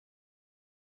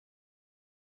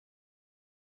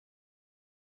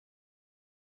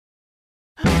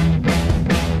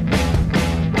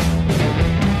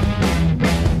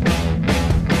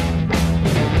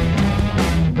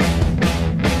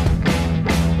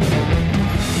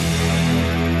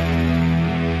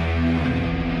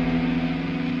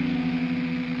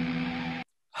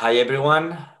Hi,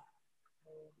 everyone.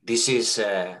 This is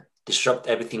Disrupt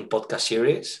Everything podcast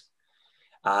series.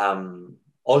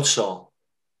 Also,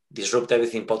 Disrupt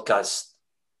Everything podcast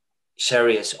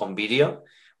series on video.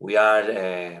 We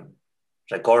are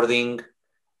recording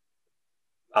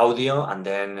audio and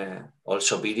then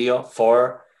also video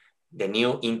for the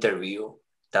new interview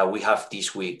that we have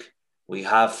this week. We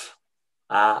have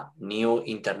a new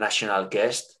international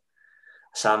guest.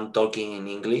 As I'm talking in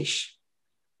English,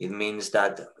 it means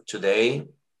that today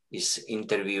is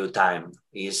interview time,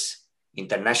 is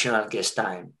international guest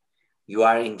time. You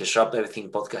are in Disrupt Everything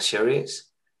podcast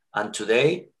series. And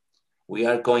today we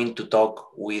are going to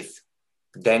talk with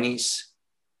Dennis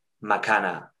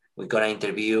McKenna. We're going to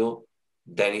interview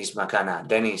Dennis McKenna.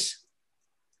 Dennis,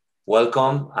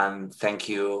 welcome and thank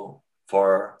you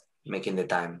for making the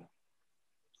time.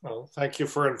 Well, thank you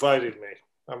for inviting me.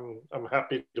 I'm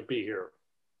happy to be here.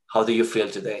 How do you feel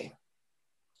today?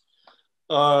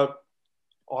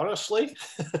 Honestly,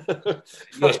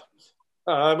 Yes.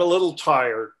 I'm a little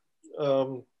tired.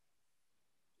 I'm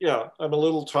a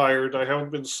little tired. I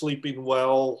haven't been sleeping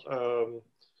well.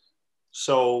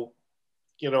 So,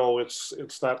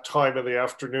 it's that time of the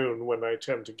afternoon when I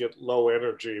tend to get low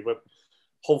energy, but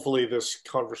hopefully this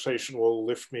conversation will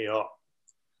lift me up.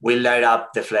 We'll light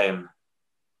up the flame.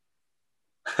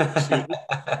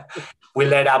 We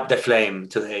light up the flame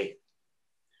today.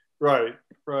 Right.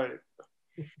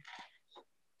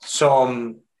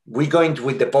 So we're going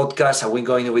with the podcast and we're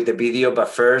going with the video, but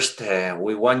first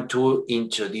we want to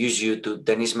introduce you to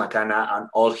Dennis McKenna and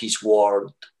all his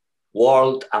world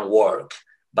and work.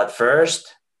 But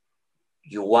first,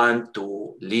 you want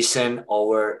to listen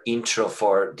our intro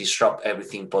for Disrupt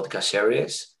Everything podcast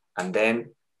series, and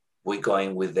then we're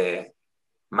going with the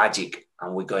magic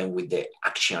and we're going with the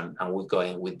action and we're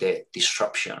going with the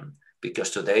disruption, because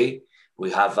today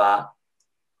we have a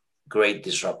great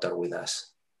disruptor with us.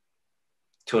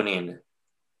 Tune in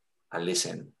and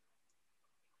listen.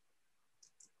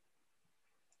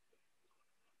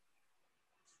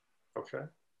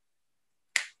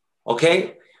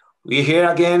 Okay, we're here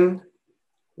again.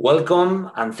 Welcome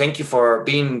and thank you for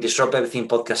being Disrupt Everything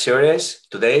podcast series.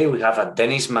 Today we have a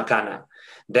Dennis McKenna.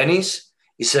 Dennis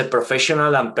is a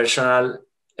professional and personal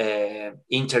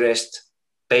interest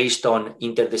based on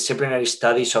interdisciplinary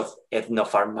studies of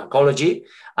ethnopharmacology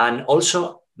and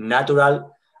also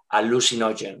natural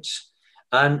hallucinogens.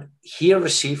 And he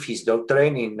received his doctorate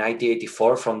in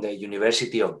 1984 from the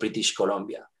University of British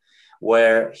Columbia,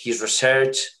 where his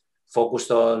research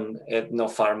focused on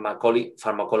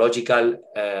ethnopharmacological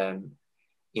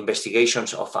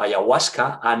investigations of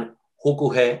ayahuasca and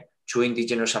hukuhe, two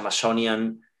indigenous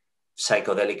Amazonian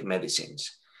psychedelic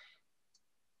medicines.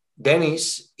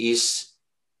 Dennis is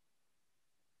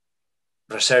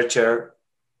researcher,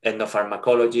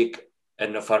 ethnopharmacologist.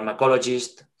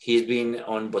 He's been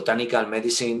on botanical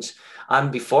medicines.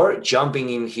 And before jumping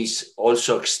in his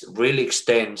also really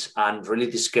extensive and really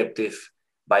descriptive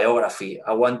biography,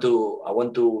 I want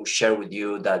to share with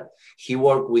you that he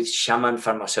worked with Shaman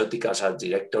Pharmaceuticals as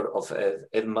director of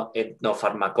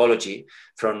ethnopharmacology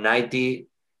from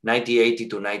 1980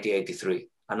 to 1983,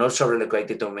 and also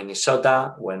relocated to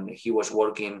Minnesota when he was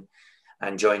working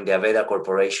and joined the Aveda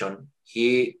Corporation.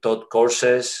 He taught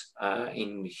courses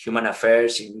in human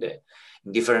affairs in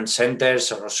different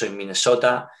centers, also in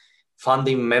Minnesota,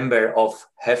 founding member of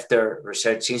Hefter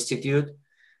Research Institute,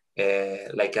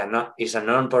 is a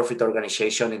non-profit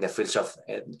organization in the fields of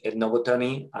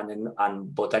ethnobotany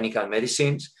and botanical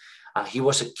medicines. And he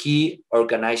was a key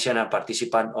organizer and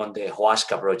participant on the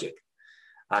Ayahuasca project,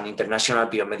 an international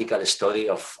biomedical study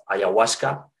of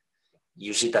ayahuasca,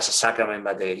 used it as a sacrament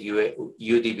by the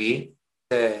UDB.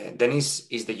 Dennis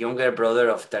is the younger brother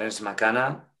of Terence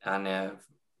McKenna, and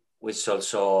which is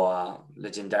also a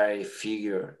legendary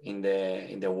figure in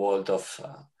the world of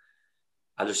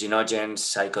hallucinogens,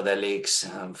 psychedelics,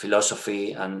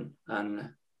 philosophy, and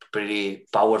pretty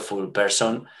powerful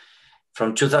person.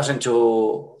 From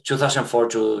 2004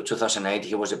 to 2008,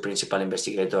 he was the principal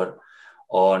investigator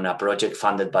on a project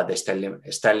funded by the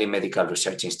Stanley Medical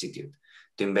Research Institute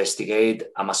to investigate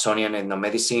Amazonian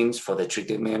ethnomedicines for the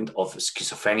treatment of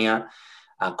schizophrenia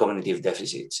and cognitive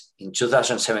deficits. In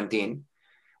 2017,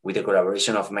 with the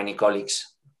collaboration of many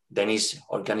colleagues, Dennis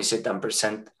organized and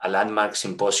presented a landmark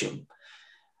symposium,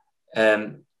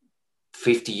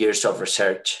 50 years of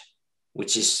research,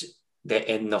 which is the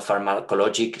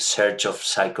ethnopharmacologic search of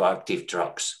psychoactive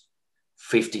drugs.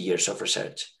 50 years of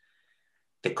research.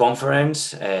 The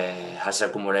conference has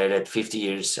accumulated 50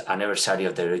 years anniversary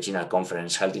of the original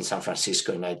conference held in San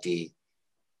Francisco in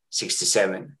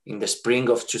 1967. In the spring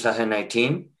of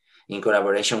 2019, in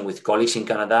collaboration with colleagues in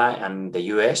Canada and the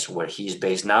US, where he is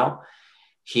based now,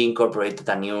 he incorporated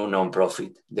a new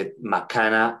nonprofit, the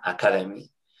McKenna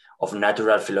Academy of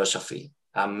Natural Philosophy,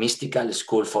 a mystical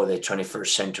school for the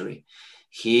 21st century.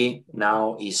 He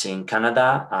now is in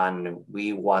Canada, and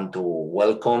we want to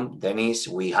welcome Dennis.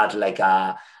 We had like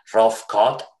a rough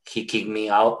cut. He kicked me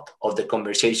out of the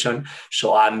conversation,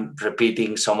 so I'm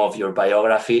repeating some of your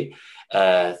biography.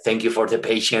 Thank you for the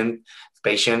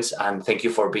patience, and thank you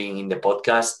for being in the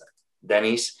podcast,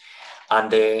 Dennis. And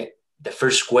the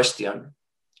first question,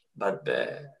 but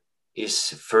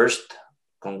is first,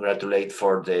 congratulate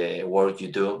for the work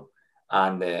you do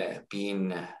and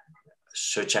being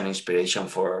such an inspiration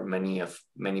for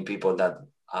many people that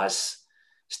has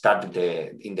started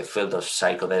in the field of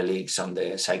psychedelics and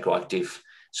the psychoactive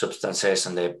substances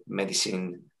and the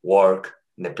medicine work,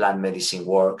 the plant medicine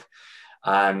work.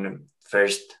 And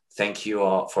first, thank you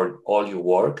for all your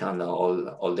work and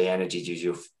all the energy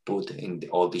you've put in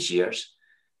all these years.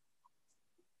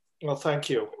 Well, thank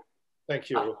you. Thank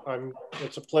you.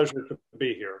 It's a pleasure to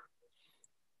be here.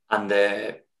 And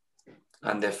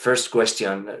the first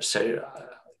question,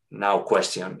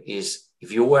 question is,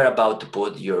 if you were about to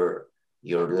put your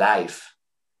life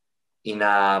in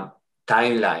a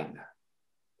timeline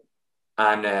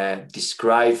and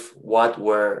describe what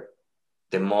were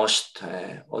the most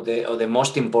or the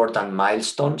most important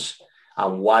milestones,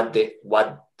 and what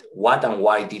and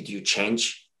why did you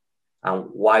change, and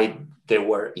why they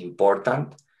were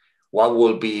important, what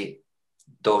will be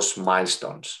those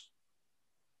milestones?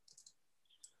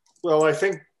 Well, I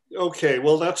think, okay,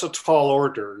 well, that's a tall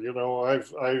order. You know,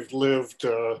 I've lived,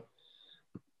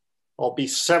 I'll be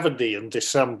 70 in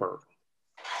December.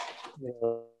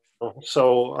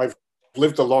 So I've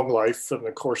lived a long life, and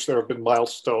of course there have been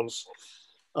milestones.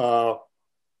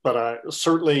 But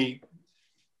certainly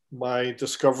my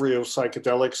discovery of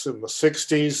psychedelics in the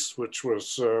 60s, which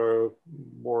was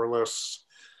more or less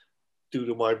due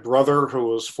to my brother, who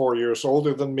was 4 years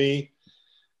older than me,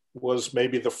 was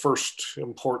maybe the first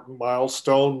important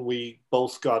milestone. We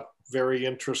both got very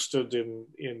interested in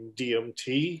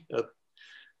DMT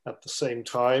at the same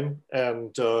time.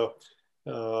 And,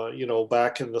 you know,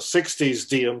 back in the 60s,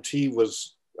 DMT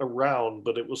was around,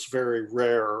 but it was very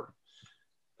rare.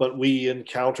 But we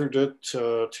encountered it.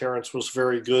 Terence was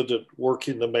very good at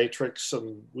working the matrix,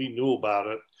 and we knew about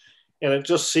it. And it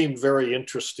just seemed very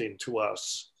interesting to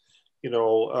us. You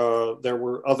know, there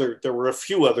were a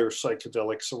few other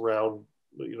psychedelics around,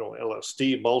 you know,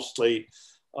 LSD mostly.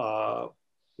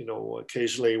 You know,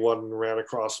 occasionally one ran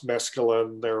across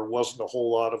mescaline. There wasn't a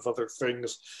whole lot of other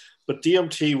things, but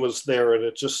DMT was there, and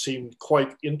it just seemed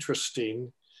quite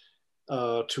interesting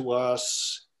to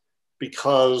us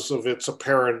because of its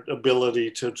apparent ability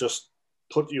to just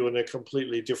put you in a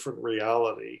completely different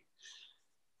reality.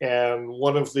 And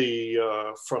one of the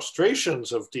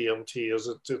frustrations of DMT is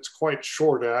it's quite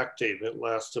short acting. It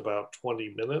lasts about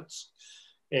 20 minutes.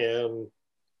 And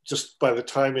just by the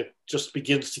time it just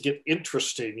begins to get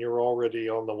interesting, you're already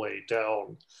on the way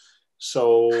down.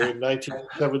 So in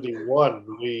 1971,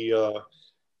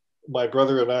 my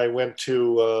brother and I went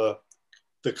to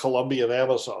the Colombian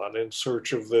Amazon in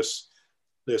search of this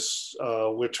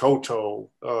Witoto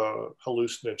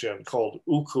hallucinogen called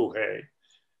ukuhe,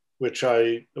 which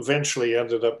I eventually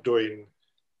ended up doing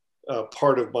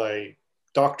part of my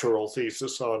doctoral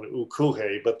thesis on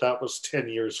ukuhe, but that was 10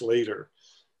 years later.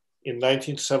 In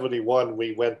 1971,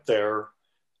 we went there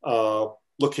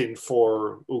looking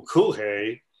for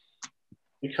ukuhe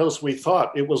because we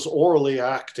thought it was orally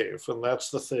active, and that's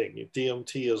the thing.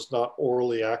 DMT is not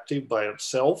orally active by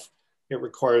itself. It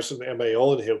requires an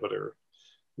MAO inhibitor,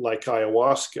 like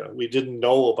ayahuasca. We didn't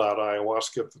know about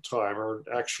ayahuasca at the time, or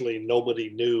actually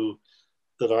nobody knew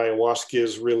that ayahuasca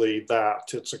is really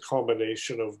that. It's a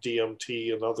combination of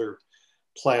DMT and other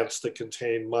plants that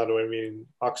contain monoamine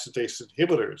oxidase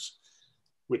inhibitors,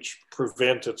 which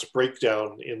prevent its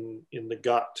breakdown in the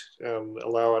gut and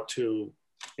allow it to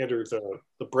enter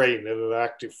the brain in an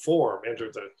active form,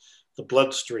 enter the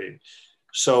bloodstream.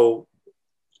 So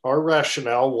our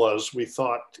rationale was, we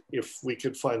thought if we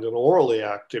could find an orally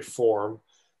active form,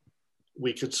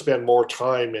 we could spend more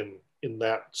time in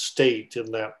that state,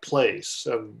 in that place,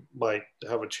 and might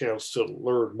have a chance to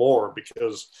learn more,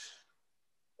 because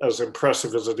as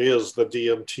impressive as it is, the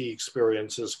DMT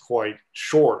experience is quite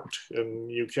short,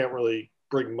 and you can't really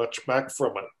bring much back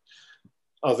from it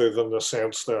other than the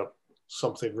sense that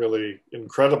something really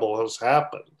incredible has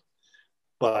happened.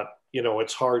 But you know,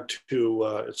 it's hard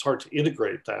to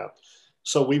integrate that.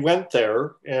 So we went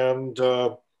there and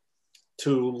to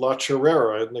La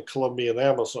Chorrera in the Colombian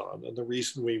Amazon. And the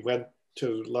reason we went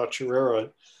to La Chorrera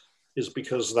is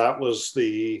because that was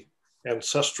the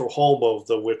ancestral home of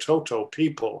the Witoto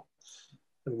people.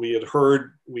 And we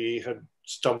had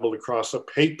stumbled across a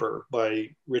paper by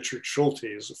Richard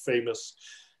Schultes, a famous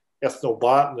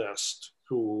ethnobotanist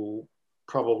who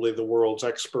probably the world's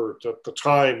expert at the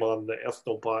time on the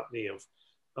ethnobotany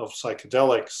of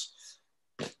psychedelics,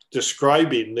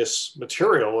 describing this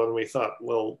material. And we thought,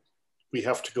 well, we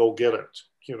have to go get it,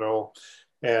 you know.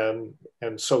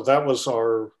 And so that was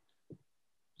our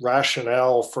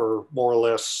rationale for more or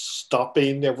less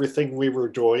stopping everything we were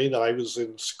doing. I was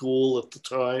in school at the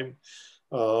time.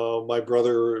 My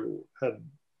brother had,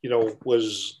 you know,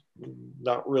 was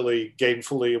not really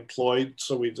gainfully employed.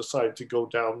 So we decided to go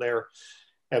down there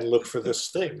and look for this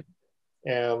thing.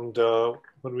 And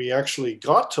when we actually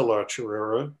got to La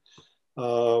Chorrera,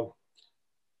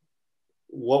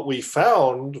 what we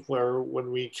found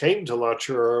when we came to La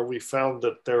Chorrera, we found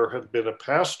that there had been a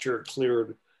pasture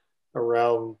cleared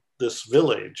around this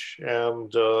village,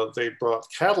 and they brought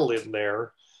cattle in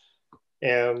there,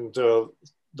 and the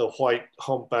white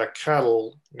humpback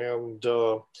cattle, and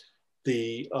the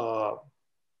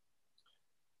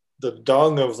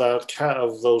dung of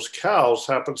those cows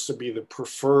happens to be the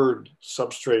preferred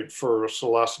substrate for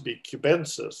Psilocybe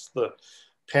cubensis, the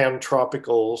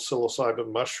pan-tropical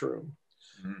psilocybin mushroom.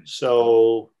 Mm.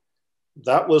 So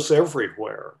that was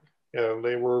everywhere. And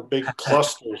they were big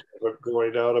clusters of it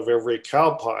going out of every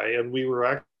cow pie. And we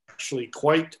were actually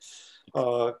quite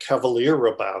cavalier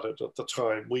about it at the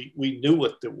time. We knew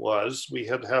what it was. We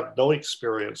had had no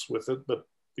experience with it, but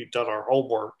we'd done our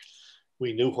homework.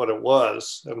 We knew what it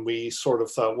was. And we sort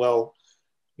of thought, well,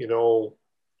 you know,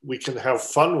 we can have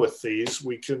fun with these.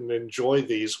 We can enjoy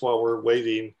these while we're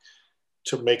waiting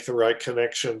to make the right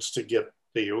connections to get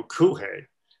the ukuhe,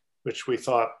 which we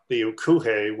thought the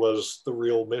ukuhe was the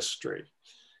real mystery,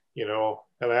 you know.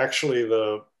 And actually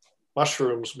the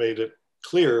mushrooms made it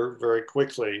clear very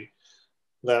quickly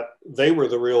that they were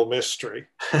the real mystery.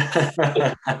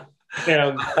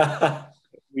 And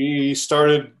we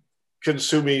started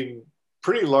consuming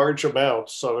pretty large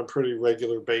amounts on a pretty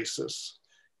regular basis.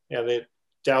 And it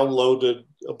downloaded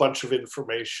a bunch of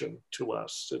information to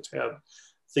us. It had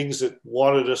things it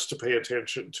wanted us to pay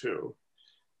attention to.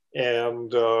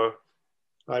 And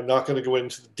I'm not going to go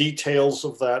into the details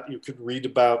of that. You can read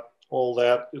about all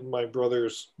that in my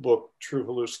brother's book, True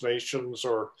Hallucinations,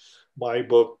 or my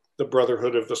book, The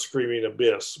Brotherhood of the Screaming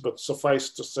Abyss. But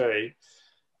suffice to say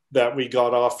that we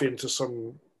got off into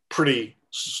some pretty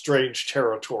strange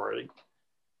territory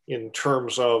in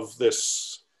terms of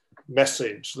this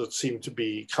message that seemed to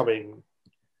be coming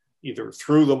either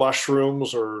through the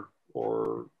mushrooms or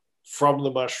from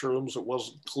the mushrooms. It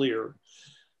wasn't clear.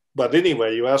 But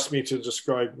anyway, you asked me to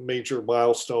describe major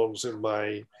milestones in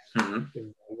my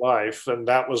life, and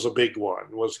that was a big one,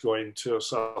 was going to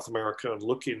South America and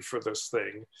looking for this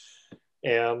thing.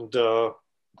 And,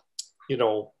 you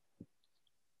know,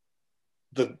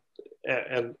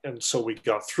 and so we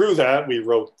got through that. We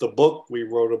wrote the book. We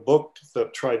wrote a book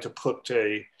that tried to put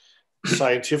a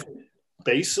scientific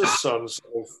basis on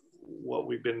sort of what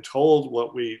we've been told,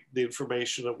 the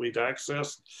information that we'd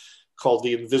accessed, called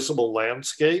The Invisible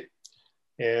Landscape.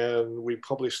 And we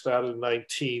published that in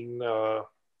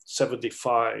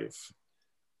 1975.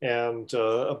 And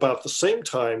about the same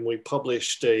time, we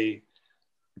published a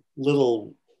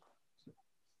little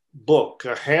book,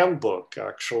 a handbook,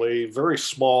 actually, a very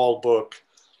small book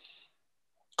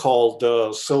called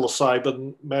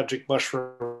Psilocybin Magic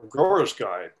Mushroom Grower's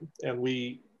Guide. And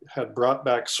we had brought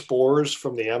back spores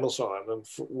from the Amazon and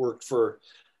worked for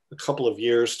a couple of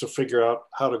years to figure out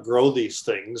how to grow these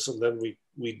things. And then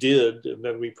we did, and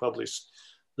then we published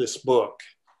this book.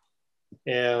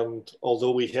 And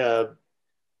although we had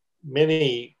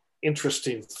many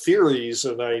interesting theories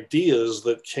and ideas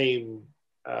that came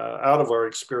out of our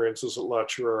experiences at La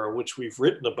Chorrera, which we've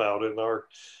written about in our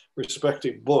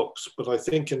respective books, but I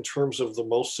think in terms of the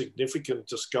most significant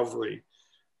discovery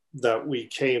that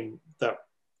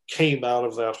came out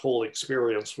of that whole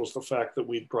experience was the fact that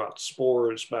we'd brought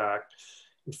spores back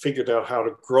and figured out how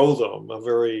to grow them, a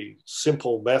very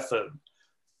simple method,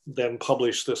 then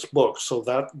published this book. So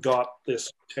that got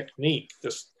this technique,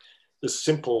 this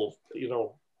simple, you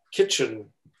know, kitchen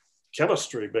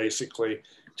chemistry, basically,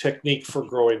 technique for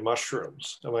growing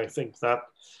mushrooms. And I think that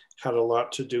had a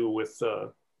lot to do with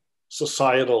the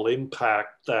societal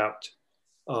impact that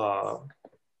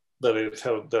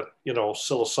you know,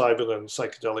 psilocybin and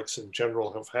psychedelics in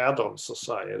general have had on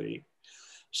society.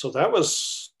 So that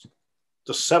was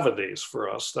the 70s for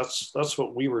us. That's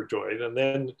what we were doing. And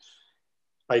then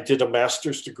I did a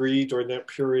master's degree during that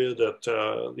period at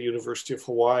the University of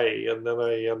Hawaii. And then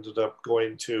I ended up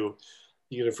going to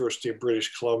the University of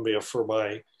British Columbia for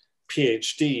my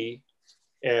PhD.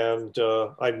 And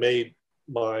I made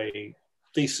my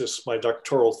thesis, my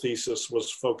doctoral thesis was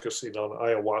focusing on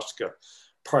ayahuasca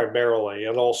primarily,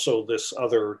 and also this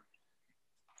other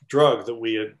drug that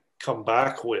we had come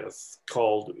back with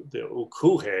called the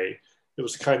ukuhe. It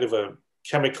was kind of a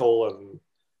chemical and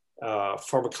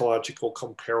pharmacological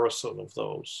comparison of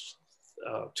those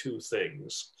two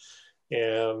things.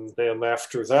 And then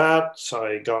after that,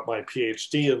 I got my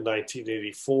PhD in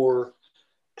 1984,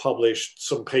 published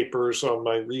some papers on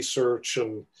my research,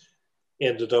 and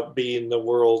ended up being the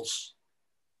world's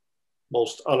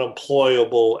most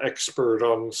unemployable expert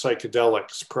on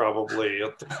psychedelics, probably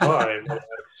at the time.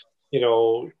 You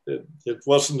know, it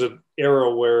wasn't an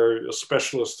era where a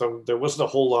specialist, there wasn't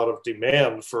a whole lot of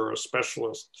demand for a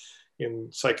specialist in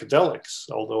psychedelics,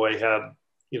 although I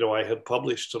had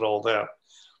published and all that.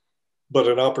 But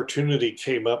an opportunity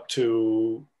came up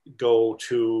to go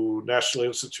to National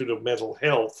Institute of Mental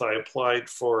Health. I applied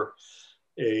for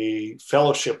a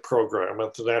fellowship program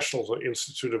at the National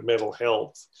Institute of Mental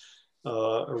Health,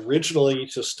 originally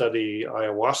to study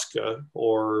ayahuasca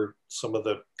or some of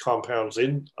the compounds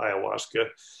in ayahuasca.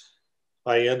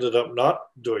 I ended up not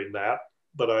doing that,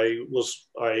 but I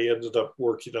ended up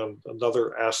working on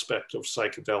another aspect of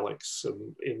psychedelics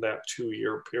in that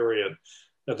 2-year period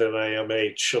at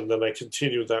NIMH. And then I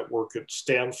continued that work at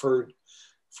Stanford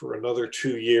for another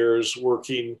 2 years,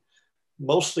 working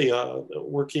mostly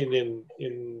working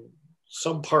in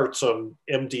some parts on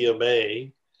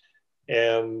MDMA,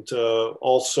 and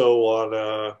also on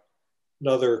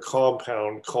another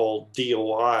compound called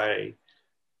DOI,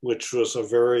 which was a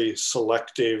very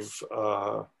selective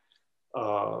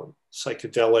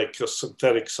psychedelic, a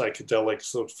synthetic psychedelic.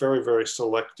 So it's very, very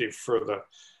selective for the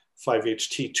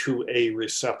 5-HT2A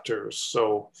receptors.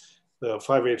 So the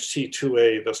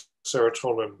 5-HT2A, the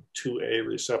serotonin 2A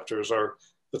receptors, are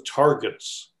the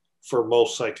targets for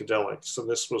most psychedelics. And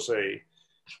this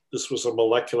was a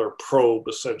molecular probe,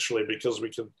 essentially, because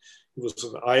it was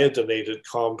an iodinated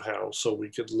compound, so we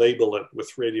could label it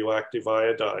with radioactive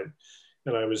iodine.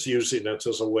 And I was using it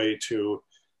as a way to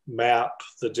map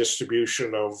the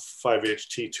distribution of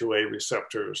 5-HT2A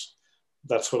receptors.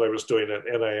 That's what I was doing at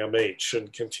NIMH,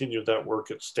 and continued that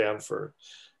work at Stanford.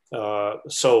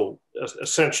 So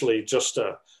essentially just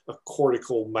a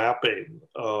cortical mapping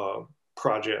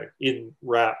project in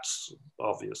rats,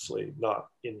 obviously, not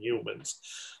in humans.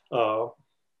 But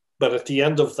at the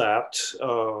end of that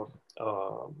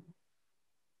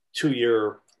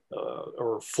 2-year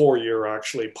or 4-year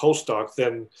actually postdoc,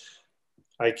 then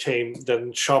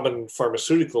Shaman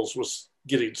Pharmaceuticals was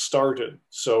getting started.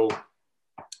 So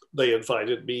they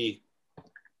invited me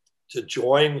to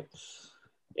join,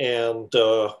 and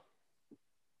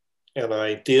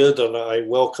I did, and I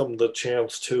welcomed the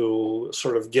chance to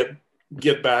sort of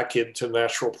get back into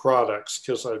natural products,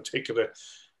 because I'd taken a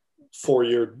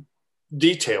 4-year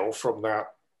detail from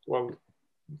that one,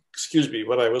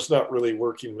 but I was not really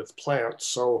working with plants.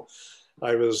 So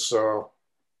I was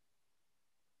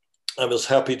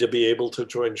happy to be able to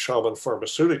join Shaman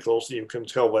Pharmaceuticals. You can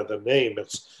tell by the name,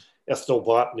 it's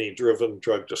ethnobotany driven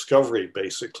drug discovery,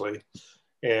 basically.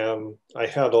 And I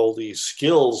had all these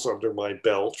skills under my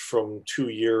belt from 2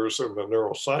 years in the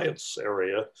neuroscience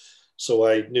area. So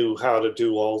I knew how to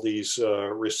do all these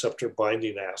receptor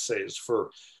binding assays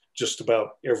for just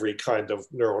about every kind of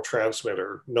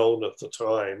neurotransmitter known at the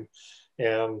time.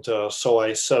 And so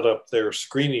I set up their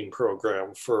screening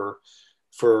program for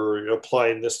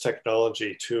applying this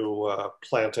technology to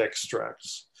plant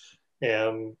extracts.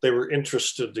 And they were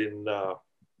interested in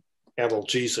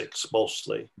analgesics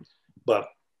mostly. But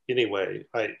anyway,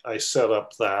 I set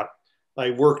up that.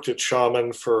 I worked at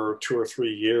Shaman for 2 or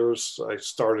 3 years. I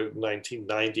started in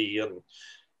 1990 and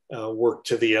worked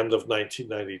to the end of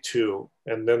 1992.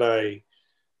 And then I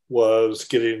was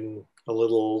getting a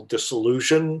little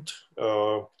disillusioned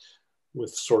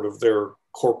with sort of their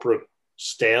corporate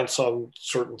stance on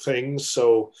certain things.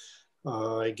 So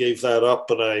I gave that up,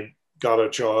 and I got a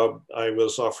job. I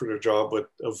was offered a job with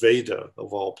Aveda,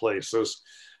 of all places,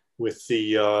 with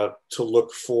to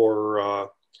look for,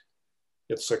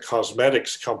 it's a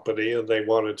cosmetics company, and they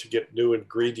wanted to get new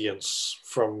ingredients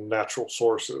from natural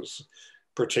sources,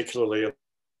 particularly in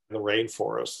the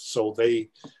rainforest. So they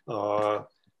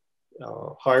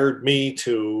hired me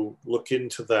to look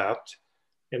into that.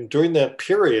 And during that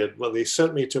period, well, they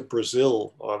sent me to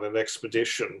Brazil on an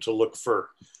expedition to look for,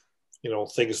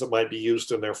 things that might be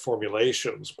used in their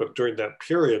formulations. But during that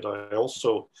period, I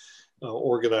also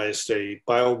organized a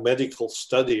biomedical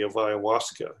study of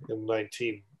ayahuasca in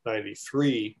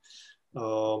 1993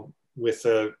 with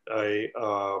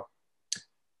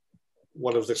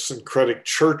one of the syncretic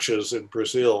churches in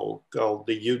Brazil called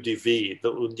the UDV,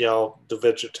 the União de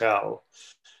Vegetal.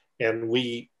 And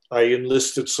I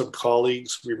enlisted some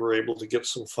colleagues. We were able to get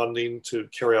some funding to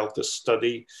carry out this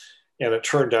study. And it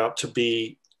turned out to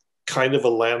be kind of a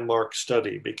landmark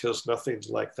study because nothing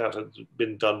like that had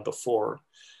been done before.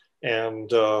 And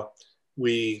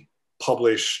we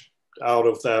published out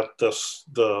of that.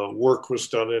 The work was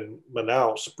done in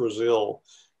Manaus, Brazil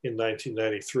in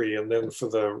 1993. And then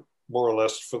more or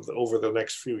less over the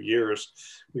next few years,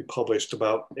 we published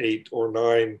about 8 or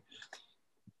 9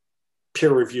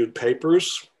 peer-reviewed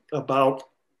papers about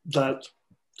that,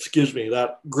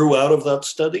 that grew out of that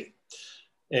study.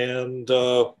 And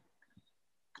so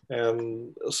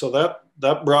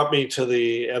that brought me to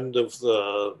the end of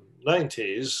the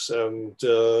 90s. And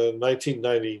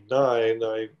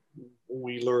 1999,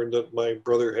 we learned that my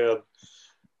brother had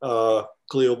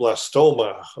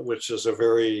glioblastoma, which is a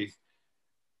very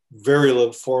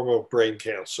virulent form of brain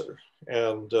cancer.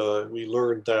 And we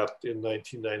learned that in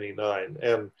 1999.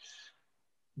 And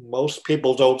most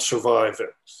people don't survive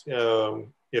it.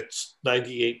 It's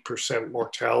 98%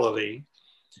 mortality.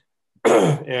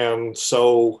 And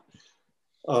so,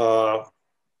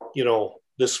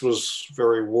 this was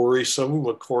very worrisome,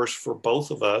 of course, for both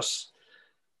of us.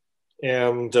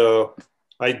 And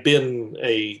I'd been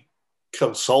a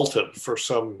consultant for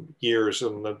some years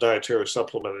in the dietary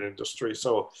supplement industry.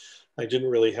 So I didn't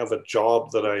really have a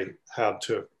job that I had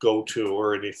to go to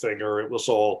or anything, or it was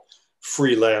all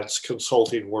freelance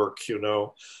consulting work,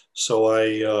 So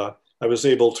I was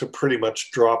able to pretty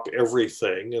much drop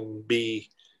everything and be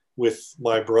with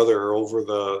my brother over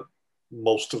the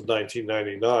most of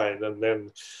 1999. And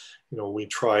then, we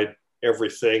tried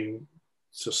everything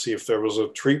to see if there was a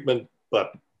treatment,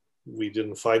 but we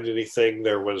didn't find anything.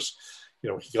 There was, he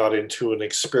got into an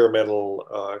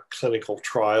experimental clinical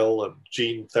trial, a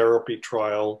gene therapy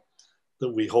trial that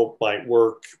we hoped might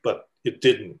work, but it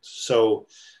didn't. So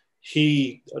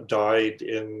he died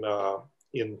in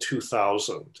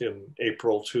 2000, in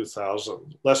April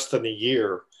 2000, less than a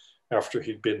year after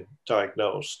he'd been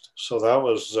diagnosed. So that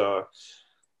was,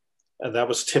 and that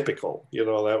was typical,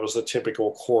 that was the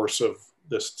typical course of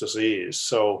this disease.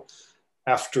 So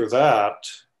after that,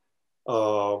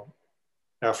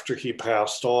 after he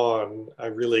passed on, I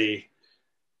really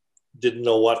didn't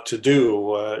know what to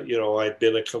do. I'd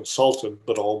been a consultant,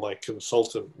 but all my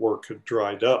consultant work had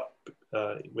dried up,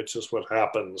 which is what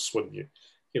happens when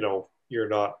you're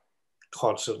not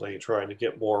constantly trying to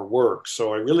get more work.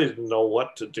 So I really didn't know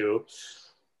what to do.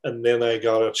 And then I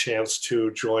got a chance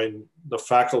to join the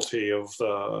faculty of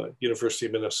the University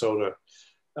of Minnesota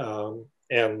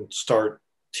and start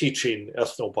teaching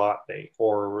ethnobotany,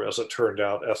 or as it turned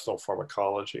out,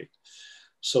 ethnopharmacology.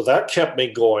 So that kept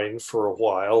me going for a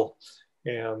while.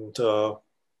 And,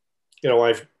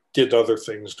 I did other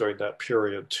things during that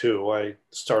period too. I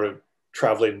started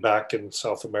traveling back in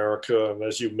South America. And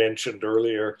as you mentioned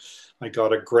earlier, I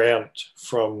got a grant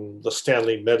from the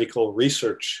Stanley Medical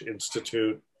Research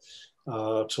Institute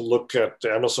to look at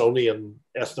Amazonian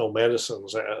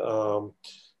ethnomedicines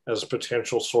as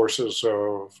potential sources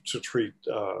to treat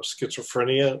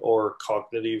schizophrenia or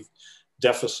cognitive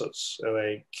deficits. And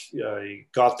I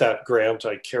got that grant.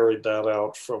 I carried that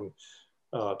out from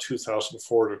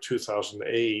 2004 to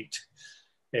 2008.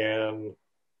 And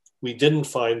we didn't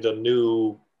find a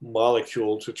new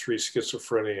molecule to treat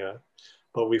schizophrenia,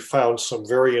 but we found some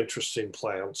very interesting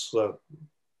plants that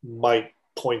might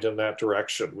point in that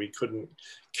direction. We couldn't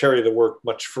carry the work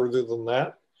much further than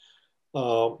that.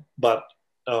 But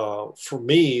for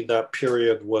me, that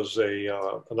period was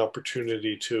an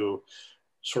opportunity to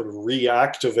sort of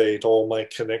reactivate all my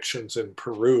connections in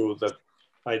Peru that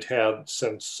I'd had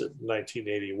since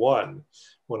 1981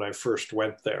 when I first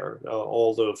went there.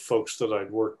 All the folks that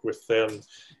I'd worked with then,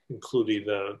 including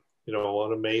an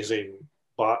amazing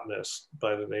botanist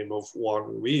by the name of Juan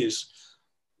Ruiz,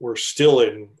 were still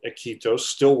in Iquitos,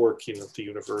 still working at the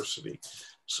university.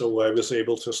 So I was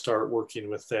able to start working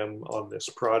with them on this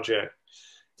project.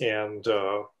 And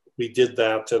we did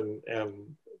that,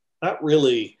 and that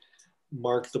really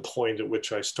marked the point at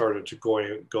which I started to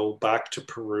go back to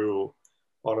Peru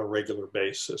on a regular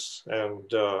basis. And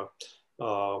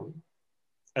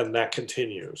that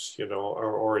continues,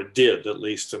 or it did, at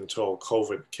least until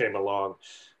COVID came along.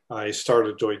 I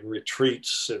started doing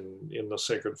retreats in the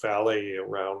Sacred Valley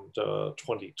around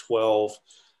 2012,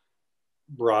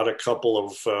 brought a couple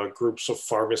of groups of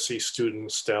pharmacy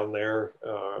students down there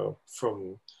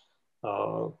from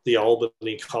the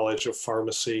Albany College of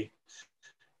Pharmacy,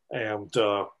 and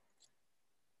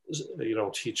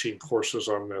teaching courses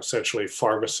on essentially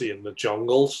pharmacy in the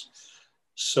jungles.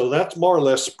 So that more or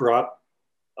less brought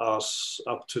us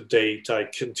up to date. I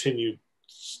continued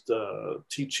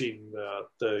teaching at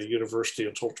the university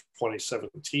until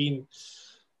 2017.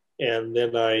 And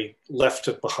then I left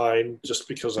it behind just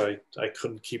because I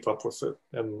couldn't keep up with it,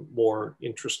 and more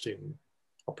interesting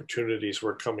opportunities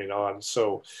were coming on.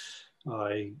 So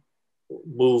I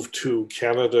moved to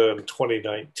Canada in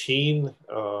 2019,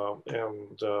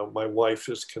 and my wife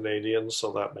is Canadian,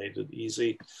 so that made it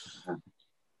easy.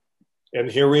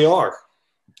 And here we are.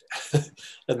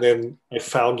 And then I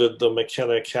founded the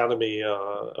McKenna Academy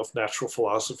of Natural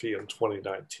Philosophy in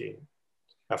 2019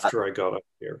 after I got up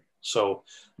here. So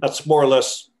that's more or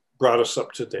less brought us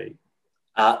up to date.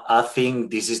 I think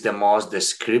this is the most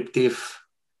descriptive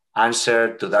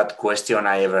answer to that question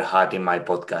I ever had in my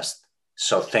podcast.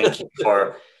 So thank you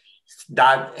for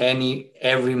that.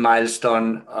 Every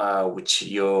milestone which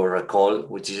you recall,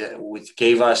 which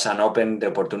gave us and opened the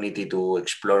opportunity to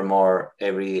explore more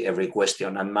every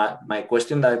question. And my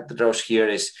question that rose here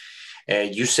is,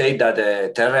 you say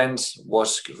that Terence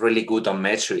was really good on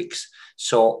metrics.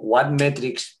 So what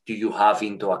metrics do you have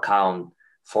into account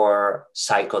for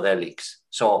psychedelics?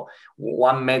 So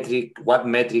what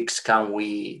metrics can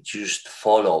we just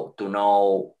follow to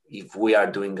know if we are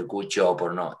doing a good job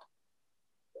or not?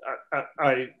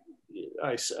 I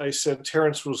said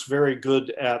Terence was very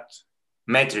good at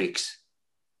metrics.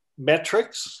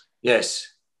 Metrics?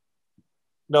 Yes.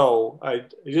 No, I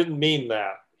didn't mean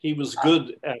that. He was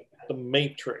good at the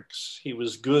matrix. He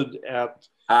was good at...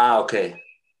 Okay.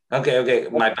 Okay.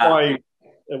 My bad.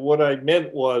 What I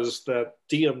meant was that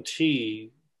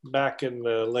DMT back in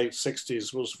the late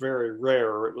 60s was very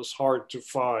rare. It was hard to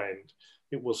find.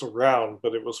 It was around,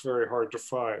 but it was very hard to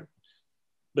find.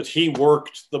 But he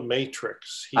worked the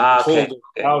matrix. He pulled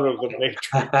it out of the matrix.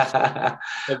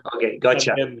 Okay,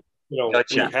 gotcha. And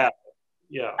gotcha. We had,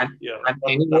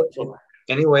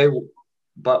 anyway,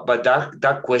 but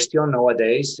that question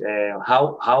nowadays,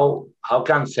 how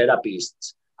can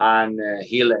therapists and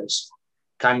healers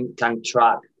can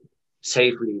track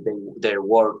safely their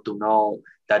work to know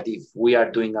that if we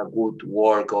are doing a good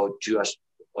work or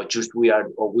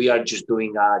we are just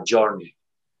doing a journey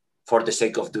for the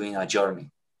sake of doing a journey?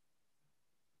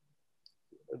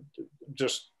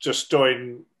 Just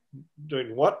doing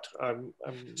what? I'm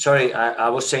sorry. I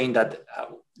was saying that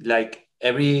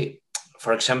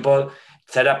for example,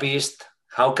 therapists.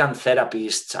 How can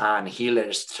therapists and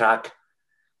healers track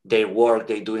their work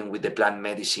they're doing with the plant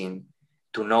medicine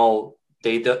to know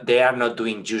they are not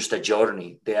doing just a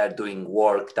journey, they are doing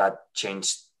work that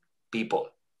changes people?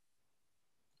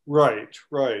 Right.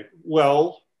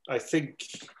 Well, I think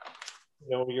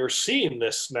you're seeing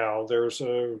this now. There's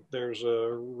a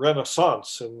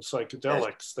renaissance in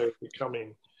psychedelics.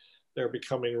 They're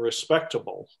becoming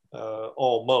respectable,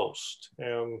 almost,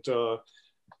 and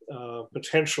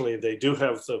potentially they do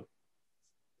have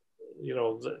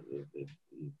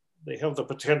they have the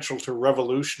potential to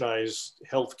revolutionize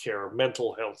healthcare,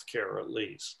 mental health care at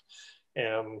least.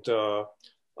 And,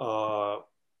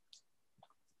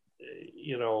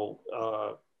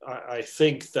 I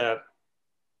think that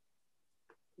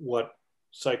what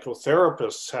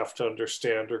psychotherapists have to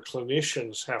understand, or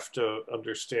clinicians have to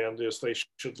understand, is they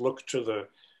should look to the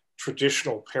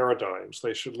traditional paradigms.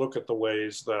 They should look at the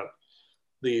ways that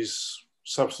these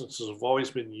substances have always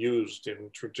been used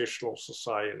in traditional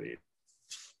society.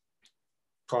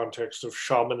 Context of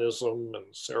shamanism and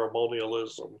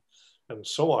ceremonialism and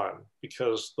so on,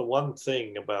 because the one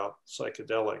thing about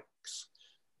psychedelics,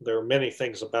 there are many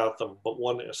things about them, but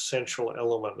one essential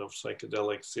element of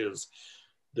psychedelics is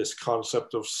this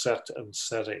concept of set and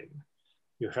setting.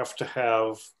 You have to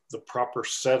have the proper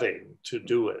setting to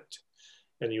do it,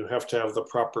 and you have to have the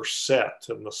proper set,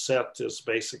 and the set is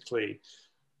basically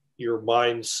your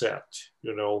mindset,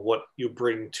 what you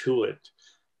bring to it.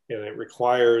 And it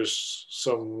requires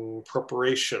some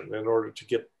preparation in order to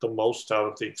get the most out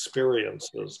of the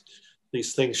experiences.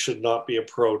 These things should not be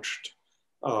approached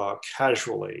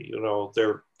casually.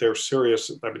 They're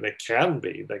serious. I mean, they can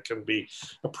be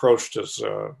approached as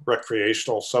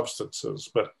recreational substances,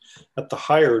 but at the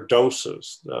higher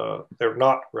doses, they're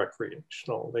not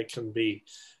recreational. They can be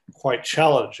quite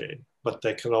challenging, but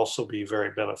they can also be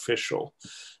very beneficial.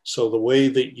 So the way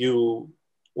that you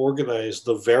organize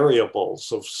the variables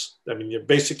you're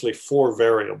basically 4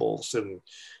 variables in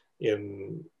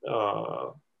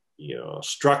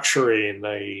structuring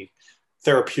a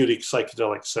therapeutic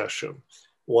psychedelic session.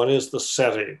 One is the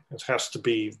setting. It has to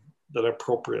be an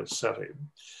appropriate setting,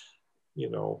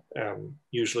 and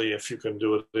usually if you can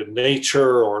do it in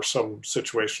nature or some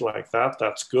situation like that,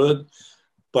 that's good,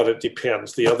 but it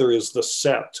depends. The other is the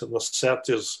set, and the set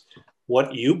is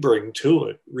what you bring to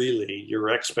it, really, your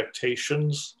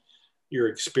expectations, your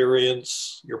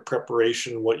experience, your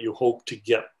preparation, what you hope to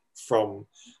get from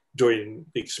doing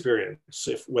the experience.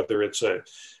 Whether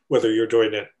you're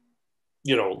doing it,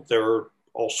 there are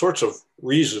all sorts of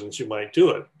reasons you might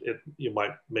do it.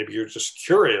 Maybe you're just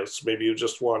curious, maybe you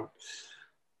just want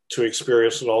to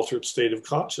experience an altered state of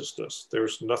consciousness.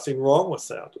 There's nothing wrong with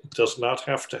that. It does not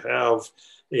have to have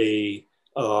a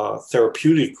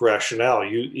therapeutic rationale.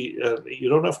 You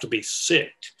don't have to be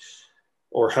sick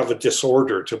or have a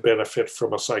disorder to benefit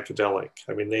from a psychedelic.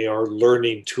 I mean, they are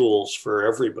learning tools for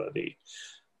everybody,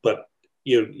 but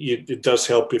it does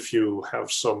help if you have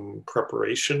some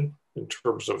preparation in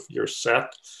terms of your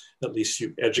set. At least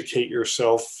you educate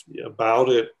yourself about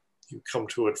it. You come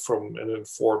to it from an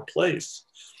informed place.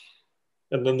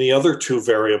 And then the other two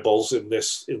variables in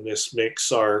this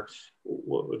mix are,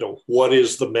 what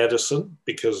is the medicine?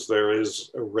 Because there is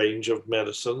a range of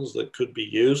medicines that could be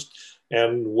used.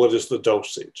 And what is the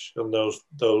dosage? And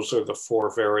those are the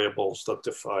four variables that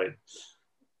define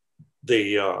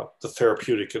the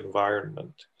therapeutic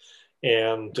environment.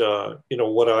 And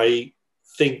what I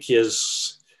think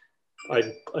is,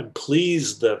 I'm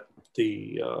pleased that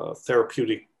the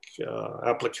therapeutic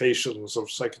applications of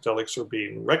psychedelics are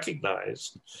being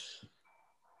recognized,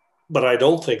 but I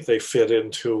don't think they fit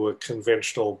into a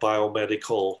conventional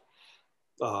biomedical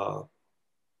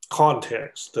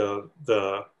context. We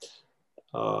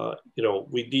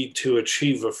need to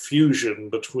achieve a fusion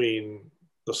between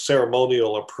the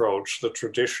ceremonial approach, the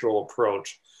traditional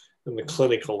approach, and the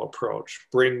clinical approach.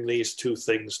 Bring these two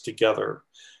things together,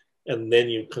 and then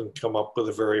you can come up with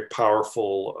a very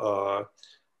powerful,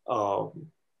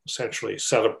 essentially,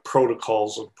 set of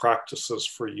protocols and practices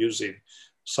for using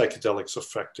psychedelics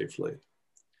effectively.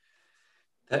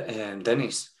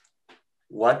 Dennis,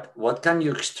 what can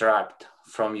you extract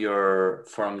from your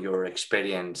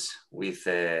experience with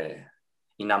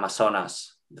in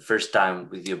Amazonas the first time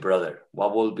with your brother?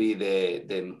 What will be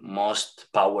the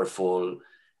most powerful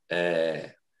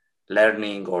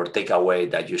learning or takeaway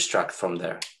that you struck from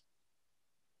there?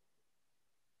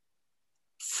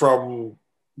 From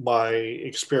my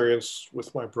experience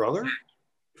with my brother?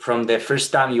 From the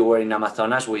first time you were in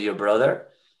Amazonas with your brother,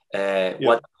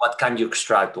 what can you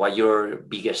extract? What your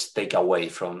biggest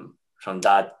takeaway from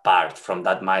that part, from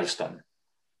that milestone?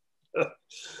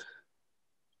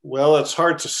 Well, it's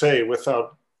hard to say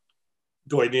without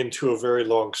going into a very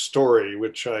long story,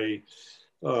 which I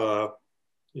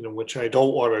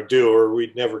don't want to do, or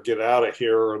we'd never get out of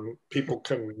here, and people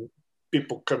can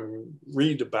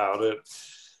read about it.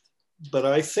 But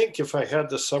I think if I had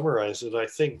to summarize it,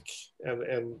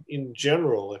 and in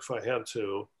general, if I had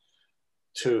to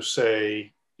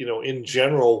say, in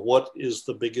general, what is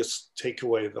the biggest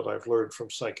takeaway that I've learned from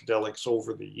psychedelics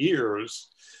over the years?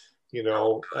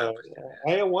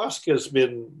 Ayahuasca has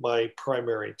been my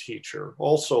primary teacher,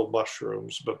 also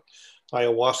mushrooms, but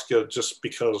ayahuasca, just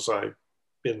because I've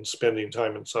been spending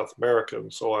time in South America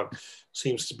and so on,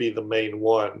 seems to be the main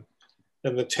one.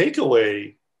 And the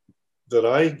takeaway that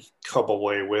I come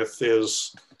away with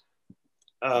is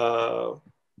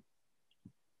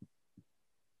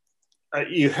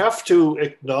you have to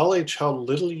acknowledge how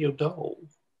little you know.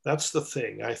 That's the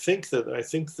thing. I think that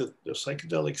the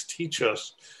psychedelics teach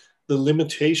us the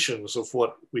limitations of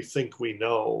what we think we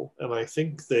know, and I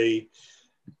think they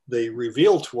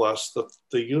reveal to us that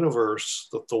the universe,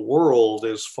 that the world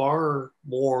is far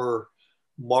more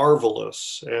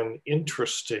marvelous and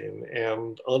interesting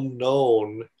and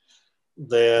unknown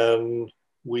than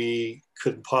we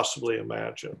could possibly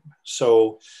imagine.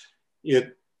 So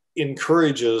it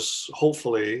encourages,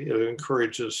 hopefully, it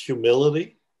encourages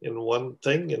humility in one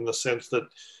thing, in the sense that,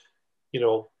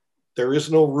 there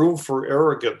is no room for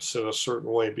arrogance in a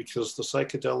certain way, because the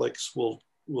psychedelics will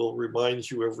remind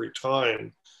you every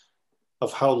time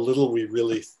of how little we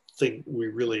really think we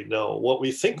really know. What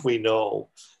we think we know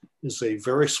is a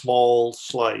very small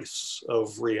slice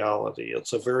of reality.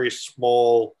 It's a very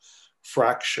small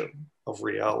fraction of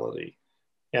reality.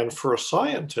 And for a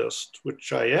scientist,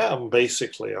 which I am,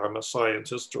 basically, I'm a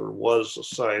scientist, or was a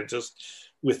scientist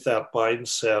with that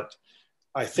mindset,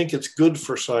 I think it's good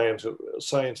for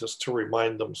scientists to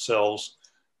remind themselves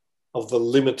of the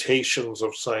limitations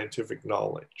of scientific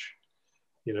knowledge.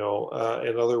 In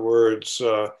other words,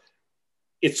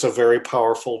 it's a very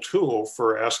powerful tool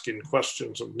for asking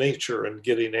questions of nature and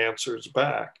getting answers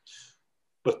back.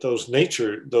 But those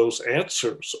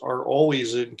answers are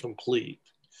always incomplete.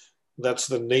 That's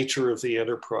the nature of the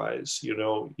enterprise.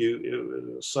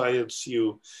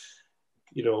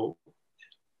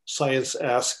 Science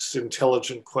asks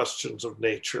intelligent questions of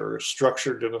nature,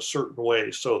 structured in a certain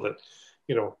way so that,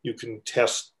 you can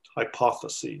test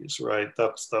hypotheses, right?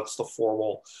 That's the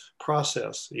formal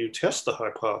process. You test the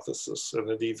hypothesis, and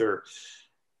it either,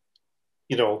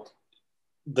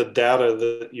 the data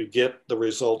that you get, the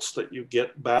results that you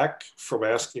get back from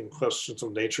asking questions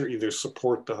of nature either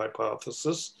support the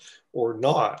hypothesis or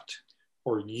not.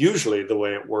 Or usually the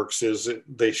way it works is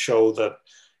they show that,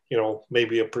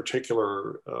 maybe a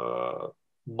particular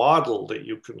model that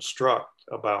you construct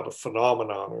about a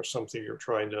phenomenon or something you're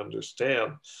trying to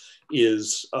understand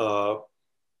is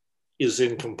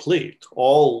incomplete.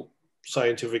 All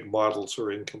scientific models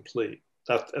are incomplete.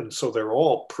 And so they're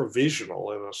all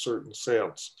provisional in a certain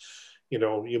sense.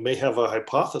 You may have a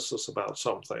hypothesis about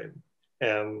something,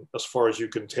 and as far as you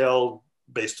can tell,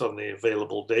 based on the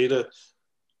available data,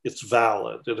 it's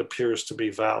valid. It appears to be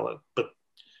valid. But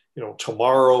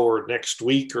tomorrow or next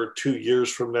week or 2 years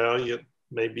from now, it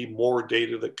may be more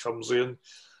data that comes in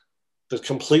that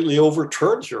completely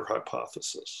overturns your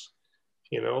hypothesis.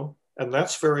 And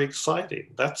that's very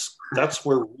exciting. That's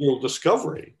where real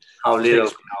discovery. How little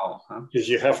we know, huh? Because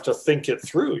you have to think it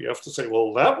through. You have to say,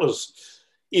 well, that was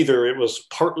either it was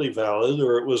partly valid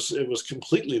or it was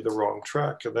completely the wrong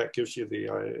track, and that gives you the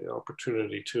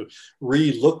opportunity to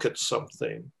re-look at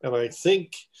something. And I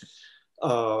think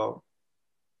that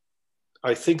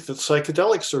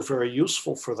psychedelics are very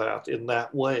useful for that in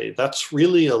that way. That's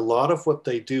really a lot of what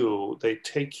they do. They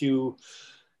take you,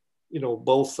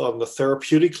 both on the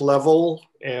therapeutic level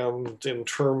and in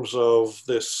terms of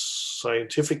this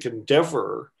scientific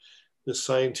endeavor, this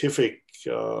scientific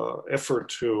effort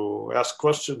to ask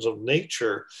questions of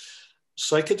nature.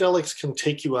 Psychedelics can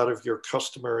take you out of your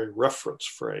customary reference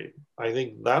frame. I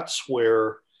think that's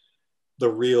where the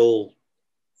real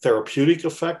therapeutic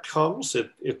effect comes.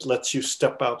 It lets you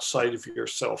step outside of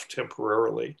yourself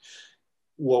temporarily.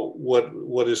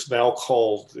 What is now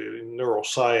called in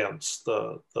neuroscience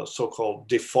the so-called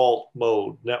default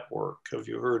mode network. Have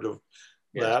you heard of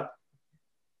that?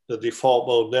 The default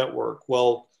mode network.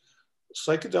 Well,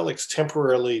 psychedelics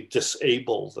temporarily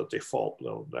disable the default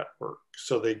mode network.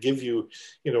 So they give you,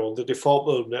 the default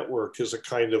mode network is a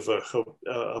kind of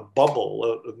a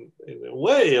bubble, in a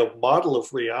way, a model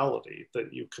of reality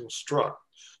that you construct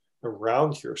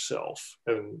around yourself.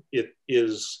 And it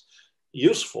is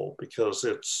useful because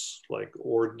it's like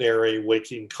ordinary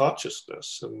waking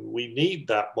consciousness. And we need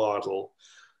that model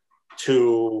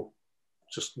to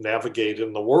just navigate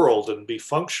in the world and be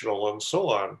functional and so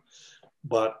on.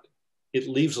 But it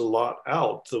leaves a lot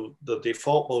out. The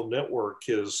default mode network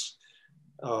is,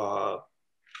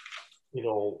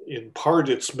 in part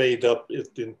it's made up,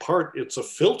 in part it's a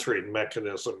filtering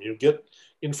mechanism. You get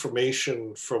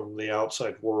information from the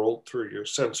outside world through your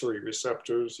sensory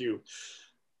receptors. You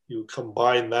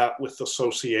combine that with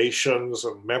associations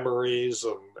and memories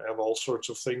and all sorts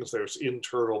of things. There's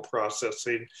internal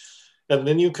processing. And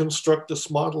then you construct this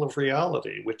model of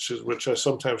reality, which I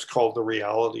sometimes call the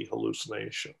reality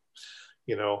hallucination.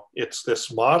 It's this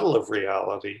model of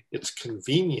reality. It's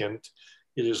convenient.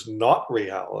 It is not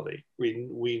reality.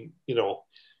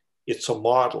 It's a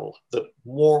model that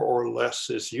more or less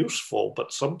is useful,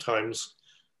 but sometimes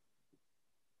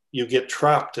you get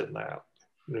trapped in that,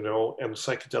 and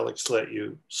psychedelics let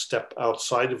you step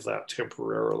outside of that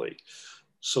temporarily.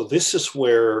 So this is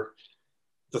where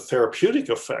the therapeutic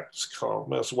effects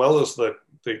come, as well as the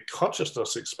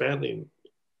consciousness expanding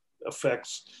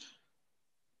effects,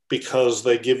 because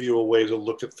they give you a way to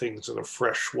look at things in a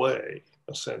fresh way,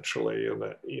 essentially, and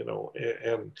that,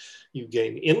 and you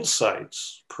gain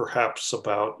insights, perhaps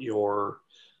about your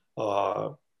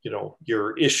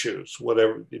issues,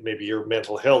 whatever, maybe your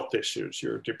mental health issues,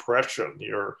 your depression,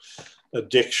 your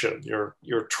addiction, your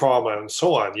trauma, and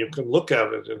so on. You can look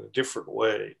at it in a different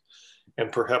way,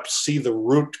 and perhaps see the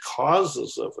root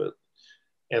causes of it,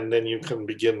 and then you can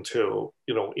begin to,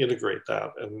 integrate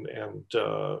that and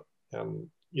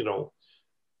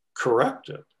correct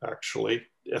it, actually,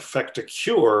 effect a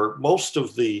cure. Most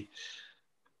of the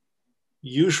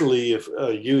usually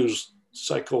used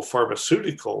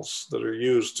psychopharmaceuticals that are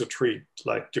used to treat,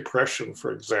 like depression,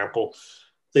 for example,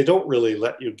 they don't really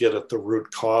let you get at the root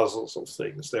causes of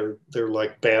things. They're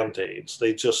like Band-Aids.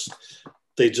 They just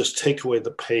take away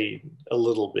the pain a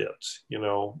little bit,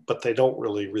 but they don't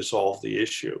really resolve the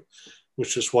issue,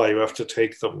 which is why you have to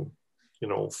take them,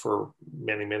 for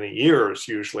many, many years,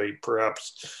 usually,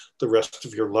 perhaps the rest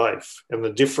of your life. And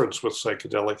the difference with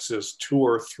psychedelics is 2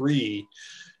 or 3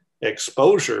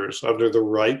 exposures under the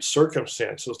right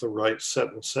circumstances, the right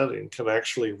set and setting, can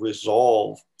actually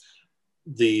resolve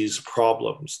these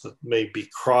problems that may be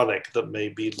chronic, that may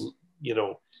be,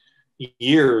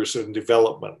 years in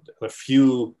development. And a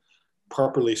few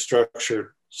properly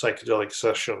structured psychedelic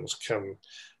sessions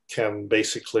can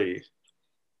basically,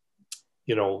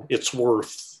 you know, it's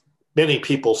worth, many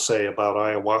people say about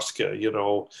ayahuasca, you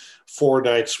know, 4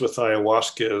 nights with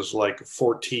ayahuasca is like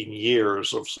 14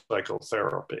 years of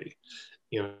psychotherapy,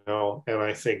 you know, and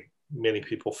I think many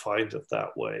people find it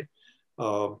that way.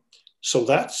 So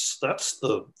that's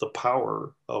the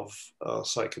power of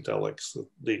psychedelics,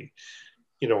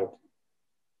 you know,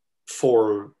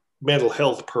 for mental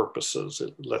health purposes,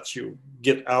 it lets you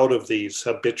get out of these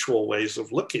habitual ways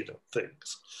of looking at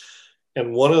things.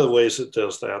 And one of the ways it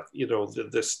does that, you know,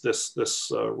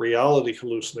 this reality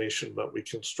hallucination that we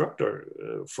construct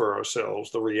for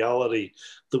ourselves, the reality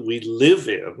that we live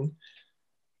in,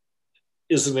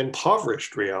 is an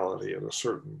impoverished reality in a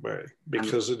certain way,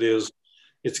 because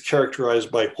it's characterized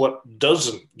by what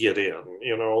doesn't get in.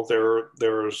 You know,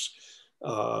 there's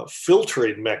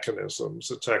filtering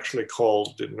mechanisms. It's actually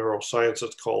called, in neuroscience,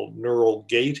 it's called neural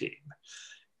gating.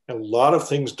 And a lot of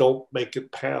things don't make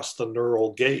it past the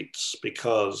neural gates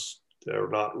because they're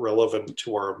not relevant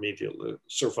to our immediate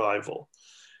survival.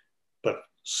 But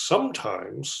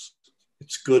sometimes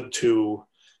it's good to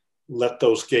let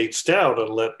those gates down and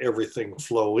let everything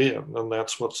flow in. And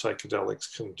that's what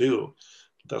psychedelics can do.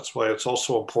 That's why it's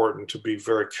also important to be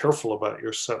very careful about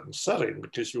your set and setting,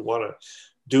 because you want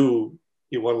to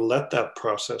let that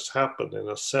process happen in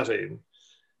a setting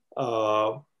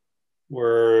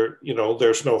where, you know,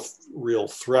 there's no real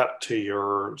threat to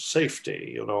your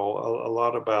safety. You know, a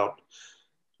lot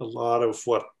of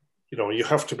what, you know, you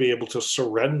have to be able to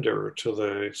surrender to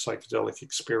the psychedelic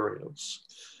experience.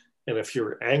 And if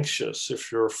you're anxious,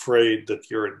 if you're afraid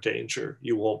that you're in danger,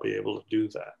 you won't be able to do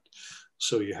that.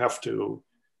 So you have to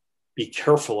be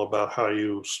careful about how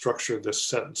you structure this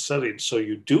set and setting so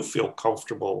you do feel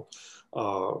comfortable,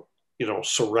 you know,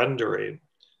 surrendering.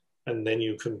 And then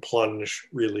you can plunge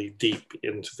really deep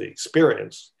into the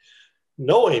experience,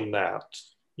 knowing that,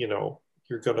 you know,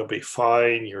 you're going to be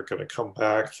fine, you're going to come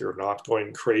back, you're not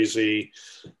going crazy,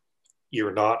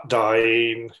 you're not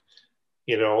dying,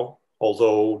 you know,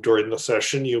 although during the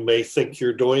session you may think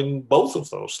you're doing both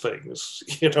of those things,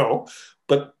 you know,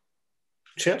 but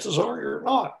chances are you're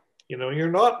not, you know,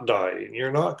 you're not dying,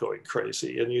 you're not going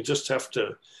crazy, and you just have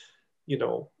to, you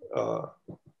know,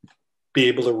 be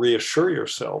able to reassure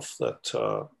yourself that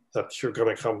that you're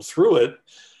going to come through it.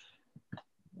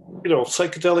 You know,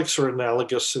 psychedelics are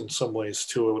analogous in some ways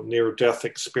to a near-death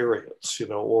experience, you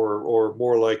know, or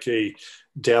more like a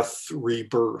death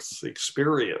rebirth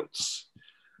experience.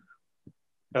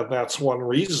 And that's one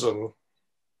reason,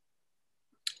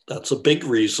 that's a big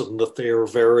reason that they are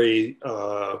very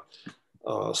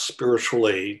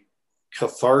spiritually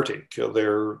cathartic.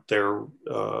 They're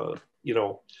you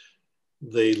know,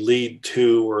 they lead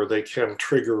to, or they can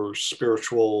trigger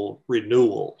spiritual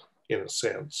renewal in a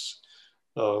sense,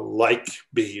 like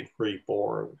being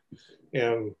reborn.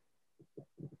 And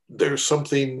there's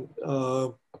something,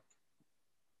 you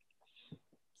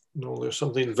know, there's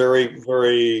something very,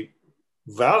 very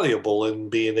valuable in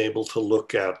being able to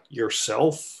look at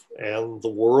yourself and the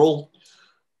world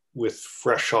with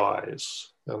fresh eyes.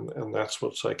 And that's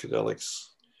what psychedelics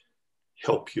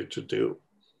help you to do.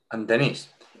 And Dennis,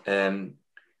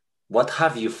 what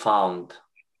have you found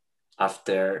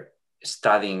after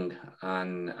studying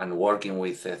and working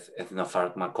with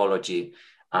ethnopharmacology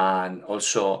and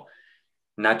also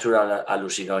natural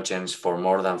hallucinogens for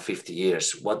more than 50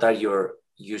 years? What are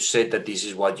you said that this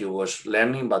is what you was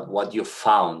learning, but what you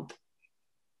found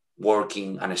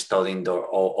working and studying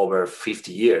over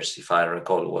 50 years, if I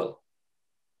recall well?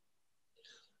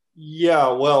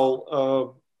 Yeah,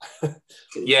 well,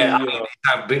 yeah, I mean,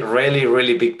 it's a really,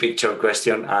 really big picture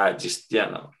question. Just, you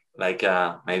know, like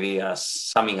maybe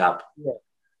summing up. Yeah.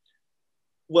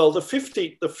 Well, the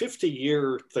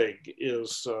 50-year thing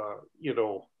is, you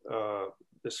know,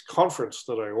 this conference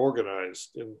that I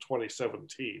organized in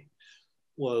 2017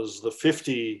 was the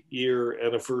 50-year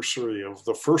anniversary of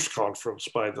the first conference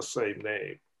by the same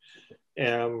name.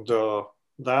 And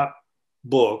that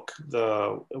book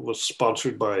was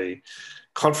sponsored by,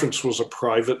 conference was a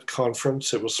private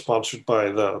conference. It was sponsored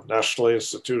by the National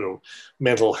Institute of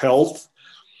Mental Health.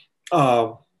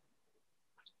 But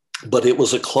it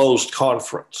was a closed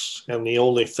conference. And the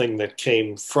only thing that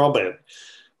came from it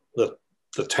that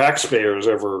the taxpayers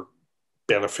ever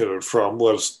benefited from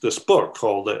was this book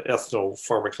called The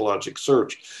Ethnopharmacologic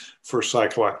Search for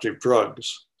Psychoactive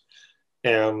Drugs.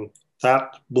 And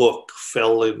that book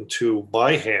fell into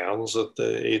my hands at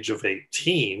the age of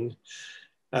 18.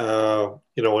 You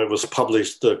know, it was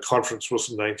published, the conference was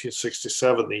in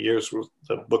 1967.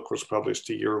 The book was published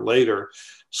a year later.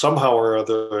 Somehow or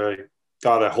other, I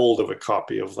got a hold of a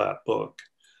copy of that book.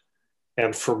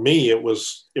 And for me, it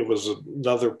was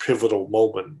another pivotal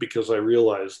moment, because I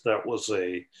realized that was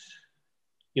that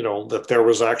there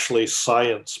was actually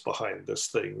science behind this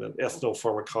thing, that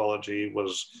ethnopharmacology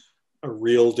was a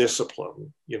real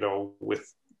discipline,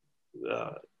 with,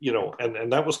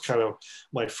 and that was kind of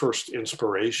my first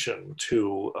inspiration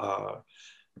to,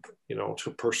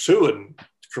 to pursue a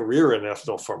career in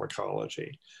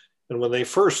ethnopharmacology. And when they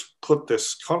first put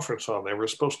this conference on, they were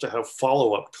supposed to have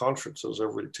follow-up conferences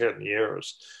every 10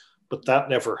 years, but that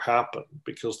never happened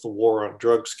because the war on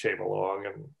drugs came along,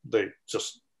 and they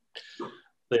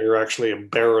were actually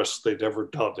embarrassed they'd ever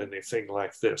done anything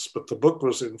like this. But the book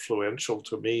was influential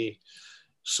to me.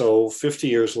 So 50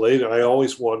 years later, I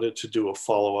always wanted to do a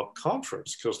follow-up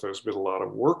conference because there's been a lot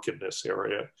of work in this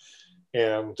area.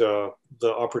 And the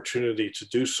opportunity to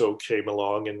do so came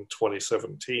along in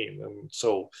 2017. And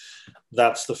so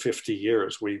that's the 50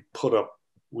 years. We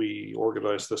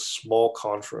organized this small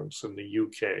conference in the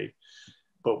UK,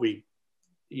 but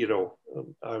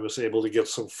I was able to get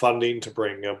some funding to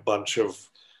bring a bunch of,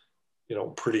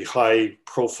 pretty high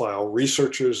profile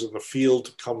researchers in the field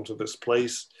to come to this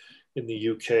place in the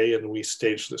UK, and we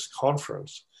staged this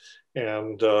conference.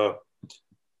 And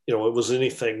it was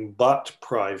anything but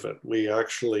private. We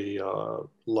actually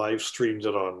live streamed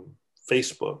it on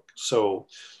Facebook. So,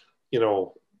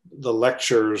 the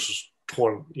lectures,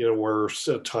 were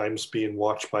at times being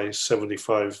watched by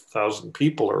 75,000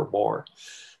 people or more.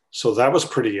 So that was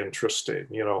pretty interesting.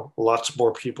 Lots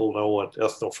more people know what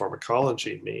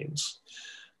ethnopharmacology means.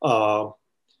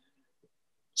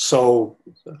 So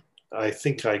I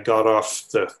think I got off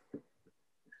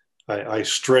I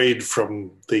strayed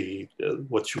from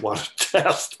what you wanted to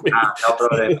ask me. No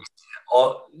problem.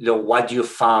 What you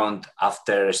found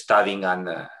after studying and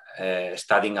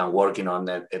working on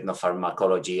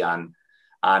ethnopharmacology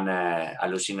and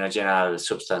hallucinogenal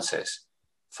substances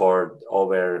for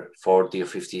over 40 or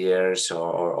 50 years,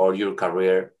 or your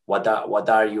career, what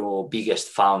are your biggest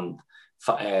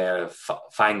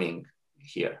finding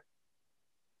here?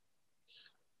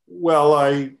 Well,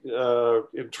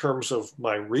 in terms of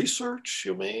my research,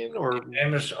 you mean? Or in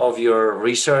terms of your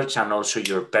research and also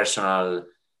your personal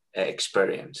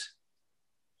experience?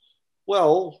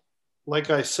 Well, like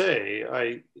I say,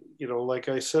 like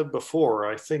I said before,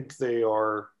 I think they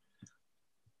are,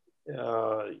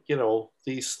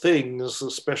 these things,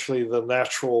 especially the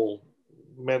natural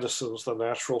medicines, the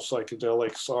natural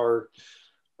psychedelics are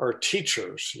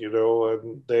teachers,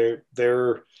 and they're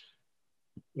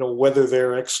whether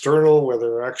they're external, whether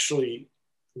they're actually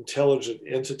intelligent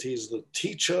entities that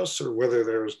teach us, or whether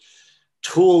there's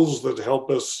tools that help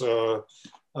us,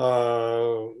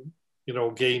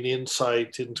 gain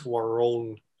insight into our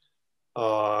own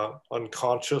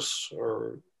unconscious,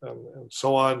 and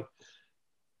so on.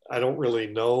 I don't really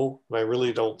know. I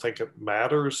really don't think it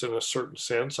matters in a certain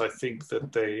sense. I think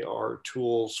that they are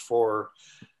tools for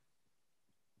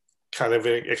kind of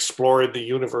exploring the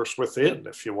universe within,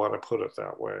 if you want to put it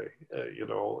that way,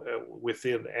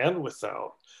 within and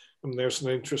without. And there's an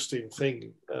interesting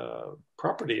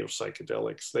property of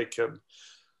psychedelics. They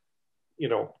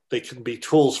can be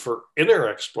tools for inner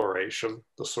exploration,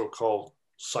 the so-called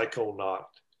psychonaut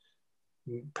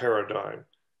paradigm,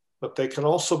 but they can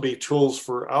also be tools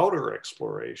for outer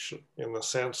exploration, in the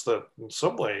sense that in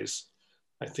some ways,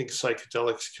 I think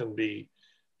psychedelics can be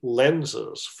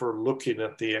lenses for looking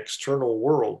at the external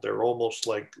world. They're almost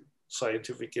like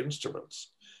scientific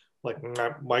instruments, like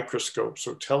microscopes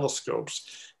or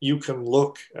telescopes. You can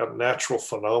look at natural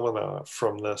phenomena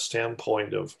from the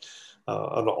standpoint of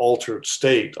an altered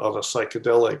state on a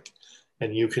psychedelic,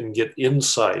 and you can get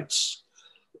insights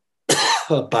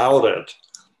about it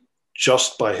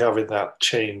just by having that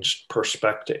changed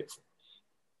perspective.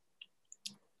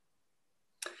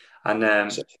 And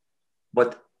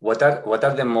what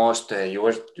are the most you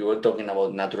were talking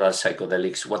about natural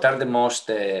psychedelics? What are the most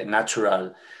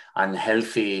natural and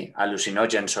healthy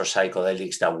hallucinogens or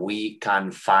psychedelics that we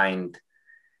can find?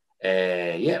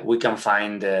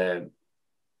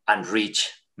 And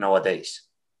reach nowadays?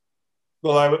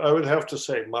 Well, I would have to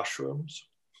say mushrooms.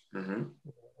 Mm-hmm.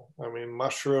 I mean,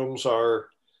 mushrooms are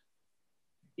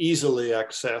easily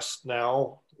accessed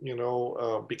now,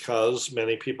 because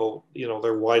many people,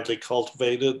 they're widely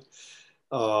cultivated.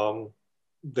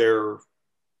 They're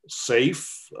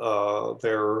safe.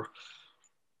 They're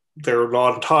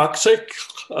non-toxic,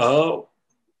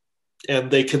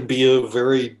 and they can be a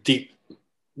very deep.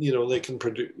 They can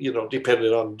produce.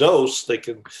 Depending on dose, they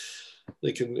can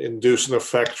induce an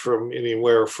effect from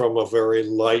anywhere from a very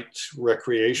light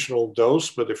recreational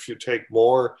dose, but if you take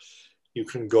more, you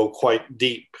can go quite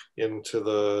deep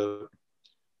into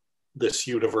this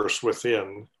universe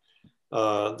within.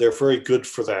 they're very good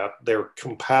for that. They're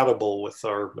compatible with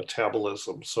our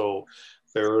metabolism. So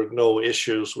there are no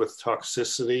issues with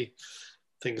toxicity,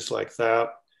 things like that.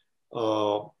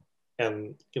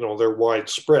 And, you know, they're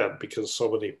widespread because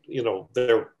so many, you know,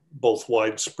 they're both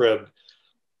widespread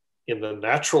in the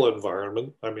natural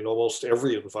environment. I mean, almost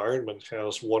every environment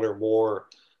has one or more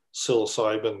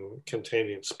psilocybin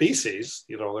containing species.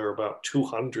 You know, there are about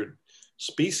 200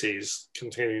 species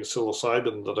containing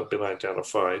psilocybin that have been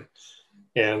identified.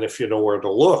 And if you know where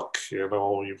to look, you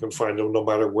know, you can find them no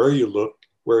matter where you look,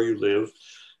 where you live.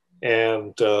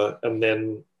 And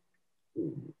then,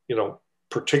 you know,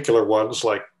 particular ones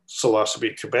like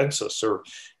psilocybe cubensis are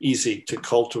easy to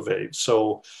cultivate.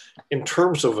 So in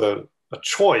terms of a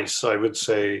choice, I would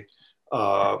say,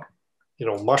 you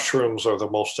know, mushrooms are the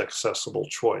most accessible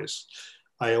choice.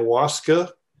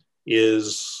 Ayahuasca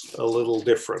is a little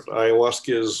different.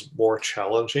 Ayahuasca is more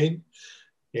challenging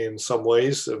in some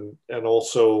ways, and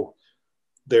also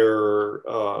they're,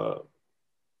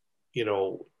 you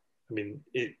know, I mean,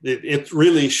 it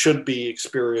really should be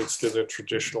experienced in a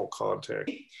traditional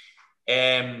context.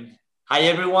 Hi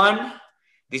everyone,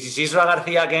 this is Isra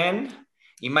Garcia again.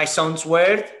 It might sound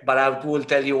weird, but I will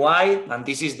tell you why. And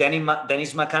this is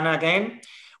Dennis McKenna again.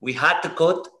 We had to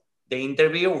cut the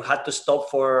interview. We had to stop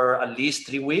for at least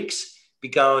 3 weeks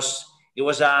because it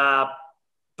was a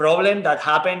problem that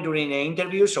happened during the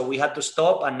interview. So we had to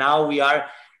stop, and now we are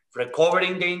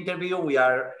recovering the interview. We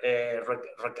are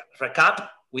recap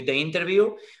with the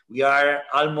interview. We are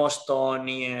almost on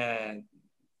the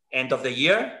end of the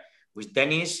year with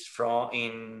Dennis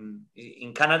in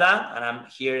Canada, and I'm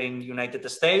here in the United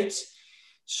States.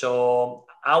 So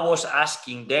I was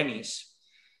asking Dennis.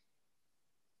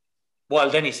 Well,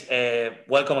 Dennis,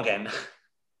 welcome again.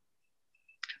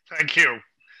 Thank you.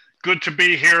 Good to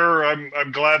be here.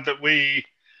 I'm glad that we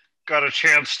got a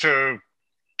chance to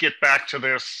get back to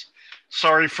this.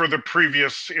 Sorry for the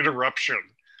previous interruption,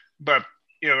 but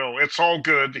you know, it's all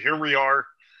good. Here we are.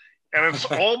 And it's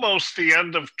almost the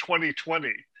end of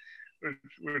 2020,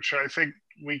 which I think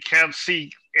we can't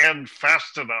see end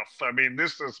fast enough. I mean,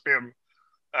 this has been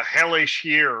a hellish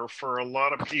year for a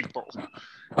lot of people.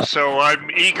 So I'm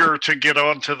eager to get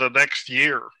on to the next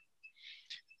year.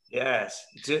 Yes,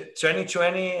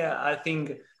 2020, I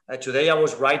think today I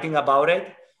was writing about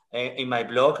it in my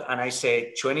blog, and I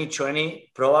said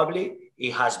 2020 probably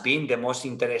it has been the most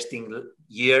interesting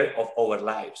year of our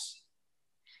lives.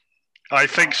 I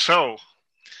think so.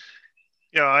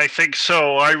 Yeah, I think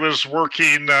so. I was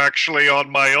working actually on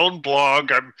my own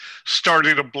blog. I'm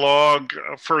starting a blog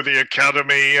for the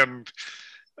Academy, and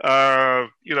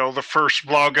you know, the first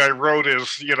blog I wrote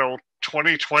is, you know,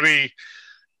 2020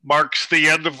 marks the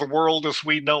end of the world as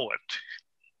we know it.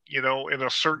 You know, in a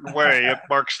certain way, it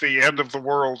marks the end of the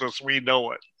world as we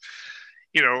know it.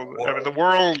 You know, I mean, the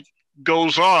world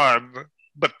goes on,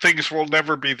 but things will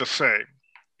never be the same.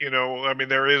 You know, I mean,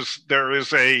 there is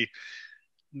a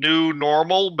new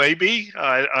normal, maybe.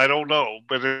 I don't know,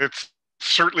 but it's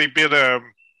certainly been a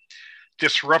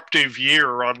disruptive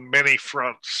year on many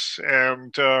fronts.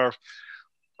 And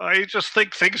I just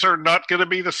think things are not going to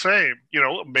be the same. You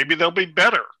know, maybe they'll be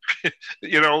better,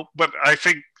 you know, but I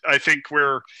think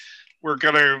we're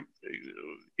going to,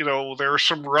 you know, there are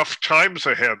some rough times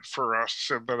ahead for us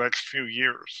in the next few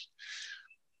years.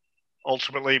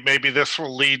 Ultimately, maybe this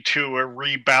will lead to a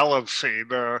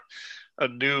rebalancing, a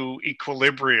new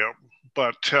equilibrium,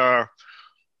 but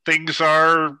things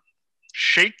are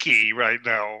shaky right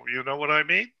now. You know what I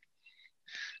mean?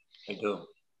 I do.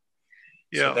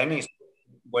 Yeah. So Dennis,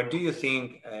 what do you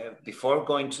think, before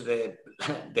going to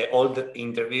the old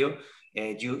interview,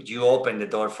 you opened the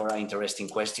door for an interesting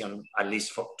question, at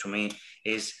least to me,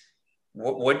 is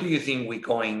what do you think we're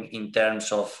going in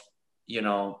terms of, you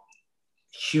know,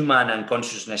 human and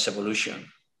consciousness evolution?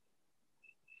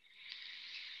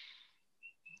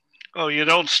 Oh, you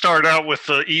don't start out with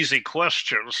the easy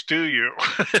questions, do you?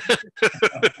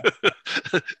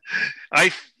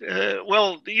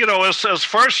 Well, you know, as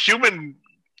far as human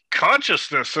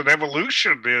consciousness and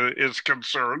evolution is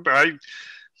concerned,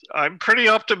 I'm pretty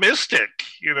optimistic.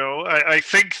 You know, I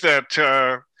think that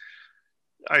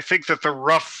the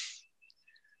rough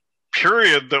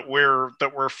period that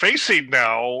we're facing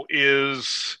now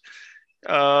is,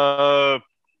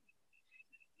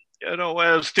 you know,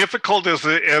 as difficult as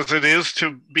it is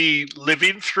to be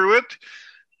living through it.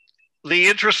 The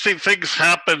interesting things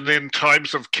happen in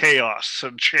times of chaos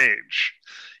and change,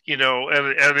 you know,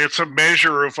 and it's a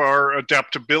measure of our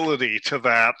adaptability to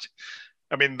that.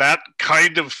 I mean, that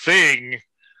kind of thing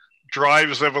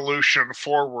drives evolution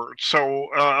forward. So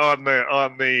on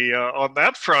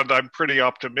that front, I'm pretty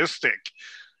optimistic.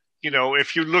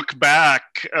 if you look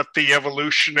back at the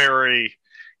evolutionary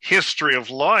history of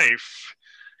life,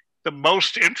 the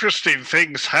most interesting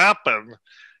things happen,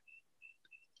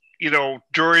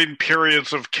 during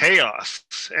periods of chaos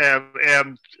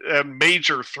and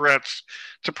major threats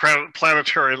to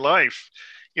planetary life.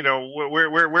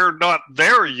 We're not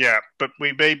there yet, but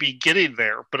we may be getting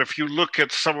there. But if you look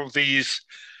at some of these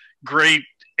great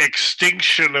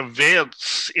extinction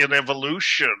events in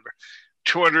evolution,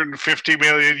 250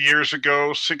 million years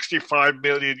ago, 65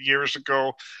 million years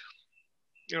ago,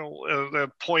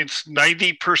 that points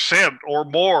 90% or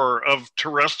more of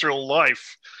terrestrial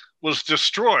life was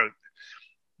destroyed.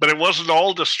 But it wasn't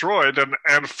all destroyed,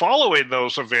 and following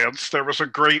those events, there was a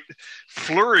great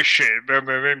flourishing and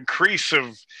an increase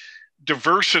of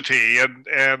diversity and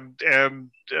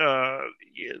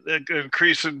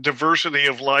increase in diversity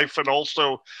of life, and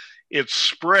also its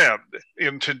spread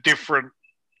into different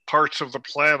parts of the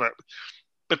planet.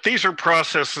 But these are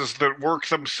processes that work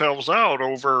themselves out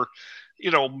over,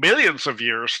 millions of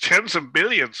years, tens of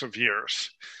millions of years,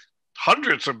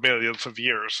 hundreds of millions of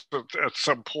years at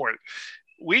some point.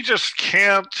 We just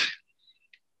can't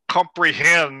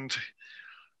comprehend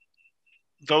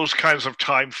those kinds of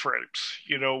time frames.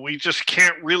 We just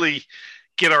can't really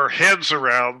get our heads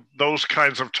around those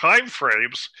kinds of time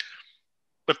frames.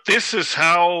 But this is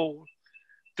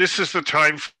the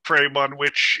time frame on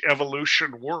which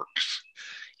evolution works.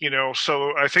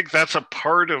 So I think that's a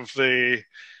part of the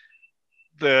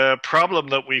problem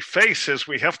that we face, is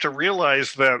we have to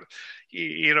realize that,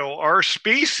 our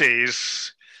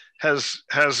species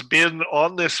has been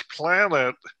on this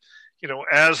planet,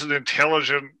 as an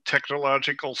intelligent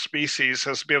technological species,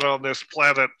 has been on this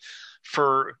planet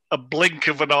for a blink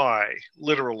of an eye,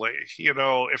 literally.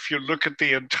 If you look at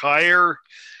the entire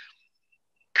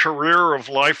career of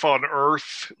life on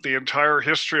Earth, the entire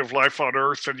history of life on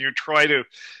Earth, and you try to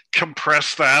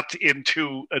compress that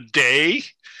into a day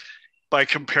by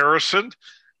comparison,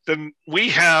 then we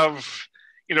have,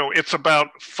 it's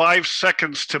about 5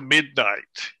 seconds to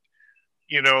midnight,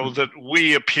 that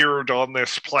we appeared on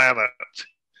this planet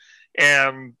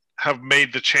and have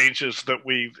made the changes that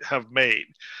we have made.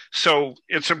 So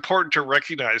it's important to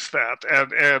recognize that.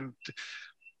 And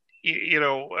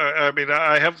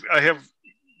I have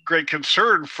great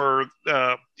concern for,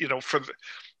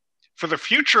 for the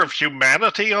future of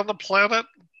humanity on the planet.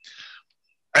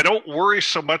 I don't worry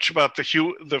so much about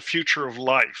the future of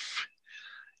life.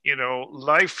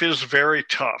 Life is very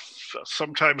tough.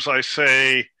 Sometimes I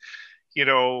say,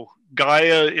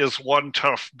 Gaia is one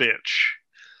tough bitch,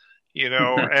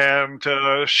 and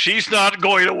she's not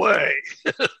going away.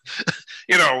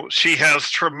 She has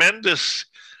tremendous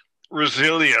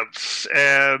resilience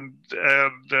and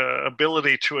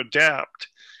ability to adapt.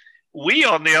 We,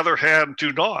 on the other hand,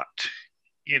 do not.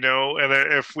 And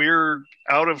if we're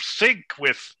out of sync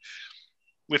with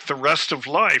the rest of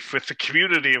life, with the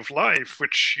community of life,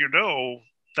 which,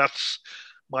 that's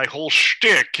my whole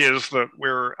shtick, is that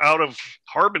we're out of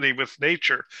harmony with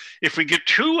nature. If we get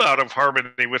too out of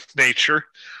harmony with nature,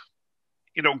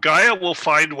 Gaia will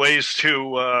find ways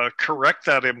to correct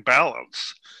that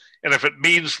imbalance. And if it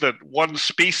means that one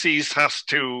species has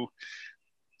to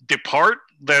depart,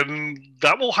 then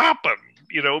that will happen.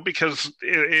 Because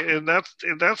in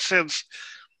that sense,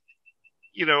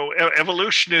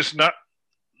 evolution is not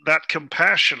that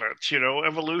compassionate.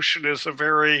 Evolution is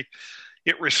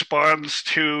it responds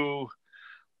to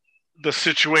the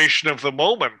situation of the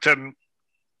moment. And,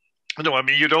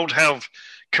 you don't have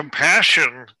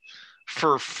compassion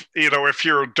for, if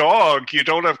you're a dog, you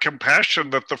don't have compassion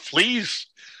that the fleas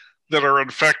that are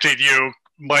infecting you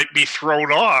might be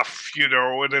thrown off,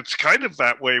 and it's kind of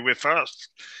that way with us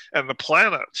and the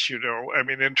planet,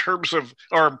 in terms of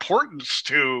our importance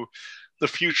to the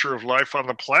future of life on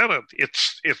the planet,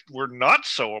 we're not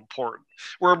so important.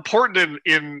 We're important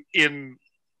in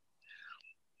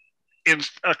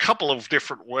a couple of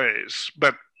different ways,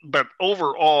 but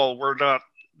overall we're not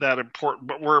that important.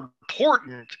 But we're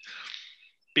important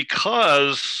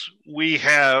because we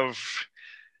have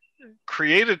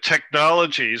created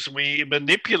technologies, we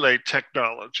manipulate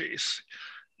technologies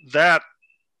that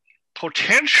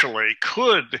potentially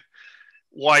could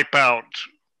wipe out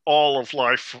all of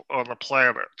life on the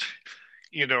planet,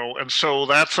 and so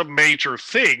that's a major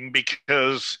thing,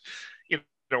 because,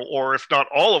 or if not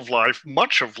all of life,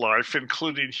 much of life,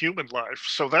 including human life.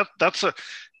 So that's a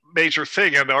major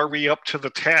thing. And are we up to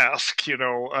the task?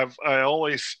 I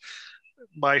always,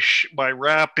 my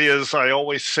rap is, I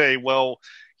always say, well,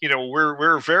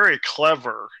 we're very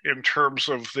clever in terms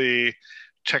of the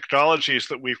technologies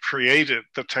that we've created,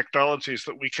 the technologies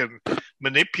that we can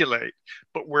manipulate,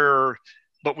 but we're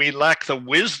but we lack the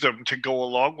wisdom to go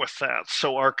along with that.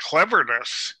 So our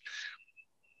cleverness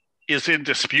is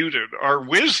indisputed. Our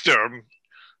wisdom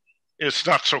is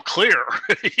not so clear,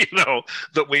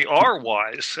 that we are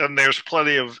wise. And there's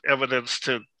plenty of evidence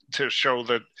to show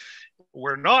that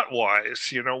we're not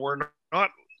wise. We're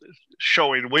not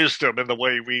showing wisdom in the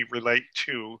way we relate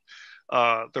to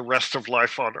the rest of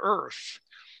life on Earth.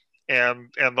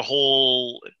 And the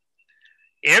whole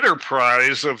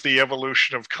enterprise of the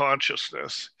evolution of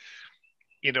consciousness,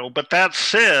 but that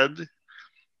said,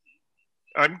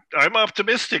 I'm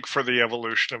optimistic for the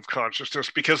evolution of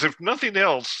consciousness, because if nothing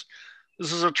else,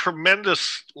 this is a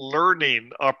tremendous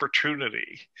learning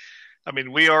opportunity. I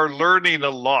mean, we are learning a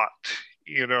lot,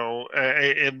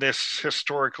 in this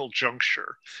historical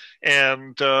juncture,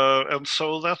 and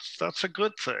so that's a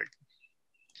good thing.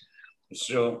 It's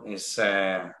true. It's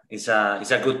a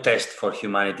good test for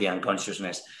humanity and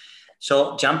consciousness.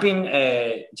 So jumping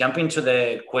to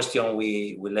the question,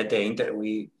 we left the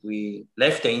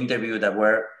interview that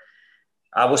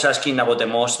I was asking about the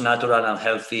most natural and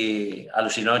healthy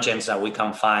hallucinogens that we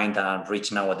can find and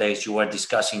reach nowadays. You were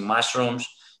discussing mushrooms.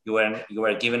 You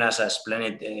were giving us a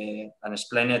splendid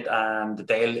and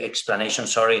detailed explanation,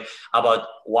 about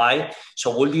why.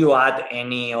 So will you add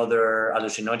any other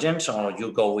hallucinogens, or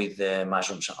you go with the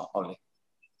mushrooms only?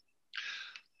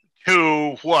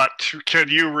 To what? Can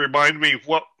you remind me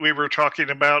what we were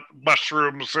talking about?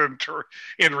 Mushrooms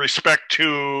in respect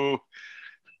to...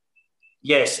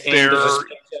 Yes, in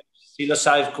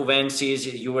psilocybin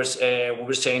cubensis, we were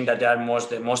saying that they are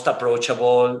the most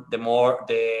approachable, the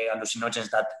hallucinogens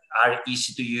that are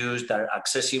easy to use, that are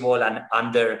accessible, and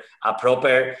under a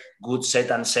proper good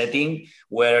setting,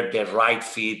 were the right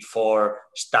fit for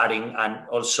starting and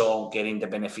also getting the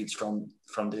benefits from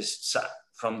this cycle.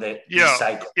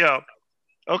 Yeah.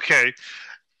 Okay.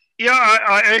 Yeah,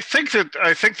 I think that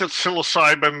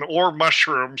psilocybin or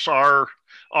mushrooms are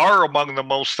among the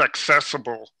most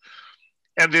accessible.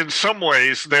 And in some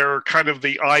ways, they're kind of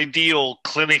the ideal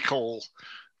clinical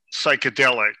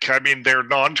psychedelic. I mean, they're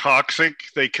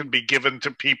non-toxic. They can be given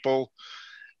to people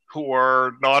who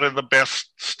are not in the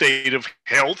best state of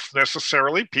health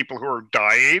necessarily, people who are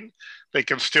dying. They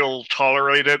can still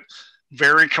tolerate it.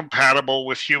 Very compatible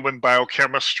with human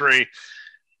biochemistry.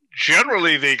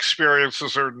 Generally, the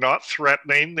experiences are not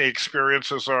threatening. The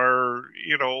experiences are,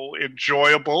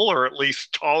 enjoyable, or at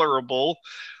least tolerable.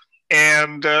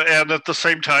 And at the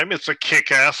same time, it's a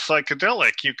kick-ass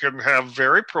psychedelic. You can have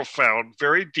very profound,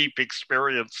 very deep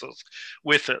experiences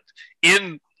with it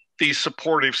in these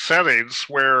supportive settings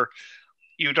where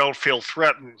you don't feel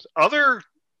threatened. Other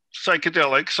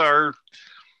psychedelics are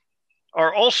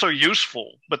also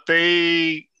useful, but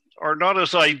they are not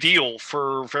as ideal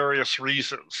for various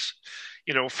reasons.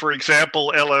 For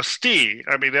example, LSD.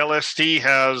 I mean, LSD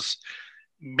has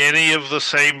many of the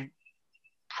same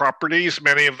properties,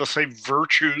 many of the same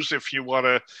virtues, if you want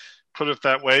to put it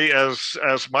that way, as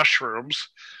mushrooms.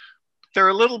 They're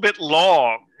a little bit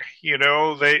long,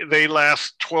 they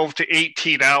last 12 to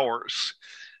 18 hours.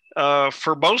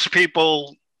 For most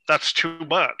people, that's too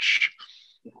much.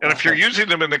 And if you're using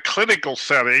them in a clinical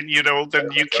setting,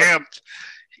 then you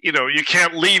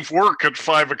can't leave work at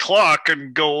 5 o'clock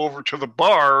and go over to the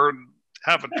bar and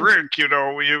have a drink, you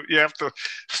have to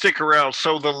stick around.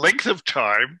 So the length of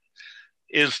time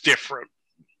is different.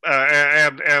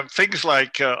 And things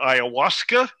like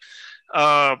ayahuasca,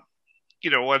 and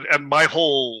my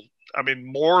whole,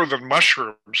 more than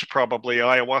mushrooms, probably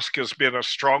ayahuasca has been a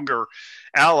stronger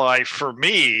ally for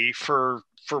me for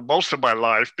most of my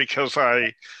life, because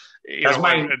that's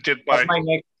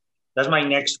my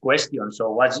next question.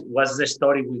 So what's your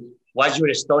story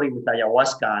with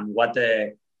ayahuasca, and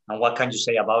what can you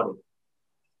say about it?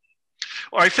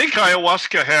 Well, I think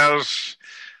ayahuasca has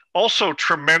also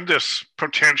tremendous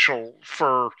potential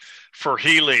for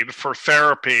healing, for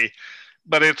therapy,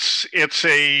 but it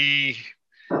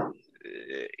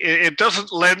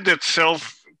doesn't lend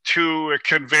itself to a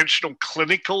conventional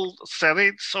clinical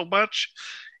setting so much.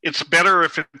 It's better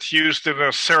if it's used in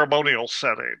a ceremonial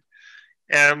setting,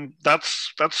 and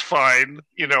that's fine.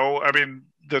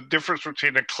 The difference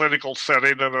between a clinical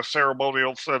setting and a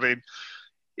ceremonial setting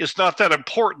is not that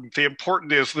important. The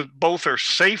important is that both are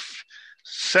safe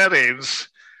settings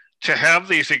to have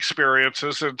these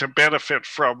experiences and to benefit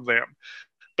from them.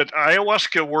 But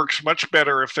ayahuasca works much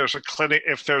better if there's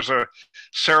a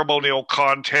ceremonial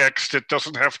context. It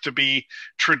doesn't have to be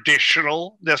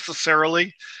traditional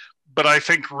necessarily, but I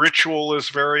think ritual is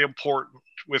very important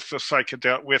with a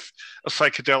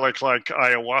psychedelic like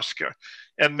ayahuasca.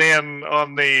 And then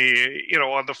on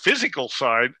the physical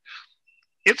side,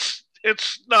 it's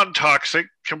non-toxic.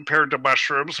 compared to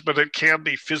mushrooms, but it can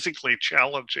be physically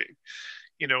challenging,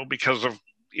 because of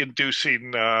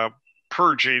inducing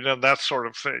purging and that sort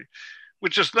of thing,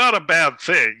 which is not a bad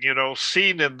thing.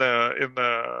 Seen in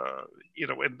the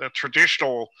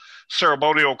traditional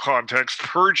ceremonial context,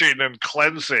 purging and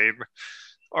cleansing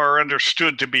are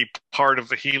understood to be part of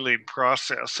the healing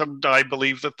process, and I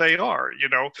believe that they are.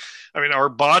 Our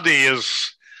body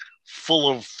is full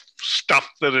of stuff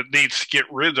that it needs to get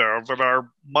rid of, and our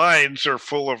minds are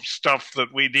full of stuff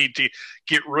that we need to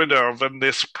get rid of, and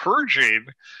this purging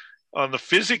on the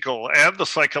physical and the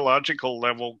psychological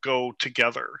level go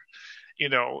together.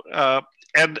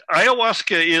 And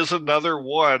ayahuasca is another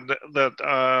one that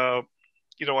I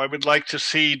would like to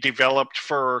see developed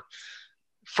for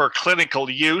clinical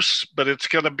use, but it's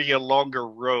going to be a longer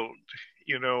road,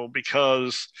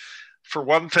 because for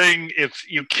one thing,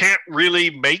 you can't really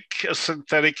make a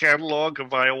synthetic analog of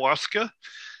ayahuasca.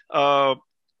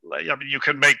 You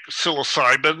can make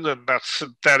psilocybin, and that's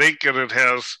synthetic, and it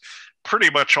has pretty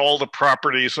much all the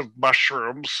properties of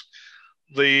mushrooms.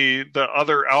 The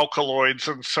other alkaloids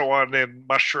and so on in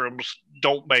mushrooms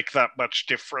don't make that much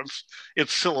difference.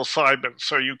 It's psilocybin,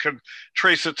 so you can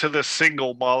trace it to this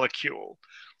single molecule.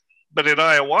 But in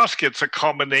ayahuasca, it's a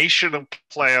combination of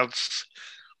plants.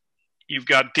 You've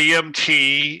got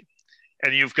DMT,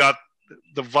 and you've got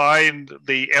the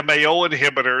MAO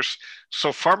inhibitors.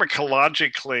 So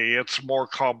pharmacologically, it's more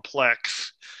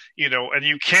complex, and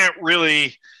you can't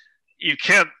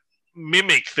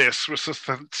mimic this with a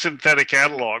synthetic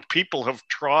analog. People have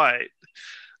tried.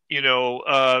 You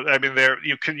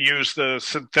can use the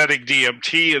synthetic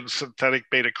DMT and synthetic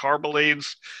beta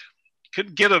carbolines. You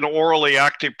can get an orally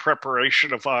active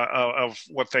preparation of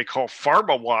what they call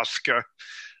pharmahuasca,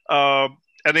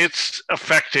 and it's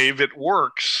effective. It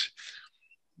works.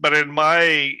 But in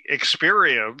my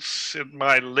experience, in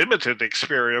my limited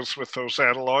experience with those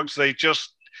analogs, they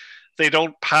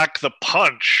don't pack the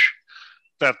punch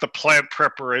that the plant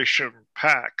preparation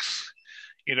packs.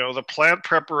 The plant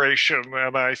preparation,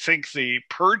 and I think the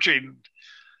purging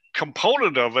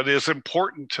component of it is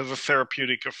important to the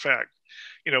therapeutic effect,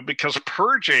 because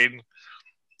purging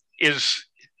is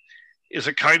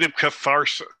a kind of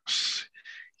catharsis.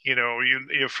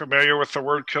 You're familiar with the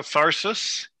word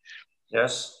catharsis?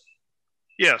 Yes.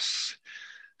 Yes.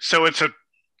 So it's a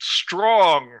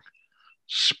strong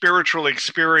spiritual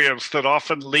experience that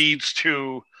often leads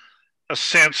to a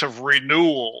sense of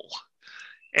renewal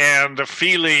and a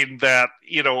feeling that,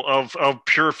 of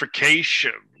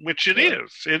purification, which it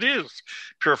is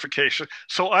purification.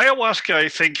 So ayahuasca, I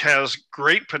think, has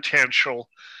great potential,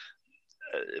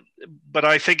 but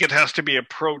I think it has to be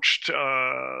approached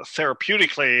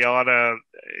therapeutically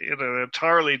in an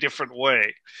entirely different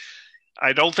way.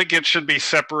 I don't think it should be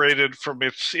separated from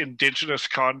its indigenous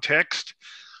context.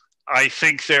 I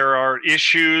think there are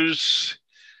issues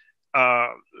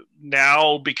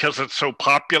now, because it's so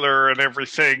popular and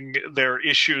everything, there are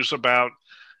issues about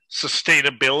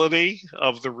sustainability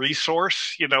of the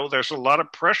resource. There's a lot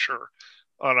of pressure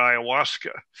on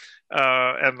ayahuasca,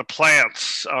 and the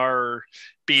plants are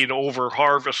being over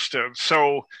harvested.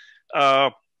 So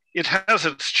it has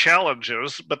its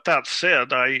challenges, but that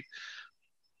said, I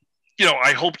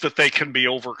hope that they can be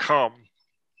overcome.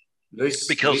 Luis,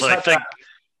 because I think...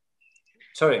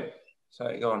 Sorry,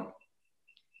 go on.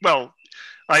 Well,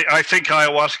 I think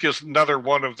ayahuasca is another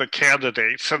one of the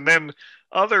candidates. And then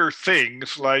other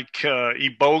things like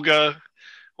iboga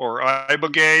or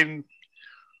ibogaine,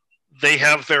 they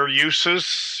have their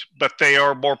uses, but they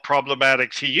are more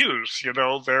problematic to use.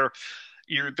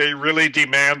 They really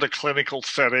demand a clinical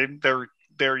setting.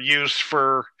 They're used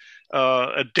for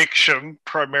addiction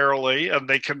primarily, and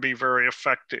they can be very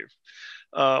effective.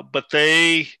 But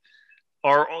they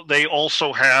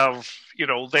also have,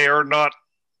 they are not,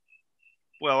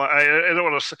 well, I don't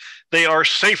want to say, they are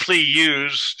safely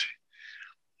used,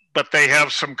 but they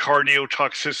have some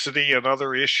cardiotoxicity and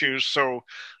other issues, so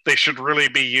they should really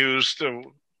be used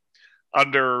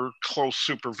under close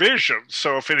supervision.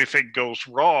 So if anything goes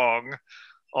wrong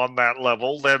on that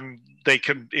level, then it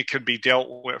can be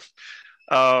dealt with.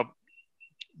 But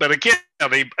again,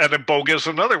 an iboga is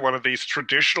another one of these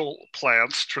traditional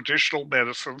plants, traditional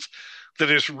medicines, that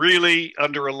is really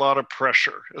under a lot of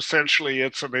pressure. Essentially,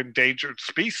 it's an endangered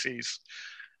species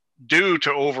due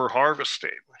to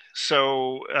over-harvesting.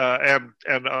 So, and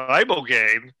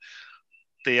ibogaine,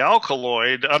 the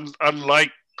alkaloid,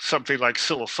 unlike something like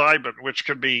psilocybin, which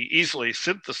can be easily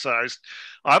synthesized,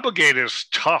 ibogaine is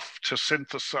tough to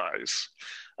synthesize,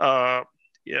 at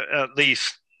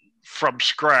least from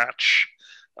scratch.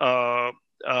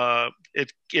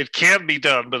 It can be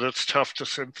done, but it's tough to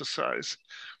synthesize.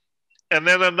 And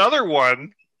then another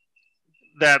one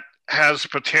that has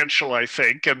potential, I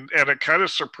think, and it kind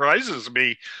of surprises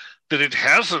me that it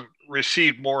hasn't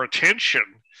received more attention,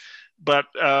 but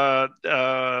it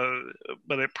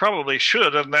probably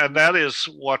should, and that is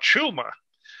Wachuma,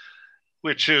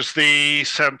 which is the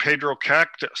San Pedro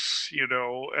cactus, you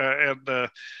know,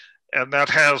 and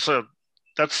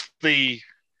that's the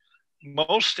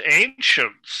most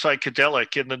ancient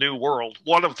psychedelic in the New World,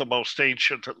 one of the most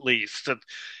ancient at least, and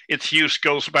its use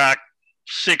goes back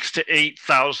 6,000 to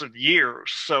 8,000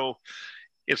 years. So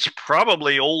it's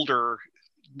probably older.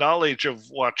 Knowledge of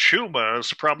Wachuma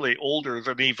is probably older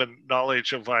than even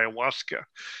knowledge of ayahuasca.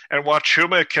 And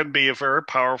Wachuma can be a very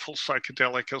powerful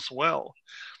psychedelic as well.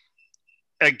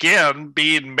 Again,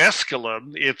 being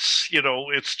mescaline, it's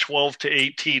 12 to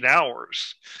 18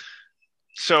 hours.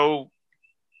 So,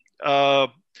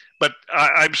 but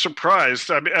I'm surprised.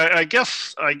 I mean, I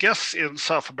guess in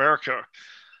South America,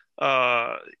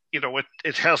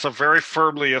 it has a very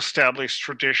firmly established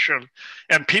tradition,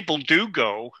 and people do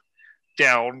go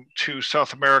down to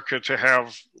South America to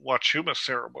have Wachuma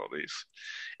ceremonies.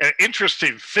 An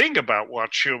interesting thing about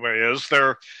Wachuma is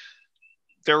there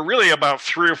are really about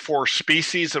 3 or 4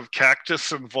 species of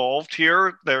cactus involved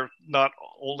here. They're not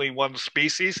only one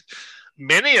species.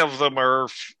 Many of them are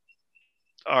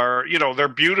they're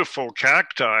beautiful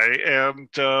cacti, and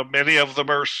many of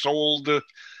them are sold at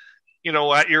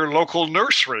your local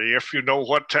nursery. If you know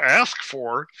what to ask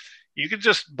for, you can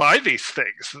just buy these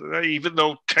things, even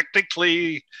though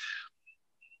technically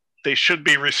they should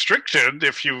be restricted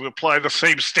if you apply the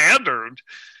same standard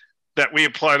that we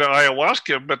apply to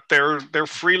ayahuasca, but they're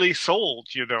freely sold,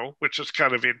 which is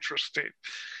kind of interesting.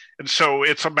 And so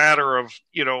it's a matter of,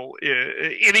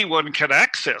 anyone can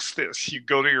access this. You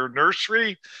go to your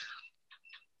nursery,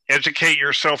 educate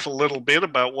yourself a little bit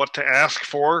about what to ask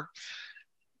for.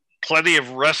 Plenty of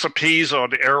recipes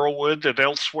on arrowwood and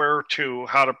elsewhere to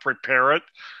how to prepare it,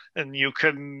 and you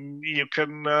can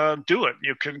do it.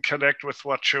 You can connect with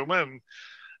Wachuma, and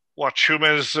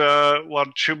Wachuma's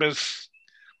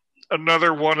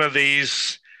another one of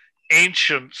these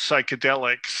ancient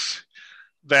psychedelics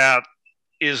that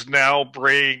is now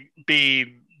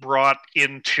being brought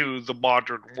into the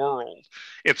modern world.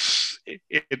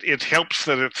 It helps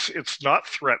that it's not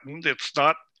threatened, it's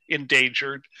not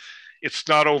endangered. It's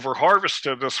not over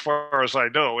harvested as far as I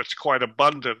know. It's quite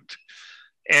abundant.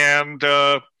 And,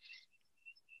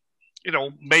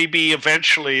 maybe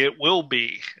eventually it will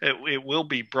be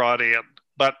brought in.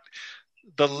 But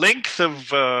the length of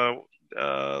the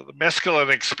mescaline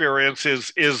experience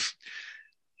is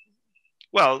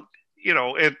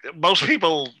most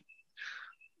people,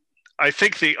 I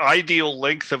think the ideal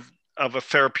length of a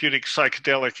therapeutic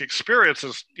psychedelic experience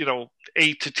is,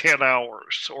 8 to 10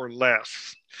 hours or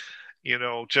less.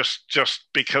 Just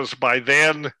because by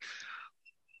then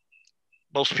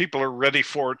most people are ready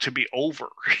for it to be over,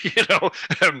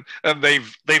 and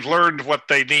they've learned what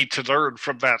they need to learn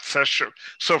from that session.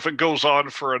 So if it goes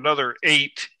on for another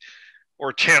 8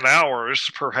 or 10 hours,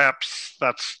 perhaps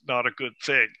that's not a good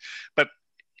thing. But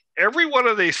every one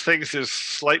of these things is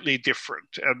slightly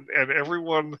different, and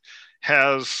everyone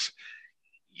has,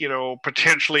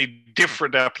 potentially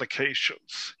different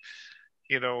applications,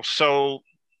 so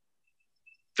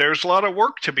there's a lot of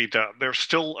work to be done. There's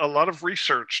still a lot of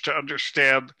research to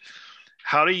understand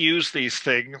how to use these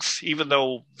things, even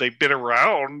though they've been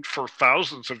around for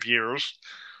thousands of years.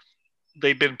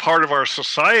 They've been part of our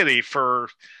society for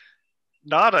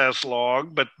not as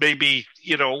long, but maybe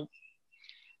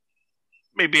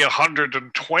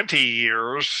 120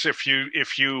 years. If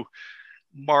you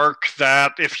mark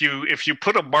that, if you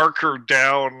put a marker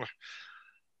down,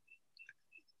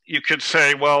 you could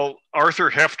say, well, Arthur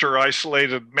Hefter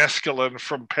isolated mescaline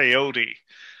from peyote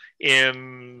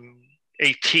in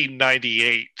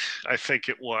 1898, I think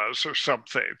it was, or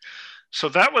something. So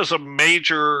that was a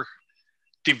major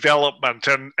development,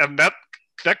 and that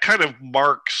kind of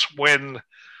marks when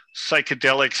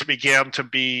psychedelics began to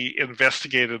be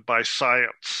investigated by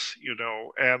science,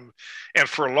 and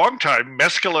for a long time,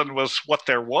 mescaline was what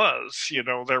there was.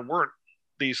 There weren't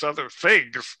these other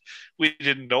things. We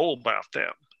didn't know about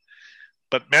them.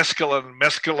 But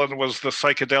mescaline was the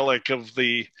psychedelic of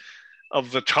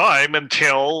the time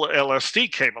until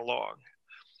LSD came along,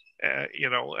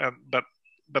 but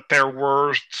there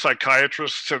were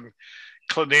psychiatrists and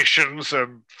clinicians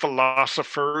and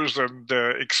philosophers and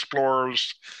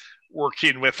explorers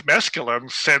working with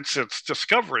mescaline since its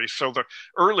discovery. So the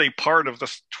early part of the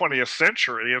 20th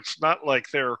century, it's not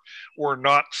like there were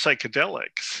not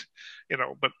psychedelics,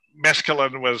 but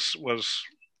mescaline was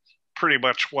pretty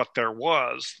much what there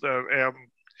was. And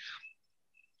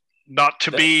not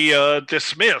to be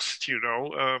dismissed, you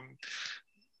know.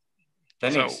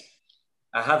 Dennis, so.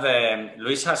 I have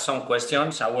Luis has some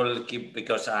questions. I will keep,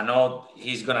 because I know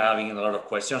he's gonna have a lot of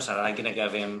questions, and I'm gonna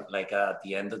give him, like, at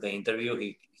the end of the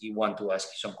interview, he want to ask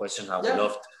you some questions. I would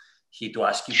love he to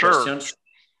ask you questions.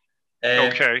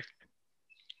 Okay.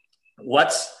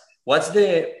 What was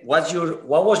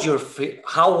your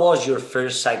how was your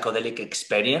first psychedelic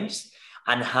experience,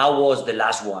 and how was the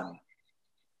last one?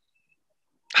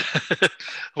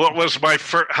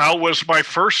 How was my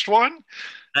first one?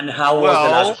 And how was the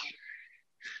last one?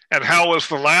 And how was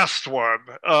the last one?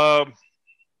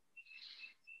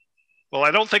 Well,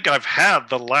 I don't think I've had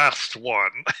the last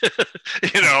one,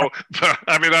 you know, but,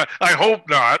 I mean, I hope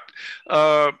not.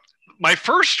 My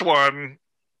first one,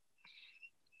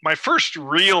 my first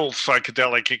real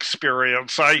psychedelic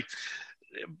experience,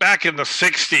 back in the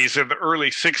 60s, in the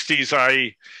early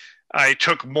 60s, I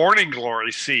took morning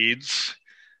glory seeds,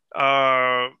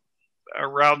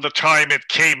 around the time it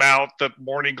came out that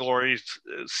morning glory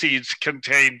seeds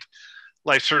contained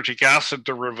lysergic acid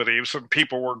derivatives, and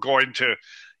people were going to,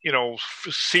 you know,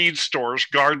 seed stores,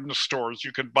 garden stores.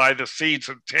 You could buy the seeds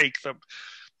and take them.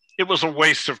 It was a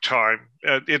waste of time.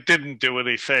 It didn't do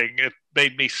anything. It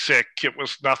made me sick. It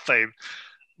was nothing.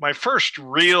 My first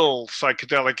real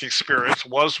psychedelic experience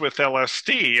was with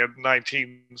LSD in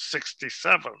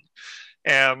 1967.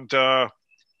 And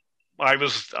I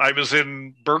was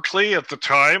in Berkeley at the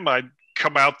time. I'd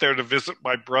come out there to visit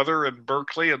my brother in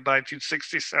Berkeley in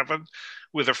 1967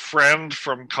 with a friend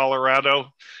from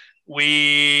Colorado.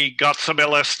 We got some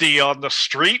LSD on the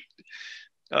street,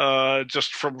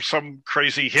 just from some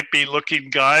crazy hippie-looking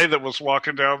guy that was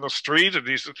walking down the street, and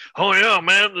he said, "Oh yeah,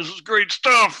 man, this is great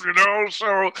stuff, you know.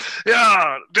 So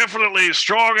yeah, definitely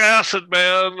strong acid,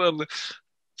 man." And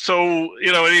so,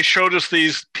 you know, and he showed us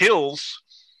these pills,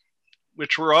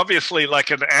 which were obviously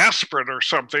like an aspirin or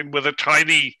something with a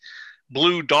tiny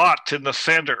blue dot in the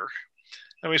center.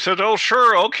 And we said, "Oh,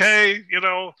 sure, okay," you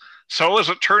know. So as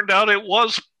it turned out, it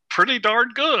was pretty darn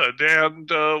good. And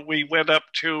we went up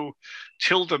to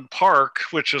Tilden Park,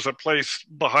 which is a place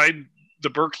behind the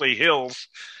Berkeley Hills,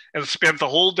 and spent the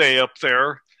whole day up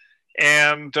there.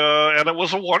 And it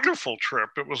was a wonderful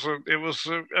trip. It was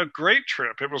a great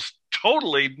trip. It was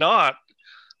totally not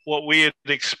what we had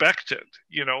expected.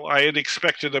 You know, I had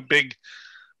expected a big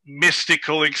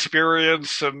mystical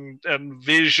experience and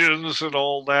visions and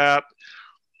all that.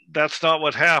 That's not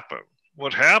what happened.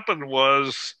 What happened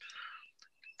was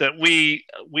that we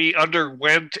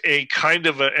underwent a kind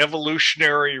of an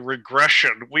evolutionary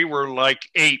regression. We were like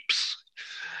apes.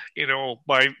 You know,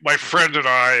 my friend and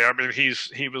I mean,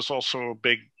 he was also a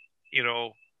big, you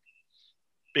know,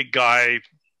 big guy.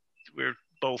 We were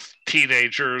both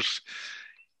teenagers.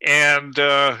 And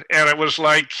it was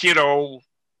like, you know,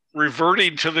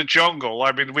 reverting to the jungle.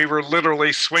 I mean, we were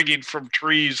literally swinging from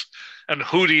trees and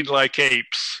hooting like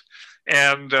apes.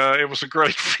 And it was a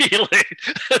great feeling.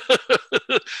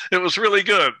 It was really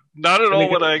good. Not at all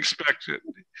what I expected.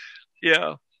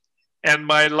 Yeah. And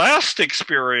my last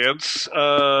experience,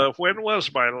 when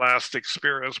was my last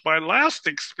experience? My last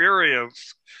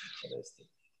experience,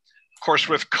 of course,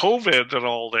 with COVID and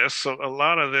all this, a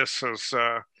lot of this is,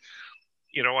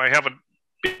 you know, I haven't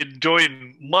been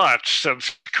doing much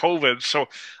since COVID. So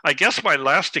I guess my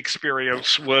last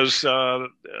experience was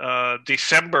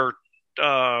December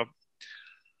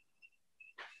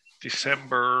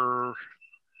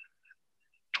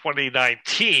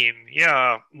 2019.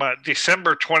 Yeah,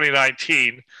 December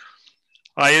 2019.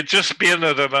 I had just been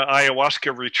at an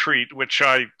ayahuasca retreat, which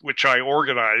I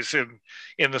organize in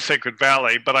the Sacred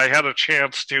Valley, but I had a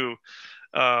chance to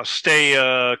stay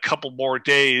a couple more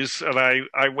days, and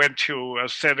I went to a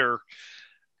center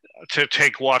to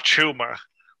take Wachuma,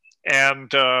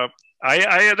 and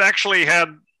I had actually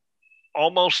had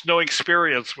almost no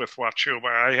experience with Wachuma.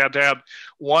 I had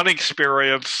one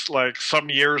experience like some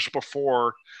years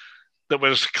before that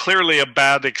was clearly a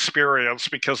bad experience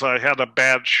because I had a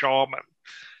bad shaman,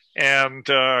 and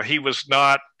he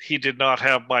did not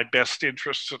have my best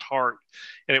interests at heart.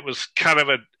 And it was kind of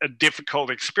a difficult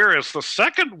experience. The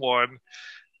second one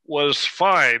was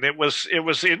fine. It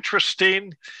was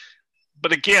interesting,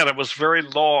 but again, it was very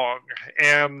long.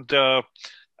 And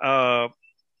I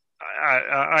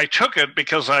took it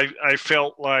because I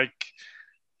felt like,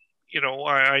 you know,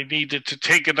 I needed to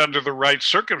take it under the right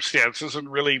circumstances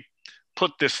and really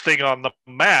put this thing on the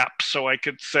map so I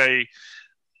could say,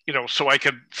 you know, so I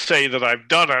could say that I've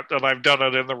done it and I've done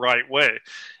it in the right way.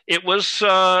 It was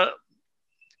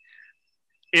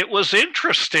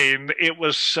interesting. It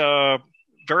was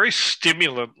very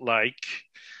stimulant-like,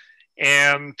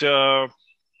 and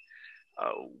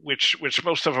which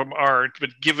most of them aren't.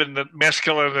 But given that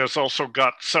mescaline has also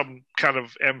got some kind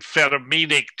of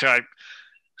amphetaminic type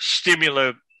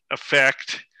stimulant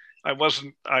effect, I was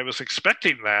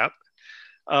expecting that.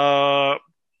 And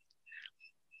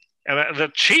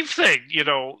the chief thing,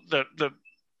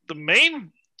 the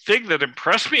main thing that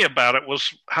impressed me about it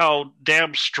was how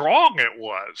damn strong it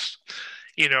was.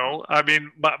 I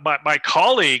mean, my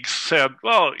colleagues said,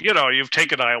 well, you've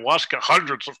taken ayahuasca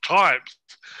hundreds of times.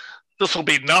 This will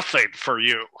be nothing for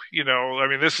you. I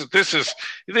mean, this is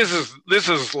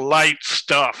light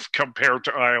stuff compared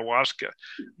to ayahuasca.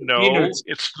 No,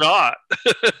 it's not.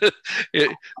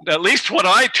 At least what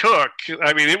I took,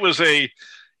 I mean, it was a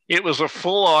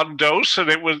full-on dose, and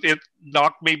it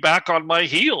knocked me back on my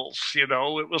heels. It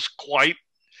was quite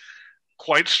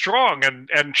strong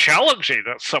and challenging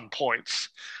at some points.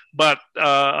 But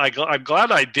I'm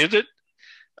glad I did it.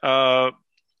 I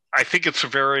think it's a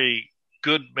very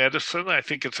good medicine. I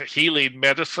think it's a healing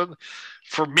medicine.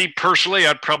 For me personally,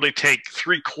 I'd probably take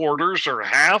 3/4 or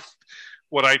half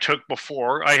what I took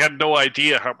before. I had no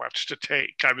idea how much to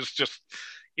take. I was just,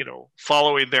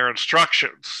 following their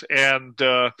instructions. And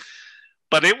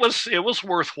but it was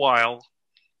worthwhile.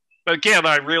 Again,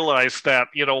 I realized that,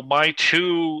 my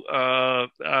two,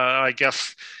 I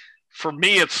guess, for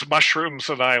me, it's mushrooms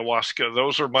and ayahuasca.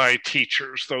 Those are my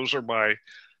teachers. Those are my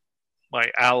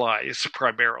allies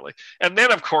primarily. And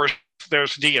then, of course,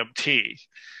 there's DMT,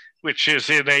 which is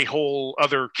in a whole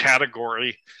other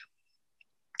category,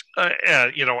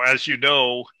 as you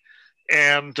know.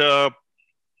 And, I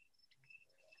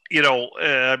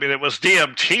mean, it was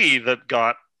DMT that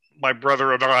got my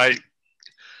brother and I,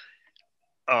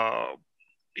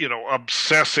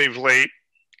 obsessively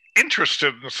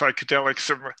interested in psychedelics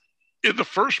in the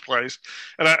first place.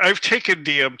 And I've taken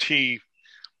DMT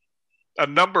a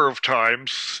number of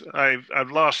times.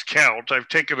 I've lost count. I've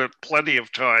taken it plenty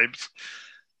of times.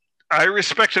 I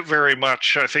respect it very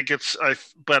much. I think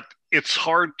but it's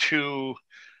hard to,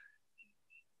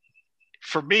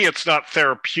 for me, it's not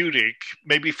therapeutic.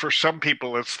 Maybe for some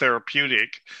people it's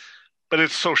therapeutic, but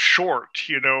it's so short,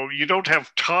 you don't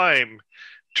have time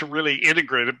to really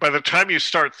integrate it. By the time you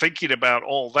start thinking about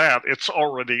all that, it's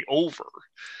already over,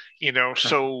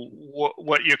 so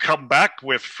what you come back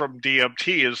with from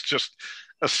DMT is just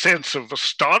a sense of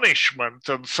astonishment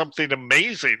and something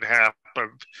amazing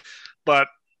happened. But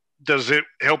does it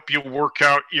help you work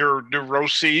out your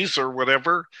neuroses or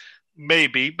whatever?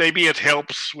 Maybe it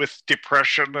helps with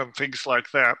depression and things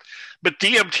like that. But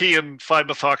DMT and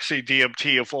 5-methoxy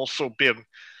DMT have also been,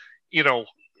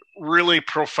 really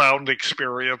profound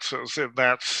experiences in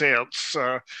that sense.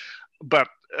 But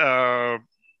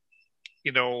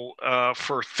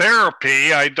for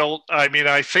therapy, I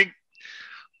think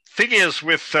thing is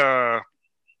with,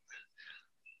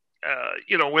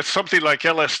 with something like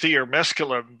LSD or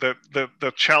mescaline,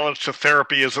 the challenge to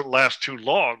therapy isn't last too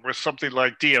long. With something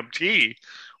like DMT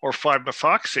or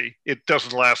 5-methoxy, it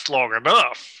doesn't last long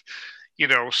enough.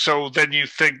 So then you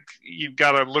think you've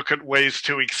got to look at ways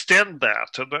to extend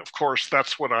that. And of course,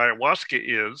 that's what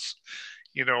ayahuasca is.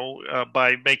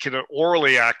 By making it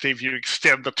orally active, you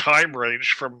extend the time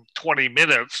range from 20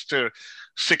 minutes to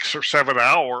 6 or 7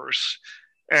 hours.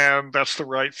 And that's the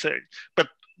right thing. But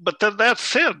then that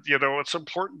said, it's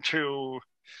important to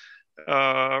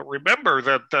remember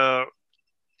that,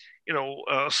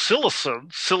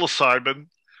 psilocybin,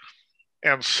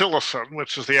 and psilocin,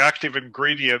 which is the active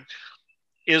ingredient,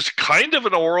 is kind of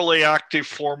an orally active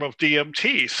form of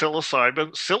DMT.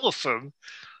 Psilocin,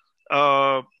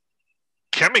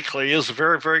 chemically is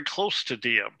very, very close to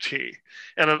DMT.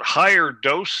 And at higher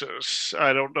doses,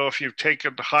 I don't know if you've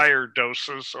taken higher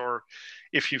doses or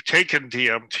if you've taken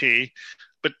DMT,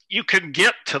 but you can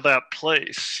get to that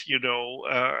place,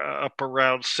 up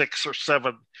around 6 or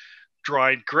 7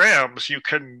 dried grams. You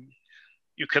can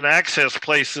access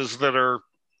places that are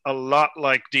a lot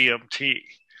like DMT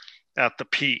at the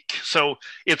peak. So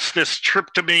it's this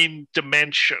tryptamine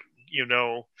dimension,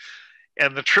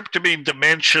 and the tryptamine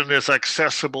dimension is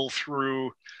accessible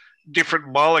through different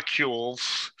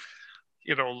molecules,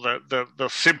 the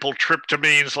simple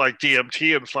tryptamines like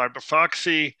DMT and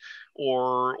 5-methoxy,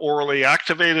 or orally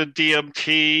activated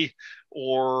DMT,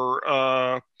 or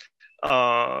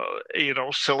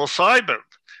psilocybin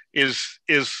is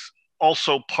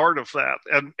also part of that.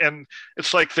 And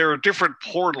it's like there are different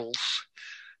portals,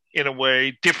 in a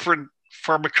way, different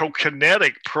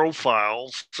pharmacokinetic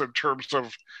profiles in terms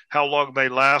of how long they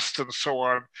last and so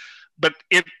on. But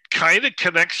it kind of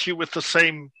connects you with the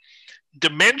same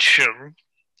dimension.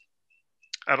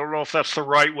 I don't know if that's the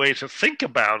right way to think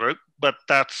about it, but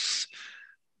that's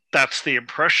that's the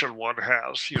impression one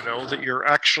has, you know, that you're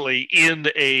actually in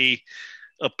a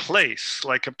place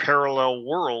like a parallel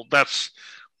world. That's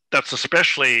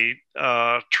especially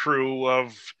true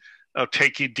of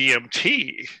taking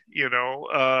DMT. You know,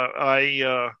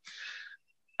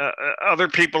 other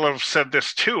people have said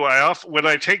this too. When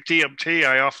I take DMT,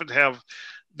 I often have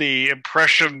the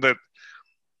impression that,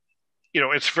 you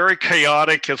know, it's very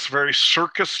chaotic, it's very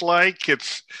circus-like,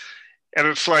 it's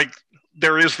like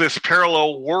there is this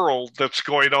parallel world that's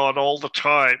going on all the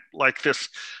time, like this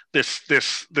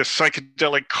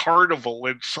psychedelic carnival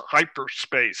in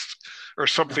hyperspace or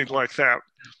something like that.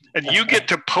 And you get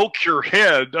to poke your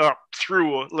head up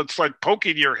through, it's like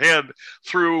poking your head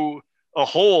through a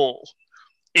hole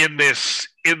in this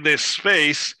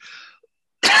space,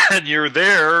 and you're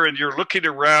there and you're looking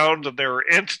around, and there are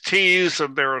entities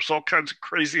and there's all kinds of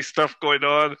crazy stuff going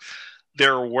on.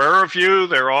 They're aware of you.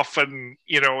 They're often,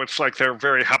 you know, it's like they're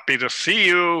very happy to see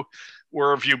you.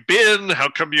 Where have you been? How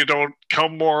come you don't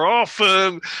come more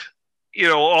often? You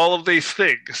know, all of these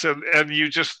things. And you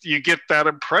get that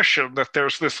impression that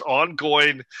there's this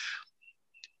ongoing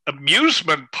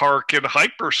amusement park in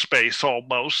hyperspace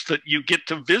almost that you get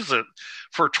to visit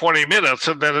for 20 minutes,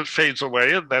 and then it fades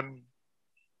away, and then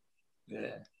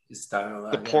it's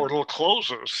time the portal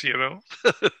closes, you know.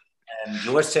 And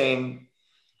you were saying,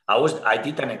 I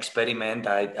did an experiment.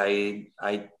 I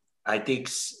take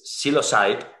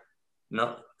psilocybin,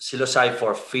 no, psilocybin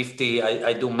for 50.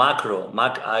 I do macro.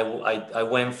 I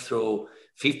went through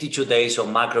 52 days of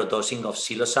macro dosing of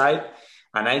psilocybin,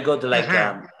 and I got like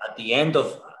at the end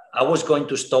of, I was going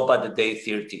to stop at the day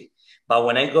 30, but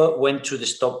when I went to the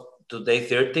stop to day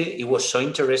 30, it was so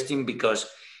interesting because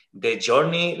the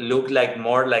journey looked like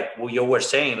more like what you were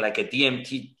saying, like a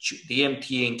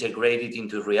DMT integrated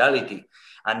into reality.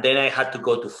 And then I had to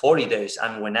go to 40 days.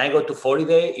 And when I got to 40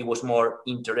 days, it was more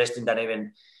interesting than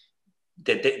even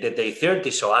the day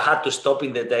 30. So I had to stop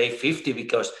in the day 50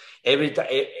 because every time,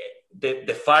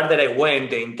 the farther I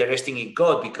went, the interesting it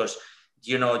got, because,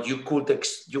 you know, you could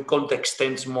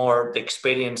extend more the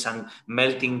experience and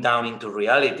melting down into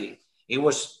reality. It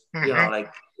was, you know, like,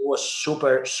 it was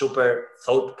super, super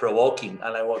thought provoking.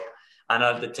 And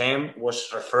at the time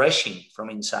was refreshing from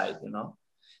inside, you know.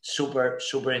 Super,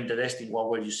 super interesting. What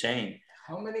were you saying?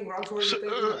 How many grams were you taking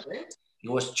a day? It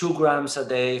was 2 grams a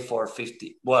day for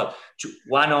 50. Well,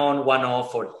 one on, one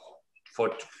off for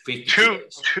 50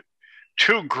 days.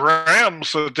 2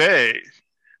 grams a day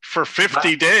for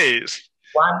 50 days.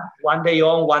 One day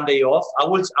on, one day off. I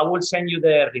will send you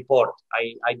the report.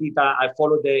 I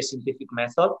followed the scientific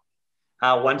method.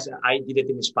 Once I did it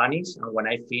in Spanish, and when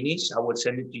I finish, I will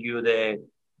send it to you.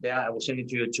 I will send it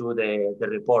to you to the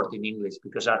report in English,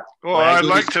 because I'd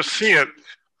like to see it,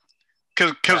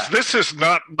 because this is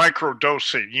not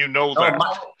microdosing. You know that.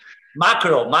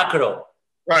 Macro.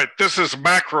 Right. This is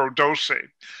macro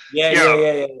dosing.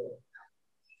 Yeah.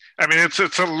 I mean, it's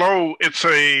a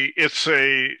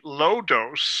low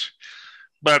dose,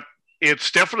 but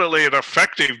it's definitely an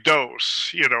effective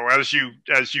dose, you know, as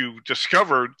you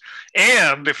discovered.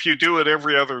 And if you do it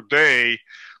every other day,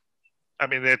 I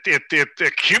mean, it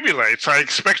accumulates. I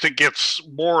expect it gets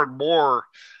more and more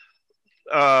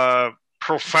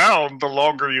profound the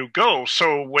longer you go.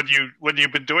 So when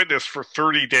you've been doing this for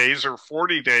 30 days or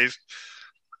 40 days,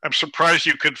 I'm surprised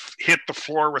you could hit the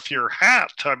floor with your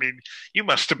hat. I mean, you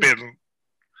must have been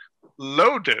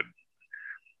loaded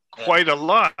quite a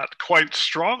lot, quite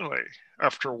strongly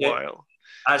after a while.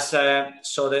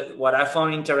 What I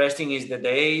found interesting is the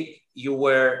day you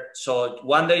were, so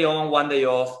one day on, one day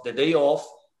off. The day off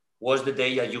was the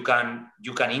day that you can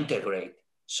integrate.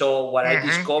 So what I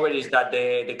discovered is that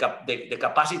the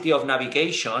capacity of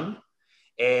navigation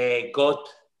got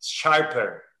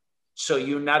sharper. So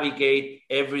you navigate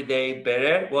every day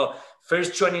better. Well,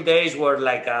 first 20 days were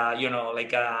like a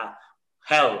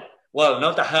hell. Well,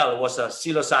 not a hell, it was a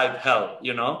psilocybin hell,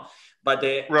 you know. But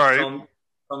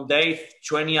from day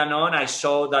 20 and on, I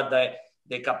saw that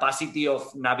the capacity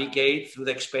of navigate through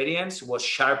the experience was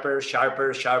sharper.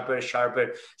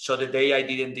 So the day I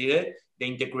didn't do it, the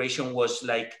integration was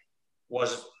like,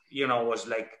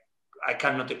 I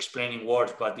cannot explain in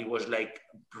words, but it was like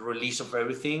release of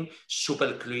everything,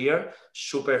 super clear,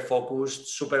 super focused,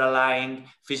 super aligned,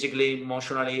 physically,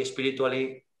 emotionally,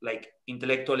 spiritually, like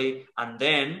intellectually. And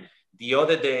then the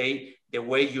other day, the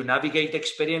way you navigate the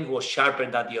experience was sharper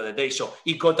than the other day. So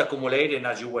it got accumulated,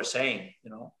 as you were saying,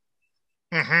 you know.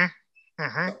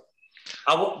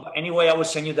 Anyway, I will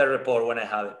send you the report when I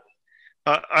have it.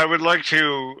 I would like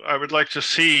to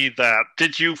see that.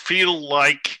 Did you feel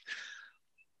like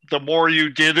the more you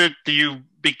did it, you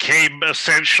became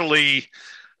essentially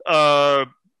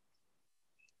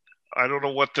I don't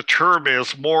know what the term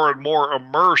is, more and more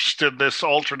immersed in this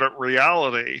alternate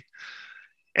reality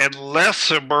and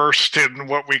less immersed in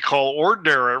what we call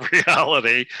ordinary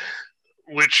reality,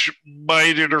 which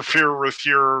might interfere with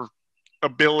your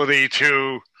ability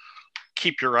to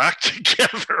keep your act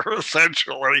together,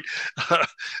 essentially.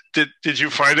 Did you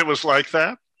find it was like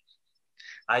that?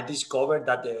 I discovered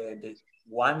that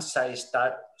once I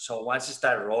start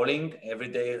rolling, every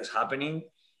day is happening,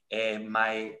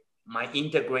 my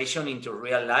integration into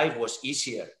real life was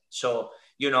easier. So,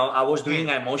 I was doing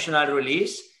an emotional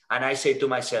release, and I said to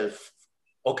myself,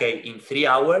 okay, in 3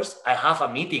 hours, I have a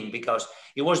meeting, because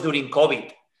it was during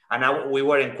COVID and we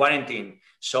were in quarantine.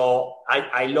 So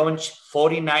I launched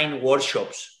 49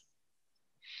 workshops.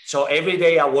 So every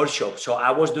day a workshop. So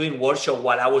I was doing workshop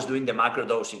while I was doing the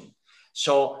macrodosing.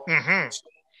 So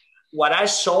what I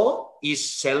saw is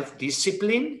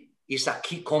self-discipline is a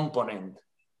key component.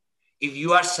 If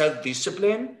you are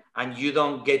self-disciplined and you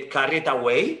don't get carried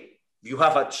away, you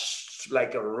have a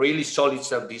really solid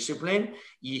self-discipline,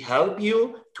 it helps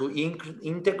you to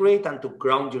integrate and to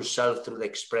ground yourself through the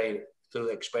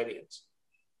experience.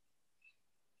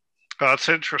 That's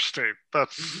interesting.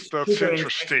 That's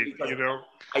interesting.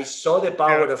 I saw the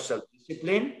power of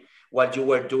self-discipline while you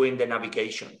were doing the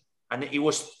navigation. And it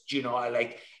was,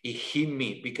 it hit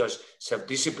me, because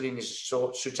self-discipline is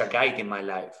such a guide in my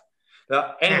life.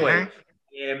 But anyway,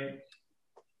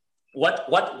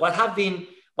 what have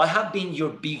been your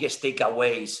biggest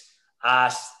takeaways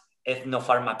as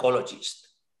ethnopharmacologist?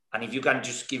 And if you can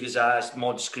just give us a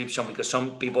small description, because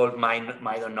some people might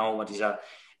not know what is a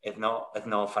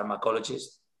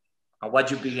ethnopharmacologist, and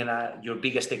what your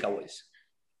biggest takeaways.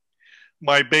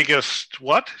 My biggest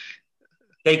what?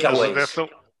 Takeaways.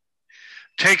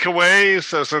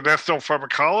 Takeaways as an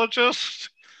ethnopharmacologist?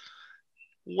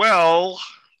 Well,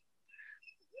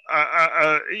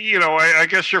 I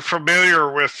guess you're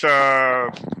familiar with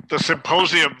the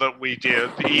symposium that we did,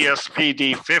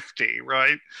 ESPD 50,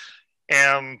 right?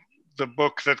 And the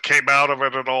book that came out of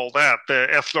it and all that, the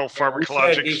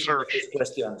ethnopharmacologic search.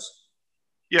 Questions.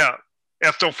 Yeah,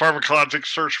 ethnopharmacologic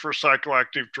search for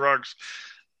psychoactive drugs.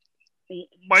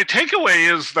 My takeaway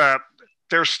is that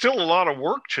there's still a lot of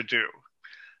work to do.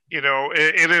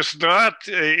 It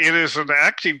is an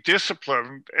active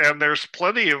discipline, and there's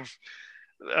plenty of,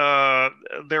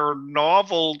 there are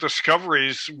novel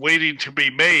discoveries waiting to be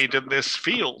made in this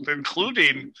field,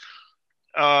 including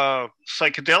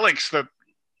psychedelics that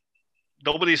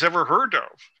nobody's ever heard of.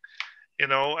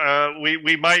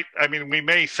 We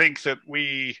may think that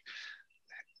we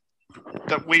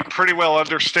pretty well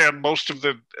understand most of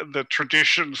the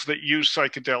traditions that use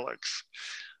psychedelics.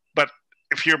 But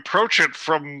if you approach it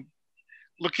from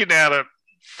looking at it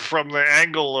from the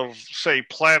angle of, say,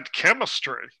 plant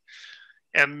chemistry,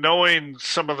 and knowing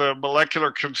some of the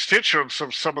molecular constituents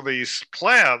of some of these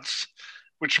plants,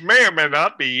 which may or may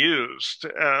not be used,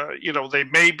 they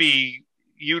may be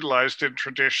utilized in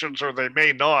traditions or they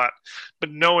may not, but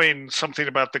knowing something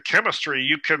about the chemistry,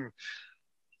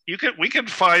 we can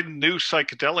find new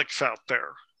psychedelics out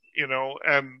there,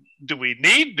 and do we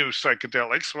need new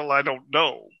psychedelics? Well, I don't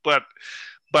know, but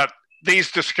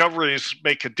these discoveries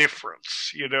make a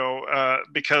difference,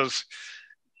 because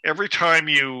every time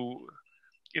the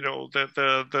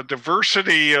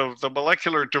diversity of the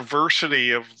molecular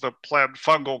diversity of the plant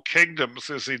fungal kingdoms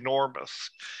is enormous.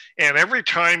 And every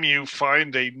time you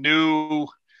find a new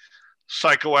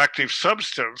psychoactive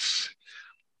substance,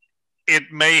 it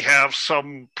may have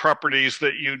some properties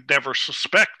that you never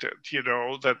suspected,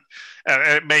 that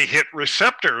it may hit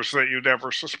receptors that you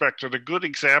never suspected. A good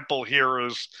example here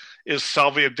is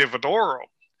Salvia divinorum,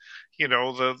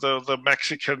 the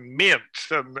Mexican mint,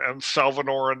 and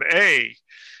Salvinorin A.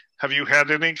 Have you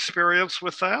had any experience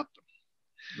with that?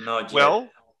 Not yet. Well,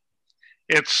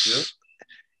 it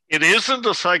isn't a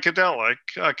psychedelic,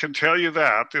 I can tell you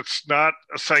that. It's not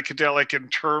a psychedelic in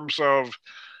terms of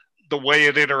the way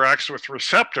it interacts with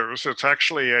receptors. It's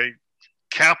actually a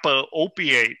kappa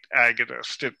opiate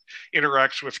agonist. It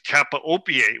interacts with kappa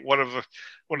opiate, one of the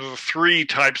three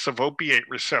types of opiate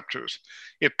receptors.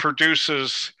 It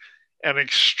produces an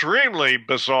extremely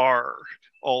bizarre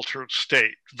altered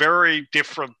state, very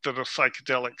different than a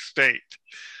psychedelic state.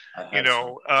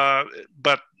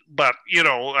 But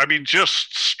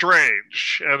just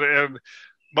strange, and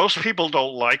most people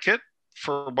don't like it.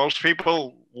 For most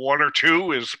people, 1 or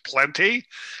 2 is plenty.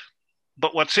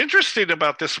 But what's interesting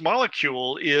about this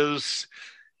molecule is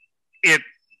its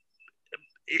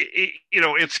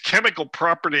chemical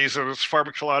properties and its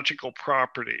pharmacological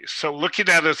properties. So looking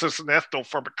at it as an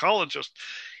ethnopharmacologist,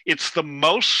 it's the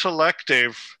most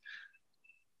selective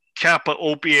kappa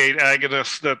opiate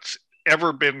agonist that's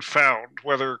ever been found,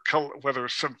 whether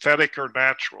synthetic or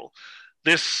natural.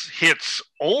 This hits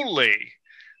only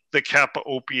the kappa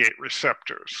opiate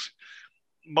receptors.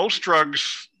 Most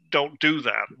drugs don't do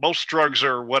that. Most drugs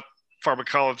are what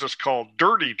pharmacologists call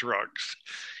dirty drugs.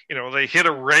 You know, they hit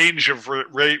a range of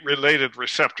related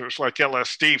receptors, like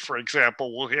LSD, for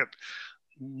example, will hit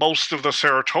most of the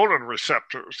serotonin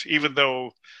receptors, even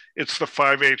though it's the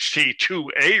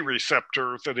 5-HT2A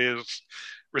receptor that is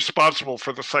responsible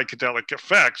for the psychedelic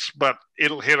effects, but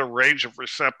it'll hit a range of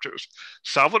receptors.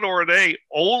 Salvinorin A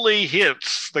only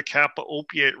hits the kappa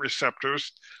opiate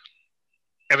receptors,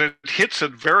 and it hits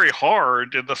it very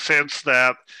hard in the sense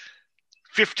that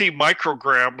 50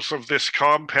 micrograms of this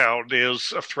compound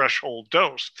is a threshold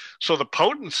dose. So the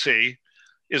potency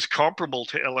is comparable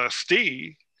to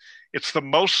LSD. It's the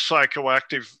most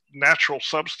psychoactive natural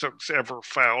substance ever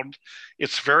found.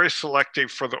 It's very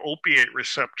selective for the opiate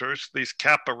receptors, these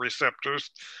kappa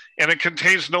receptors, and it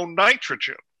contains no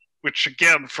nitrogen, which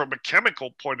again, from a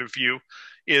chemical point of view,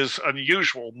 is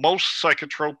unusual. Most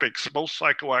psychotropics, most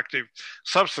psychoactive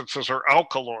substances are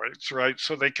alkaloids, right?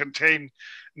 So they contain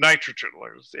nitrogen.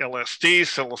 LSD,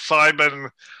 psilocybin,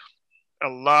 a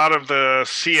lot of the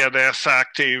CNS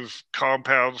active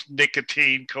compounds,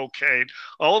 nicotine, cocaine,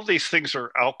 all of these things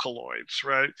are alkaloids,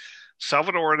 right?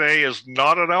 Salvinorin A is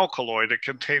not an alkaloid. It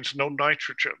contains no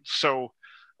nitrogen. So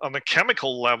on the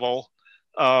chemical level,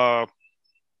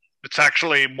 it's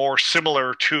actually more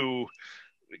similar to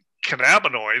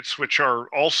cannabinoids, which are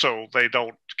also, they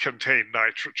don't contain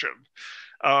nitrogen.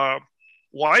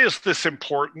 Why is this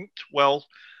important? Well,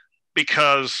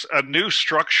 because a new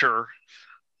structure,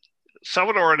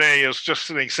 salvinorin A is just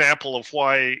an example of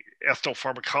why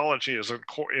ethnopharmacology is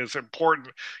important,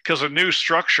 because a new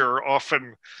structure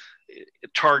often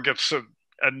targets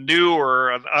a new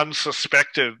or an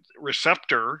unsuspected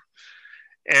receptor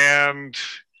and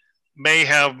may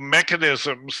have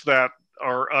mechanisms that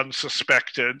are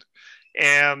unsuspected.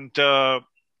 And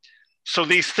so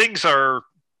these things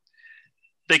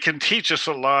they can teach us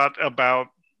a lot about,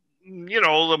 you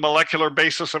know, the molecular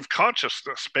basis of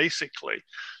consciousness, basically.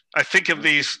 I think of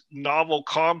these novel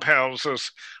compounds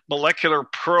as molecular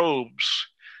probes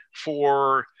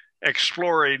for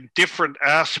exploring different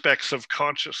aspects of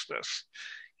consciousness,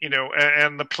 you know,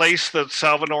 and the place that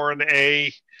salvinorin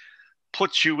A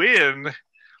puts you in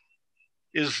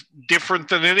is different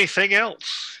than anything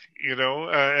else, you know,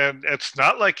 and it's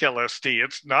not like LSD,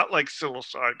 it's not like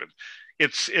psilocybin,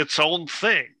 it's its own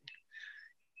thing,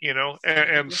 you know,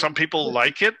 and some people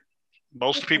like it,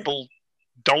 most people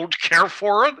don't care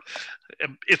for it.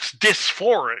 It's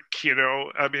dysphoric, you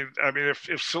know. I mean, if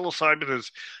psilocybin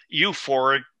is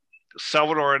euphoric,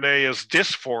 salvinorin A is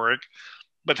dysphoric.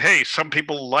 But hey, some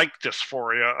people like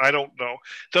dysphoria. I don't know.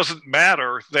 Doesn't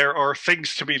matter. There are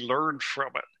things to be learned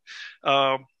from it.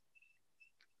 And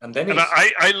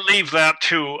I leave that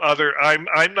to other.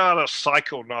 I'm not a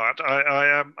psychonaut.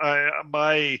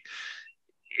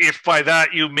 If by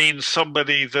that you mean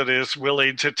somebody that is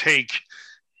willing to take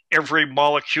every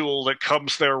molecule that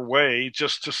comes their way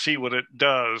just to see what it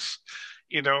does.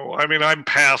 You know, I mean, I'm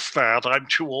past that. I'm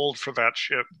too old for that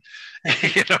shit.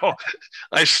 You know,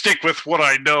 I stick with what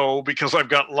I know because I've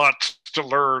got lots to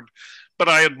learn. But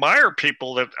I admire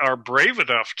people that are brave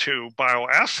enough to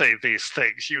bioassay these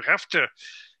things. You have to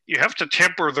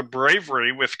temper the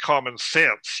bravery with common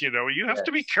sense. You know, you have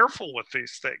to be careful with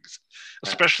these things,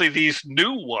 especially these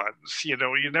new ones. You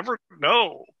know, you never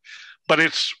know, but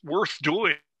it's worth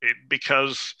doing,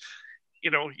 because, you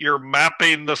know, you're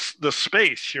mapping the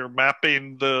space, you're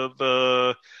mapping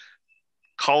the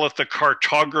call it the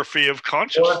cartography of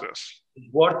consciousness.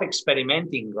 It's worth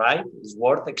experimenting, right? It's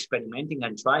worth experimenting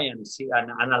and try and see and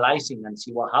analyzing and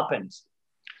see what happens.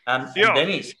 And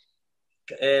Dennis,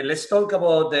 let's talk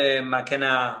about the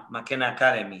McKenna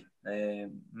Academy,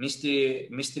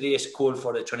 mystery school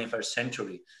for the 21st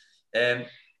century.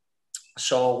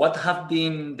 So what have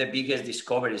been the biggest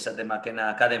discoveries at the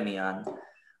McKenna Academy,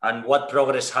 and what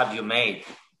progress have you made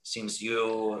since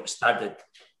you started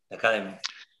the academy?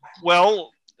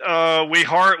 Well, we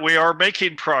are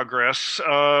making progress.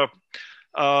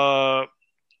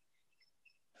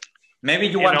 Maybe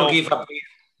you want to give a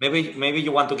brief, maybe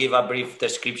you want to give a brief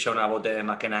description about the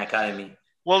McKenna Academy.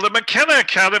 Well, the McKenna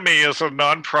Academy is a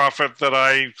nonprofit that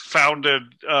I founded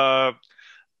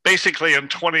basically in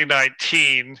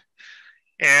 2019.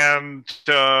 And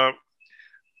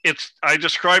I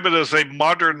describe it as a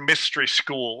modern mystery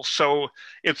school. So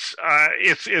it's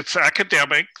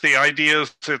academic. The idea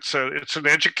is it's an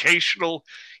educational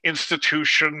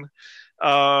institution,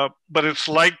 but it's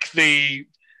like the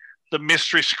the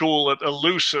mystery school at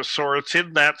Eleusis, or it's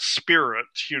in that spirit,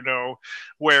 you know,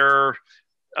 where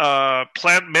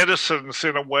plant medicines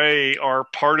in a way are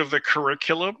part of the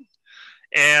curriculum,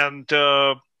 and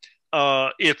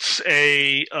it's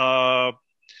a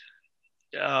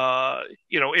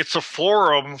it's a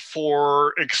forum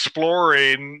for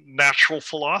exploring natural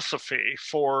philosophy.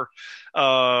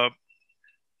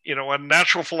 And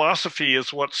natural philosophy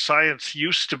is what science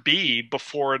used to be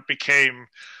before it became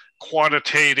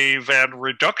quantitative and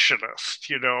reductionist.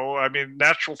 I mean,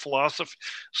 natural philosophy,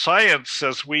 science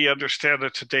as we understand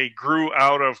it today, grew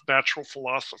out of natural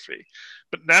philosophy.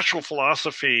 But natural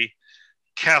philosophy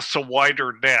casts a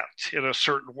wider net in a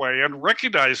certain way and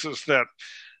recognizes that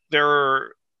there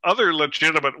are other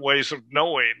legitimate ways of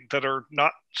knowing that are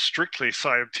not strictly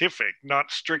scientific,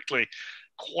 not strictly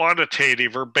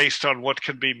quantitative or based on what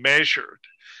can be measured.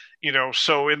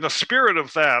 So in the spirit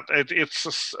of that,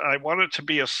 I want it to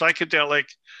be a psychedelic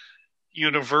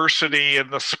university in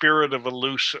the spirit of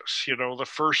Eleusis, the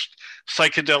first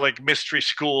psychedelic mystery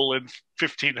school in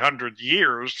 1500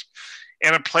 years,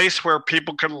 and a place where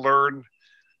people can learn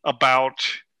about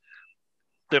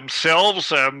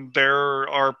themselves and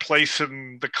our place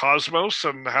in the cosmos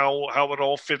and how it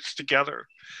all fits together.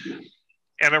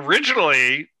 And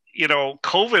originally,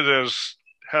 COVID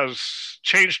has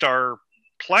changed our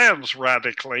plans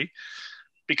radically,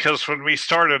 because when we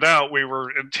started out, we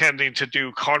were intending to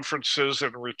do conferences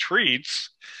and retreats,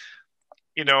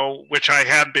 which I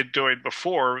had been doing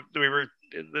before.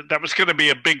 That was going to be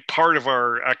a big part of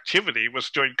our activity,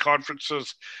 was doing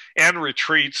conferences and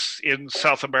retreats in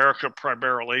South America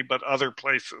primarily, but other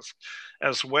places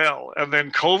as well. And then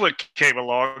COVID came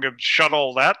along and shut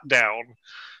all that down.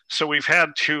 So we've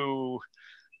had to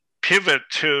pivot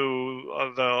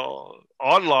to the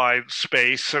online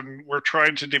space, and we're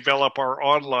trying to develop our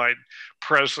online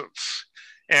presence.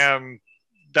 And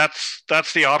that's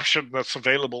the option that's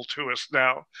available to us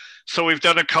now. So we've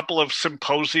done a couple of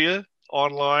symposia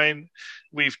online.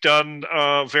 We've done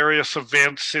various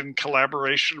events in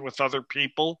collaboration with other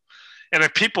people. And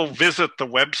if people visit the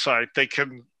website, they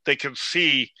can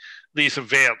see these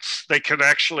events. They can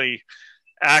actually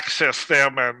access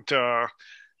them and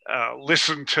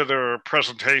listen to the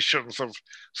presentations of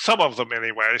some of them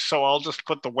anyway. So I'll just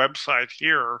put the website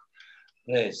here.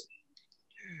 Yes.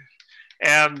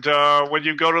 And when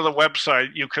you go to the website,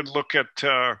 you can look at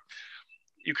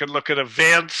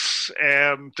events,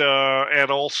 and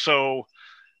also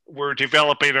we're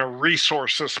developing a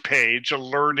resources page, a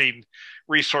learning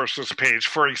resources page.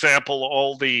 For example,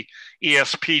 all the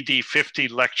ESPD 50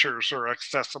 lectures are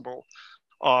accessible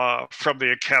from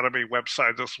the Academy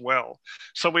website as well.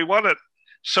 So we want it.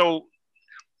 So,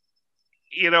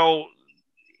 in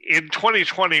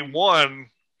 2021,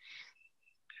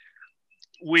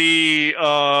 we've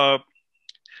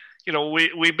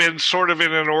been sort of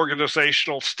in an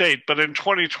organizational state, but in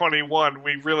 2021,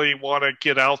 we really want to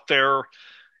get out there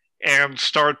and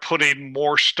start putting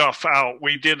more stuff out.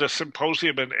 We did a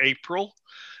symposium in April,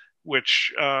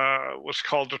 which was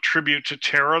called A Tribute to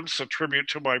Terence, a tribute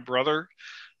to my brother,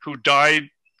 who died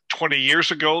 20 years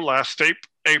ago, last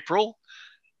April.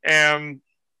 And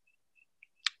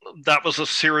that was a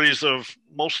series of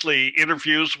mostly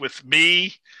interviews with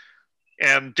me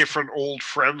and different old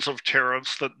friends of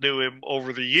Terence that knew him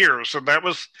over the years. And that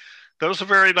was a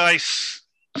very nice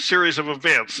series of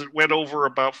events. It went over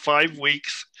about 5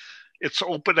 weeks. It's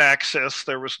open access.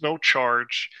 There was no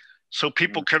charge. So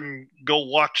people can go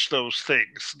watch those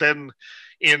things. Then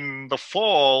in the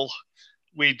fall,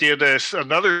 we did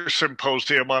another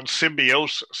symposium on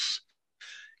symbiosis.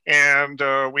 And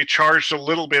we charged a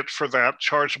little bit for that,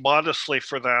 charged modestly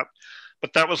for that.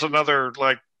 But that was another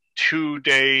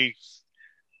 2-day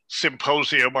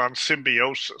symposium on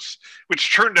symbiosis,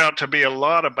 which turned out to be a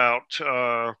lot about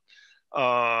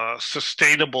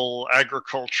sustainable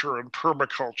agriculture and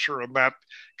permaculture and that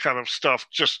kind of stuff,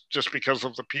 just because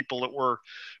of the people that were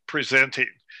presenting.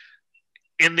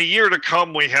 In the year to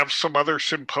come, we have some other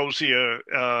symposia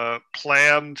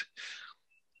planned,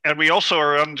 and we also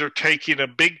are undertaking a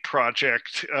big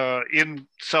project in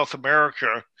South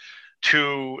America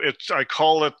I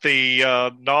call it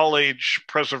the Knowledge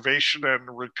Preservation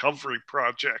and Recovery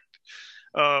Project,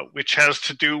 which has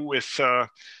to do with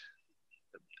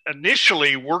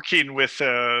initially working with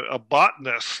a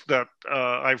botanist that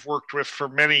I've worked with for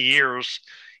many years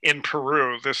in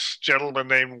Peru, this gentleman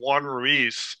named Juan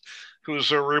Ruiz,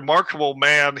 who's a remarkable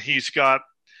man. He's the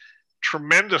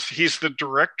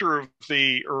director of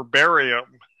the herbarium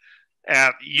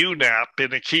at UNAP in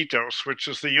Iquitos, which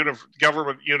is the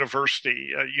government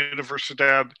university,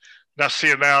 Universidad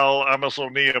Nacional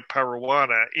Amazonia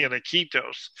Peruana in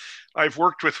Iquitos. I've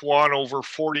worked with Juan over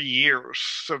 40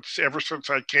 years, ever since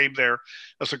I came there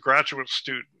as a graduate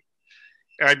student.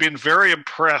 And I've been very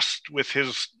impressed with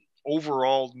his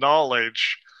overall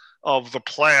knowledge of the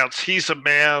plants. He's a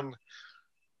man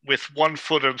with one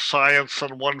foot in science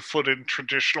and one foot in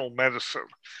traditional medicine,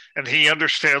 and he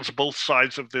understands both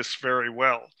sides of this very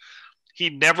well. He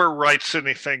never writes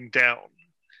anything down,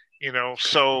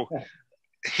 so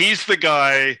he's the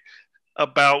guy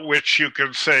about which you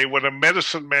can say when a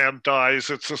medicine man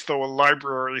dies, it's as though a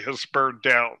library has burned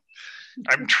down.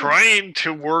 I'm trying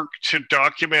to work to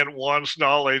document Juan's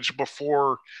knowledge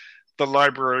before the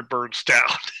library burns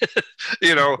down,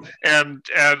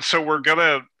 and so we're going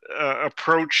to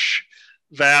approach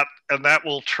that, and that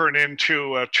will turn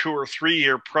into a 2 or 3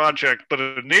 year project. But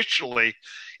initially,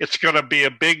 it's going to be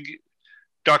a big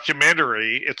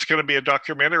documentary. It's going to be a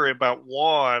documentary about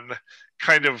Juan,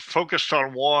 kind of focused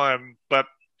on Juan, but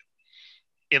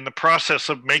in the process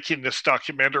of making this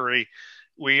documentary,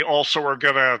 we also are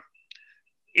going to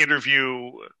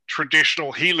interview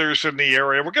traditional healers in the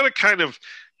area. We're going to kind of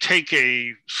take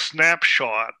a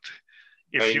snapshot,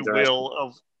 if you will,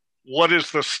 of what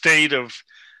is the state of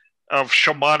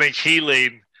shamanic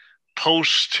healing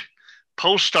post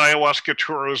ayahuasca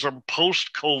tourism,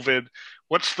 post COVID.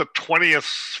 What's the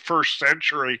 21st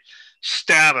century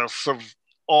status of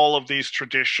all of these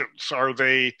traditions? Are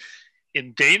they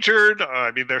endangered?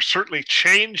 I mean, they're certainly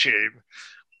changing.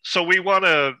 So we want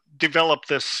to develop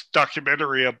this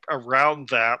documentary around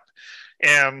that,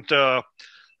 and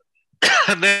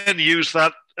then use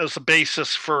that as a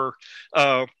basis for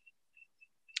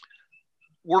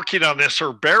working on this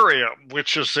herbarium,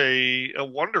 which is a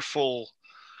wonderful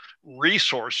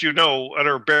resource. An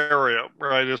herbarium,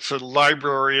 right? It's a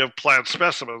library of plant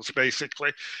specimens,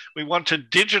 basically. We want to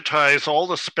digitize all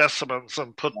the specimens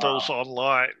and put those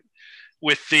online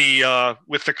with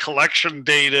the collection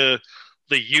data,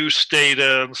 the use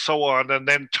data, and so on, and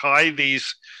then tie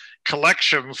these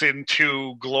collections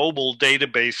into global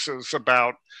databases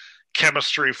about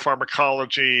chemistry,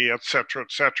 pharmacology, et cetera,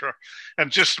 and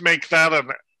just make that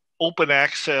an open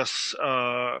access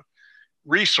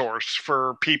resource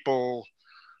for people,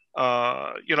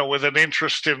 with an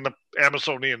interest in the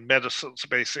Amazonian medicines,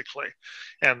 basically.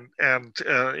 And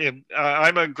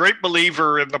I'm a great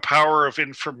believer in the power of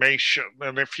information.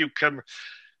 And if you can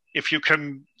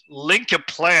link a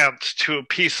plant to a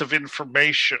piece of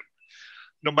information,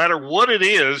 no matter what it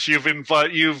is, you've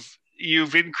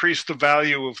increased the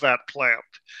value of that plant,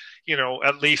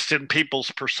 at least in people's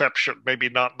perception. Maybe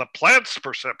not in the plant's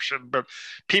perception, but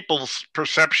people's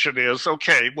perception is,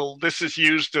 okay, well, this is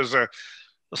used as a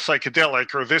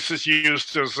psychedelic, or this is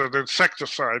used as an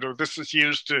insecticide, or this is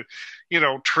used to,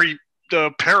 treat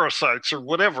parasites, or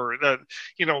whatever. That,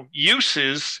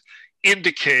 uses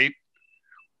indicate,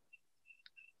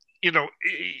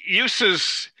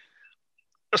 uses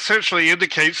essentially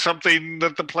indicate something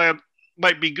that the plant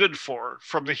might be good for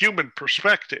from the human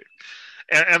perspective.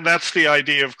 And that's the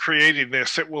idea of creating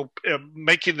this. It will,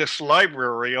 making this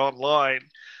library online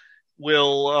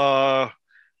will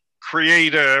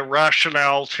create a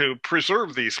rationale to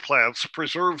preserve these plants,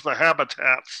 preserve the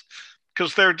habitats,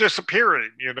 because they're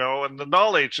disappearing, and the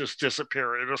knowledge is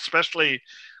disappearing, especially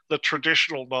the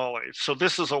traditional knowledge. So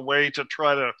this is a way to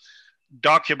try to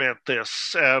document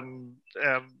this and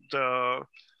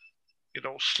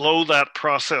slow that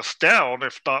process down,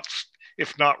 if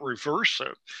not reverse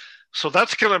it. So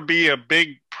that's going to be a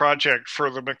big project for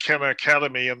the McKenna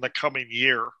Academy in the coming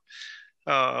year.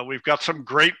 We've got some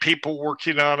great people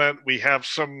working on it. We have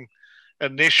some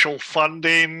initial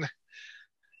funding.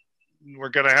 We're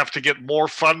going to have to get more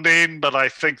funding, but I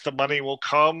think the money will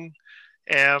come.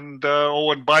 And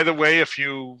and by the way, if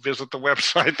you visit the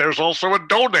website, there's also a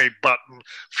donate button.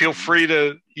 Feel free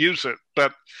to use it.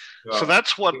 But so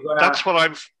that's what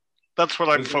I'm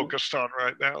focused on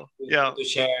right now. Yeah. To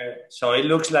share. So it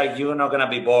looks like you're not gonna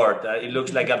be bored. It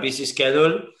looks like a busy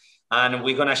schedule, and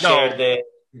we're gonna share the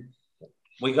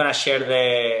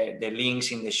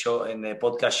links in the show, in the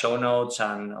podcast show notes,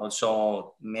 and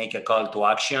also make a call to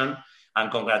action. And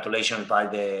congratulations by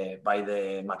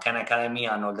the McKenna Academy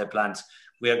and all the plans.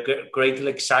 We are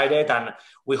greatly excited, and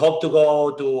we hope to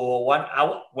go to one.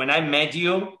 When I met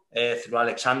you through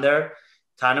Alexander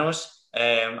Thanos,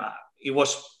 it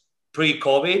was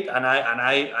pre-COVID, and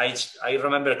I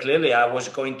remember clearly I was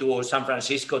going to San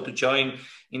Francisco to join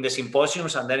in the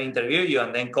symposiums and then interview you,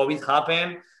 and then COVID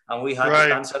happened and we had to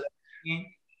cancel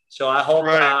everything. So I hope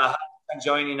I can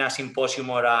join in a symposium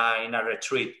or in a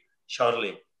retreat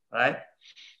shortly, right?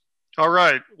 All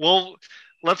right. Well,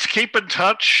 let's keep in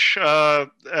touch.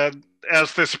 And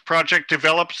as this project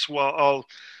develops, well,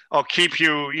 I'll keep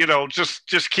you,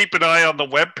 just keep an eye on the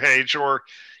webpage, or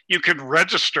you can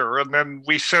register, and then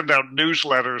we send out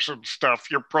newsletters and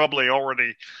stuff. You're probably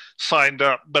already signed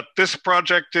up, but this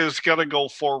project is going to go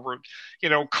forward.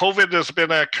 COVID has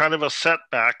been a kind of a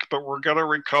setback, but we're going to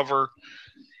recover.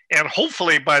 And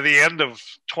hopefully by the end of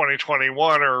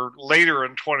 2021 or later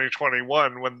in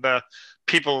 2021, when the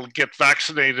people get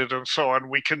vaccinated and so on,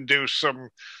 we can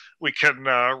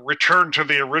return to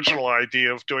the original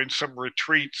idea of doing some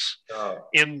retreats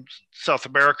in South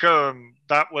America, and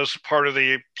that was part of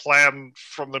the plan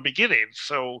from the beginning.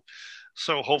 So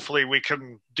hopefully we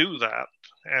can do that,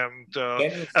 and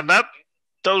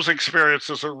those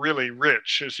experiences are really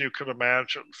rich, as you can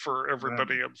imagine, for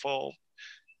everybody involved.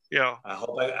 Yeah. I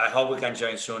hope we can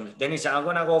join soon. Dennis, I'm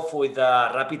gonna go with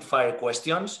rapid fire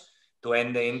questions to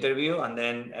end the interview, and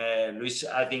then Luis,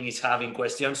 I think, is having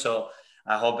questions, so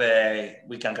I hope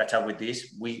we can catch up with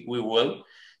this. We will.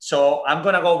 So I'm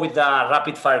gonna go with the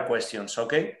rapid fire questions.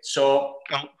 Okay. So.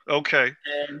 Okay.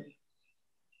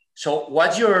 So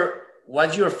what's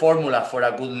your formula for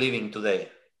a good living today?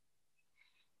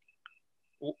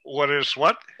 What is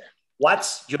what?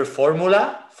 What's your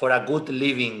formula for a good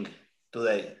living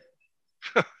today?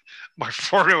 My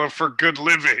formula for good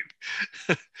living.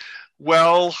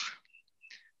 Well,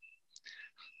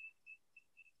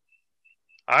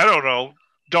 I don't know.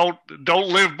 Don't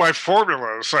live by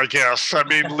formulas, I guess. I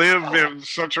mean, live in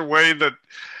such a way that,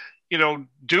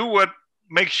 do what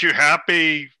makes you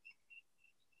happy,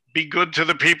 be good to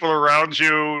the people around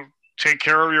you, take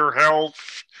care of your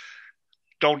health,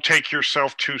 don't take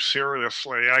yourself too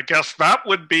seriously. I guess that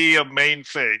would be a main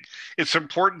thing. It's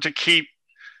important to keep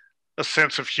a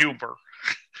sense of humor.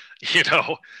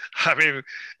 I mean,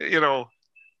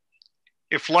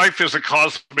 if life is a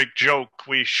cosmic joke,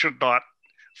 we should not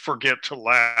forget to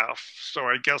laugh. So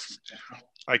I guess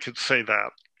I could say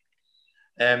that.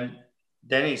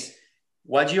 Dennis,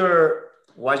 what's your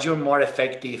more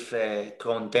effective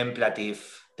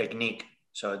contemplative technique?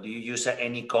 So do you use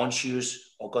any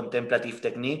conscious or contemplative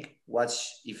technique?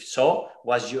 If so,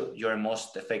 what's your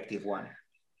most effective one?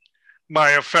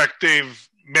 My effective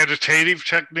meditative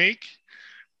technique?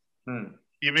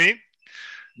 You mean?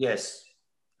 Yes.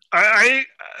 I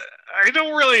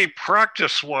don't really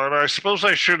practice one. I suppose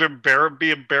I should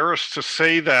be embarrassed to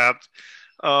say that.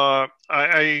 Other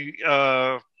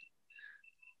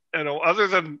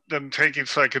than taking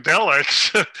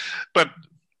psychedelics, but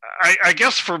I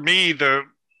guess for me,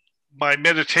 my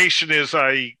meditation is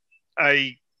I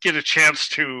get a chance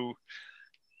to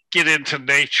get into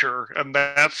nature, and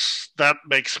that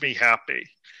makes me happy.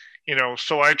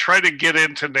 So I try to get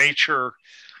into nature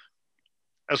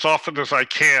as often as I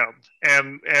can,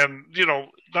 and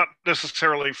not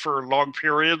necessarily for long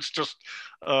periods. Just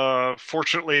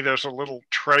fortunately, there's a little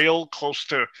trail close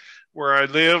to where I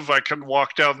live. I can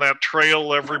walk down that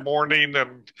trail every morning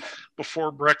and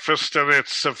before breakfast, and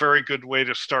it's a very good way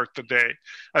to start the day.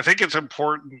 I think it's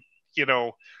important,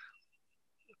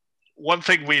 one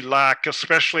thing we lack,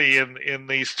 especially in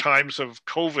these times of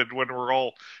COVID when we're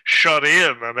all shut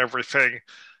in and everything,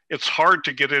 it's hard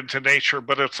to get into nature,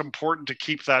 but it's important to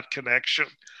keep that connection.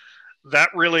 That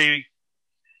really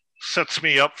sets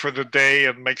me up for the day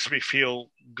and makes me feel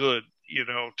good,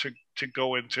 to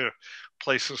go into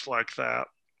places like that.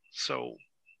 So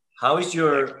how is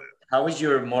your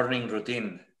morning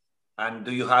routine? And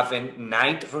do you have a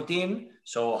night routine?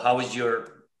 So how is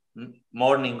your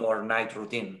morning or night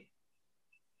routine?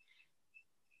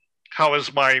 How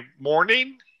is my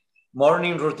morning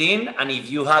routine, and if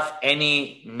you have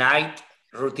any night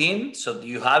routine, so do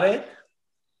you have it?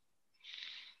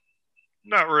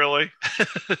 Not really.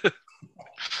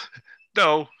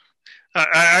 No,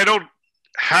 I don't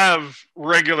have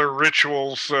regular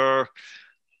rituals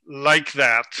like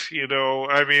that.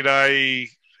 I mean, I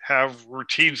have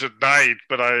routines at night,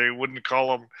 but I wouldn't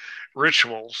call them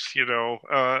rituals.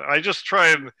 I just try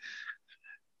and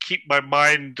keep my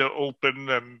mind open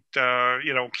and,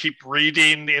 keep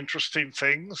reading interesting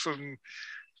things and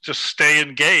just stay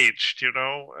engaged, and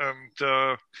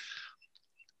I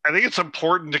think it's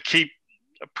important to keep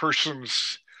a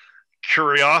person's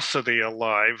curiosity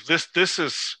alive. This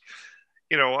is,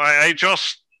 I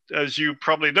just, as you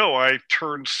probably know, I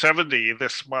turned 70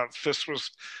 this month. This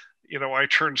was, I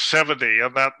turned 70,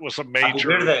 and that was a major.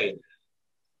 Happy birthday.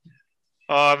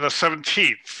 On the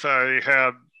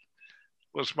 17th,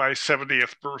 was my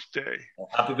 70th birthday.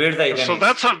 Happy birthday, Dennis. So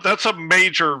that's a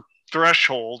major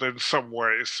threshold in some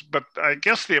ways. But I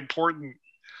guess the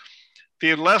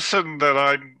lesson that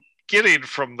I'm getting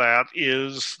from that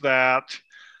is that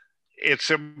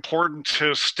it's important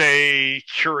to stay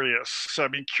curious. I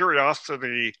mean,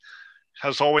 curiosity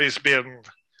has always been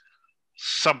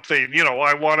something, you know,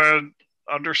 I want to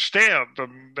understand,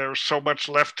 and there's so much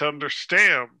left to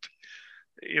understand,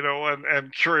 you know,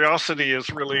 and curiosity is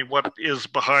really what is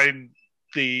behind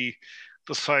the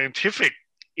scientific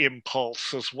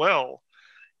impulse as well,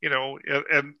 you know,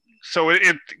 and so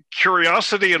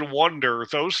curiosity and wonder,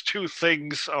 those two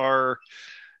things are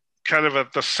kind of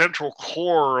at the central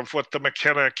core of what the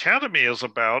McKenna Academy is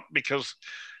about, because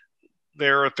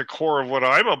they're at the core of what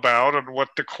I'm about and what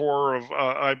the core of,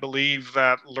 I believe,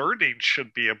 that learning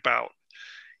should be about.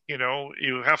 You know,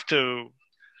 you have to,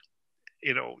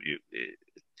 you know,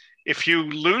 if you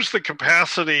lose the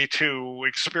capacity to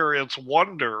experience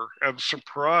wonder and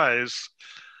surprise,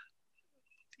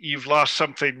 you've lost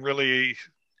something really,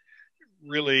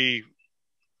 really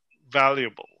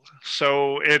valuable.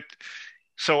 So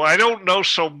I don't know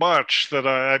so much that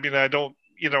I mean, I don't,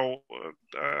 you know,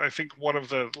 I think one of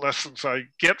the lessons I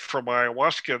get from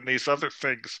ayahuasca and these other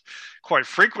things quite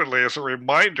frequently is a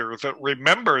reminder that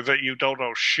remember that you don't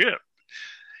know shit.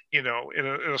 You know, in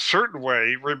a certain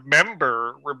way,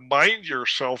 remind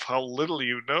yourself how little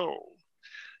you know.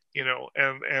 You know,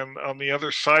 and on the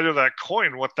other side of that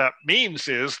coin, what that means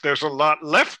is there's a lot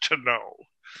left to know.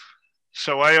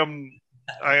 So I am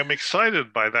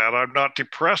excited by that. I'm not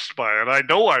depressed by it. I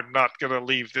know I'm not going to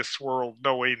leave this world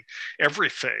knowing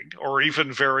everything or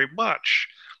even very much.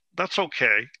 That's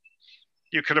okay.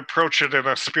 You can approach it in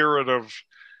a spirit of,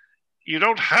 you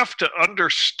don't have to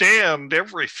understand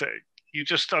everything. You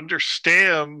just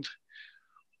understand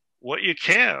what you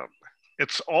can.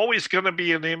 It's always going to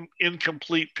be an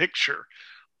incomplete picture.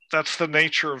 That's the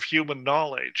nature of human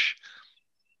knowledge.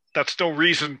 That's no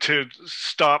reason to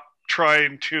stop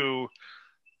trying to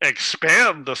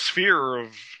expand the sphere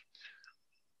of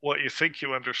what you think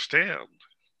you understand.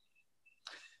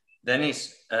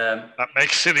 Dennis, that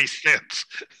makes any sense.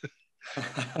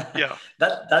 Yeah,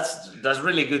 that's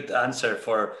really good answer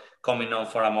for coming on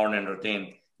for a morning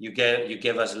routine. You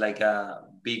gave us like a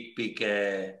big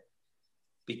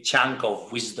chunk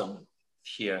of wisdom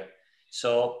here.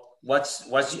 So what's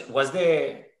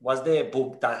the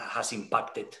book that has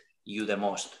impacted you the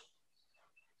most?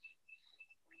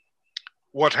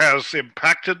 What has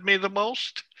impacted me the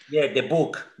most? Yeah, the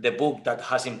book that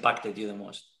has impacted you the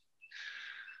most.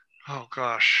 Oh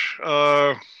gosh.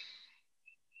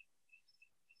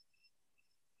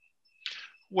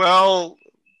 Well,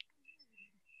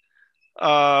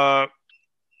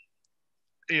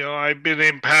 you know, I've been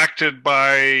impacted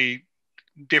by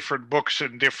different books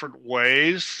in different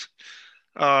ways.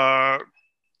 I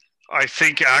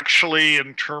think actually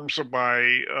in terms of my,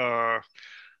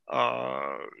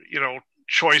 you know,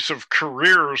 choice of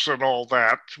careers and all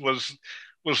that was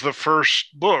the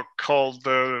first book called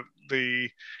the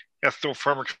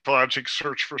Ethnopharmacologic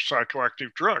Search for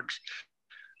Psychoactive Drugs.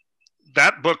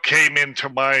 That book came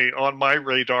on my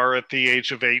radar at the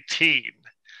age of 18,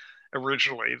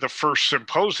 originally, the first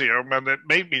symposium, and it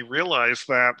made me realize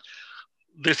that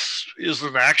this is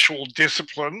an actual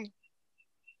discipline.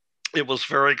 It was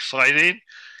very exciting,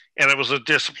 and it was a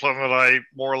discipline that I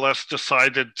more or less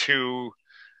decided to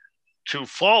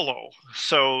follow.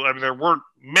 So, I mean, there weren't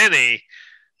many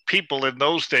people in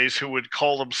those days who would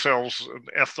call themselves an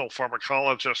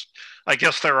ethnopharmacologist. I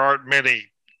guess there aren't many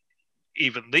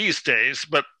even these days,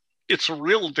 but it's a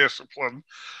real discipline.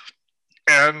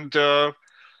 And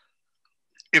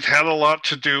it had a lot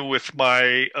to do with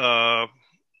my,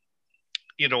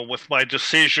 you know, with my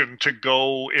decision to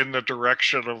go in the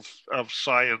direction of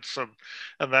science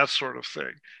and that sort of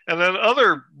thing. And then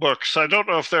other books, I don't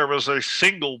know if there was a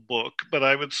single book, but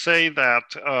I would say that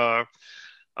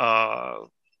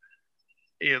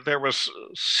yeah, there was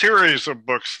a series of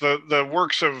books. The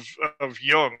works of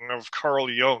Jung, of Carl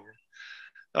Jung,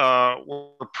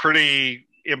 were pretty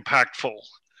impactful.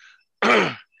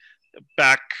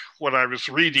 Back when I was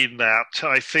reading that,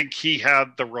 I think he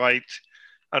had the right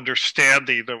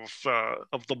understanding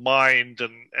of the mind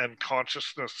and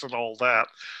consciousness and all that.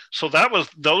 So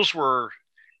those were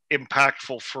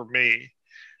impactful for me.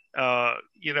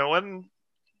 You know, and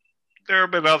there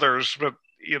have been others, but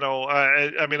you know,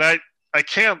 I mean, I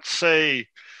can't say,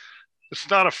 it's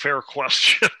not a fair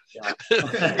question. Yeah.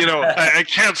 You know, I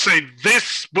can't say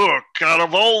this book out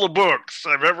of all the books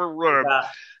I've ever read.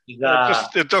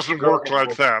 It doesn't work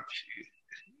like that.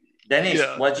 Dennis,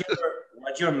 yeah. What's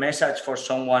your message for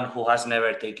someone who has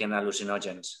never taken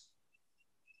hallucinogens?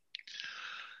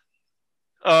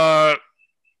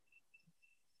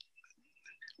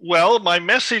 Well, my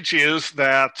message is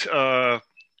that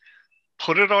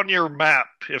put it on your map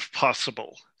if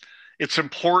possible. it's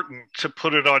important to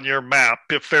put it on your map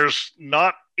if there's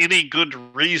not any good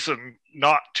reason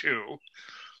not to.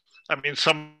 I mean,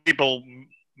 some people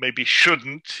maybe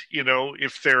shouldn't,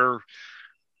 if they're,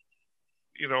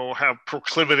 have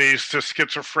proclivities to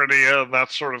schizophrenia and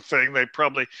that sort of thing. They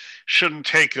probably shouldn't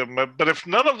take them. But if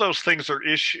none of those things are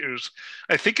issues,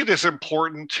 I think it is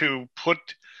important to put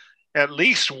at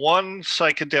least one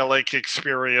psychedelic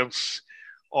experience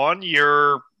on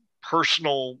your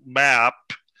personal map,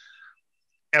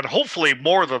 and hopefully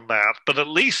more than that, but at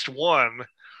least one.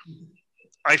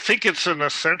 I think it's an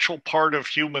essential part of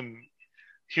human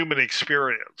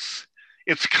experience.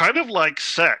 It's kind of like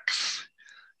sex.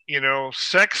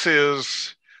 Sex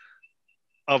is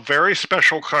a very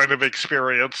special kind of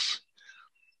experience.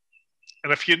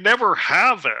 And if you never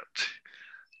have it,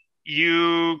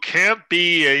 you can't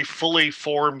be a fully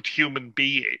formed human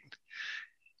being.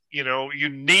 You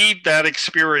need that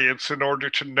experience in order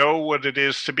to know what it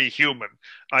is to be human.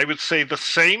 I would say the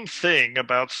same thing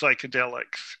about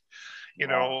psychedelics.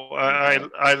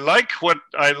 I like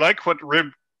what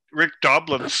Rick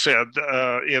Doblin said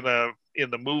in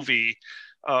the movie.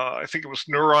 I think it was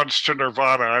Neurons to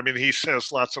Nirvana. I mean, he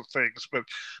says lots of things,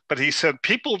 but he said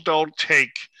people don't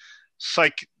take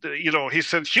he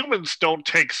said humans don't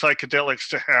take psychedelics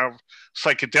to have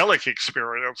psychedelic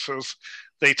experiences.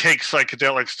 They take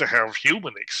psychedelics to have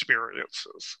human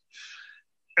experiences.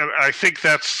 And I think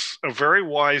that's a very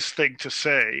wise thing to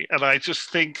say. And I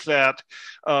just think that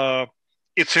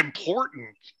it's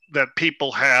important that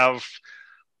people have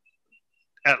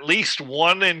at least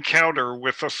one encounter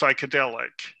with a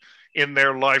psychedelic in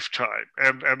their lifetime,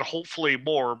 and hopefully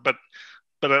more, but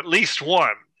at least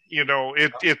one.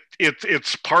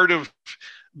 It's part of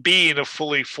being a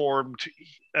fully formed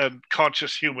and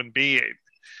conscious human being.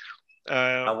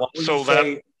 What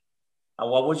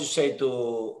would you say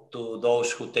to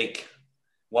those who take?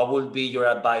 What would be your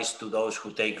advice to those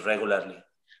who take regularly?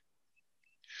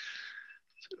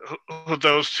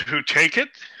 Those who take it?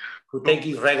 Who take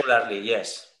it regularly,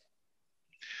 yes.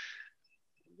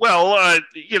 Well, I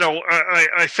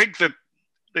think that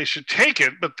they should take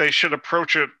it, but they should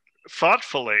approach it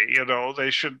thoughtfully.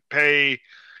 They should pay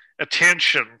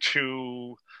attention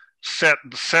to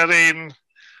setting.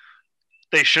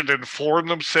 They should inform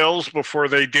themselves before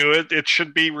they do it. It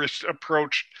should be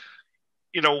approached,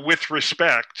 with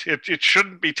respect. It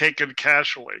shouldn't be taken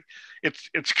casually.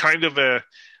 It's kind of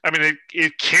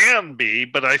it can be,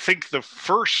 but I think the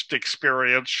first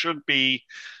experience should be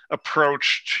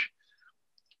approached,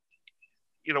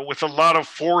 with a lot of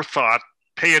forethought.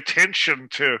 Pay attention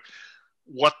to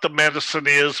what the medicine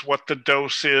is, what the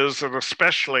dose is, and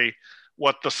especially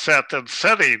what the set and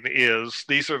setting is.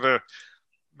 These are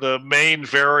the main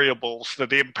variables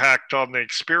that impact on the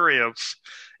experience.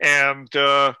 And,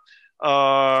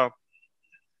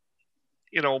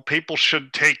 people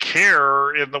should take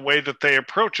care in the way that they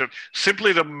approach it,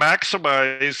 simply to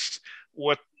maximize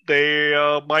what they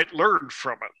might learn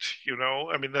from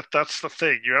it. That's the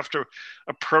thing. You have to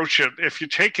approach it. If you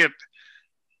take it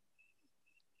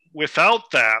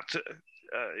without that,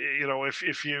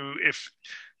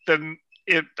 then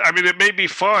it may be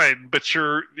fine, but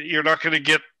you're not going to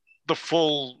get the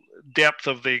full depth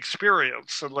of the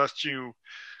experience unless you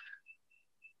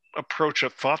approach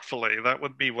it thoughtfully. That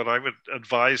would be what I would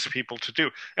advise people to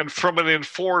do, and from an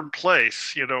informed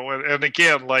place. And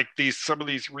again, like some of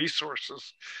these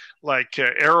resources, like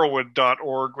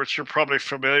Arrowwood.org, which you're probably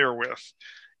familiar with.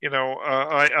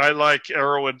 I like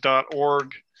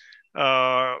Arrowwood.org.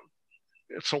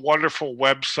 It's a wonderful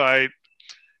website.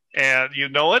 And you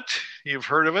know it? You've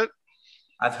heard of it?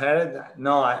 I've heard it.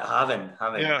 No, I haven't.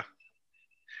 Yeah.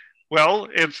 Well,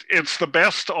 it's the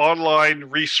best online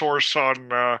resource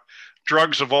on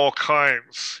drugs of all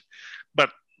kinds,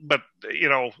 but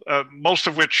most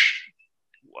of which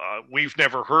we've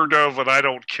never heard of and I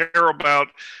don't care about,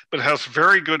 but has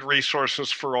very good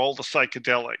resources for all the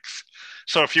psychedelics.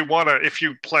 So if you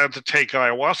plan to take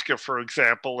ayahuasca, for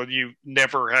example, and you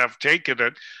never have taken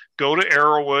it, go to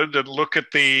Arrowwood and look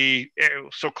at the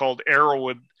so-called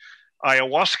Arrowwood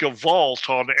Ayahuasca Vault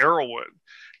on Arrowwood.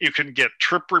 You can get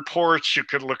trip reports. You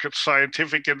can look at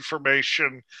scientific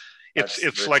information.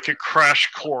 It's like a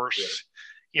crash course,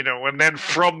 and then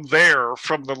from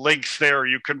the links there,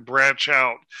 you can branch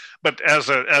out. But as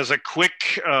a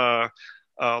quick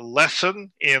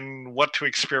lesson in what to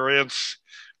experience,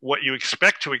 what you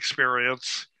expect to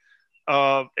experience,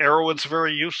 Arrowwood's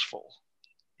very useful.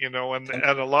 And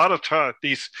a lot of time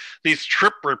these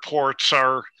trip reports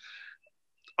are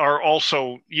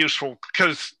also useful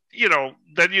because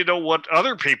then what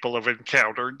other people have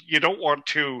encountered. You don't want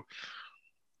to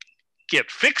get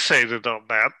fixated on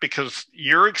that, because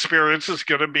your experience is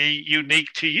going to be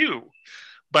unique to you.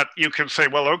 But you can say,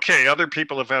 well, okay, other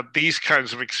people have had these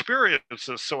kinds of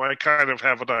experiences, so I kind of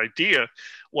have an idea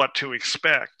what to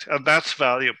expect. And that's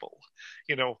valuable,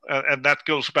 and that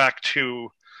goes back to,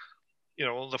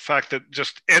 the fact that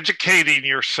just educating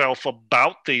yourself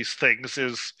about these things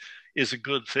is a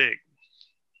good thing.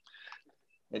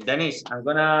 Dennis, I'm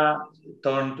gonna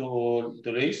turn to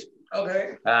Luis.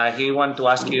 Okay. He want to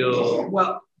ask you.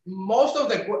 Well, most of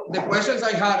the questions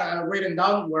I had written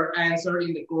down were answered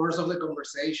in the course of the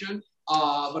conversation.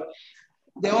 But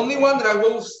the only one that I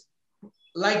will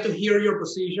like to hear your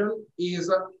position is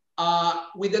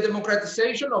with the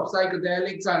democratization of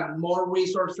psychedelics and more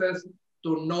resources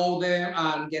to know them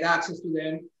and get access to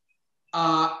them.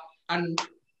 And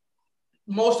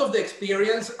most of the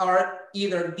experience are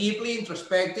either deeply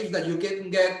introspective, that you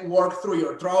can work through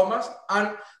your traumas,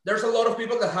 and there's a lot of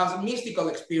people that have mystical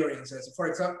experiences. For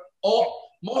example,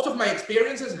 most of my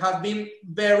experiences have been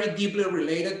very deeply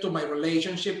related to my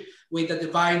relationship with the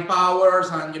divine powers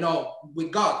and,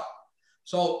 with God.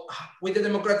 So with the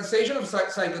democratization of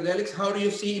psychedelics, how do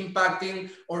you see impacting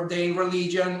ordained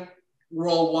religion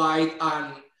worldwide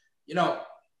and,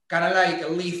 kind of like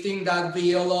lifting that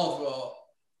veil of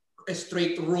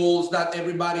strict rules that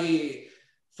everybody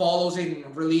follows in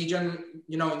religion,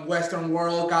 in Western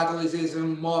world,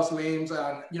 Catholicism, Muslims,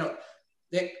 and,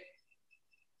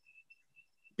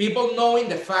 people knowing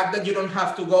the fact that you don't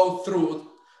have to go through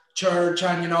church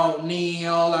and,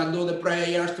 kneel and do the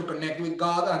prayers to connect with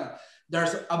God. And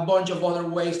there's a bunch of other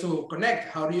ways to connect.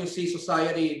 How do you see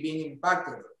society being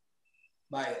impacted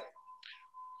by it?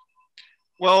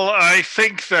 Well, I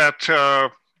think that,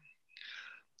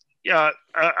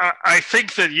 I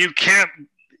think that you can't,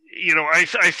 I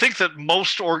think that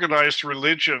most organized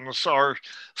religions are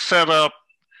set up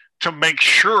to make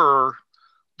sure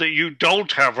that you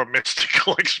don't have a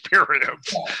mystical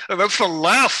experience. Yeah. And that's the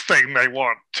last thing they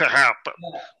want to happen.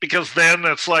 Yeah. Because then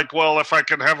it's like, well, if I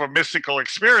can have a mystical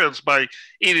experience by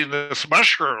eating this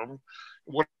mushroom,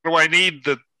 what do I need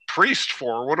the priest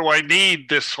for? What do I need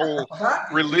this whole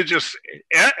religious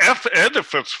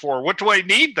edifice for? What do I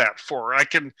need that for? I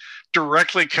can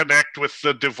directly connect with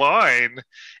the divine.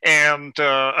 And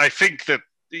I think that,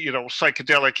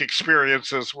 psychedelic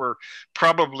experiences were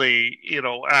probably,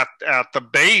 at the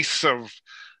base of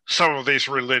some of these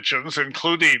religions,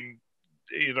 including,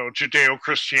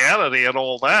 Judeo-Christianity and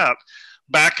all that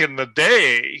back in the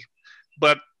day,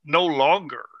 but no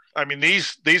longer. I mean,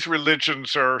 these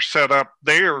religions are set up,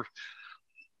 they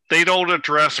don't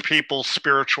address people's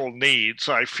spiritual needs,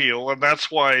 I feel. And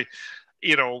that's why,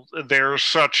 there's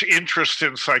such interest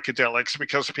in psychedelics,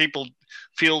 because people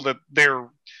feel that their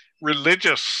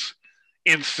religious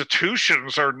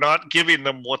institutions are not giving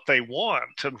them what they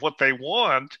want. And what they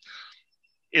want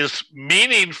is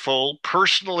meaningful,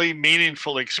 personally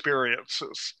meaningful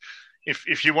experiences.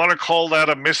 If you want to call that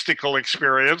a mystical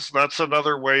experience, that's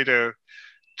another way to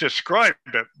describe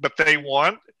it. But they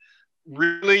want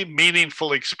really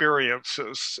meaningful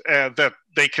experiences that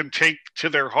they can take to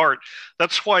their heart.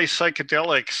 That's why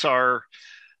psychedelics are,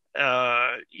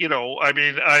 Isra,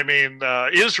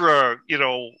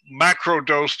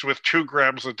 macrodosed with 2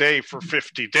 grams a day for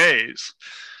 50 days.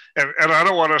 And I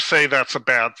don't want to say that's a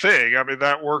bad thing. I mean,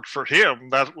 that worked for him.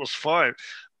 That was fine.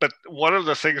 But one of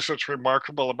the things that's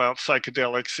remarkable about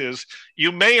psychedelics is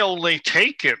you may only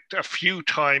take it a few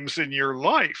times in your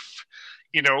life,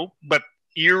 but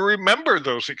you remember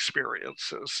those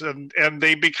experiences and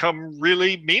they become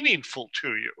really meaningful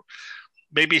to you.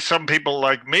 Maybe some people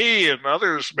like me and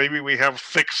others, maybe we have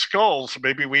thick skulls.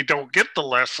 Maybe we don't get the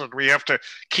lesson. We have to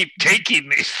keep taking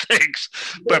these things.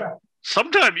 But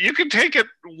sometimes you can take it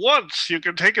once, you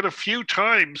can take it a few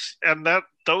times, and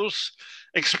those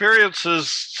experiences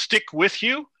stick with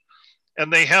you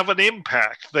and they have an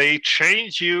impact. They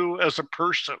change you as a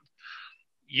person,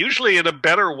 usually in a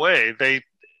better way.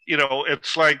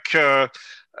 It's like,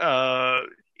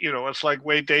 it's like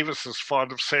Wade Davis is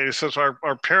fond of saying. He says, our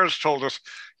parents told us,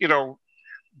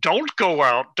 don't go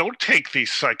out, don't take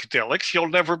these psychedelics. You'll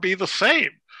never be the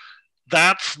same.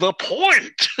 That's the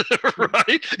point,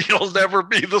 right? You'll never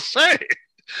be the same.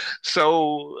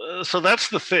 So that's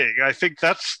the thing. I think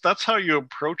that's how you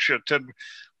approach it,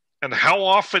 and how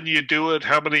often you do it,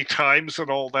 how many times, and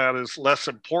all that is less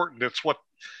important. It's what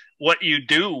you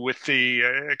do with the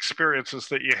experiences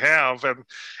that you have. And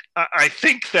I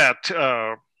think that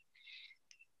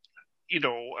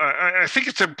I think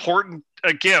it's important,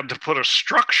 again, to put a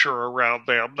structure around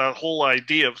them. That whole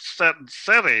idea of set and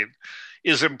setting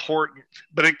is important,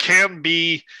 but it can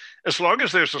be, as long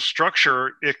as there's a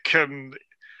structure, it can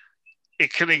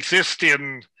exist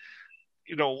in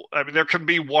I mean, there can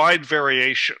be wide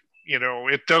variation.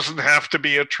 It doesn't have to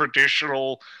be a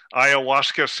traditional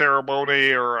ayahuasca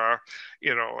ceremony or a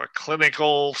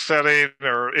clinical setting,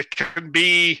 or it can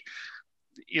be,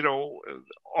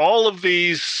 all of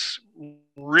these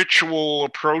ritual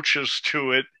approaches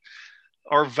to it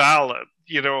are valid.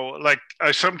 Like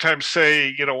I sometimes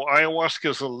say, ayahuasca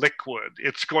is a liquid.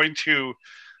 It's going to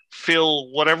fill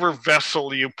whatever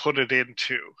vessel you put it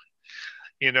into,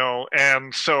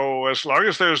 and so as long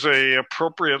as there's a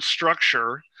appropriate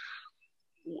structure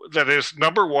that is,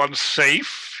 number one,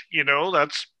 safe,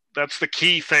 that's the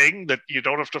key thing, that you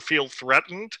don't have to feel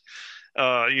threatened.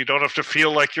 You don't have to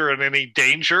feel like you're in any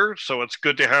danger. So it's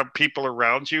good to have people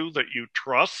around you that you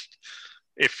trust.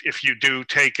 If you do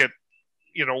take it,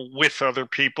 with other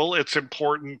people, it's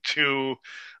important to,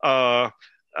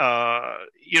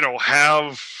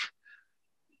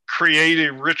 create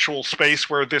a ritual space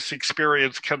where this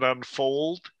experience can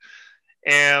unfold.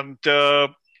 And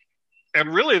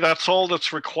really, that's all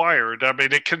that's required. I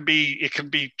mean, it can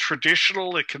be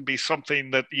traditional. It can be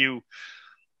something that you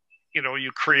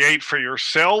create for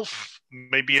yourself.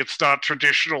 Maybe it's not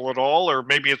traditional at all, or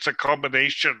maybe it's a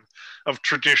combination of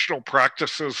traditional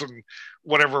practices and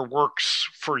whatever works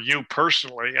for you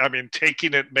personally. I mean,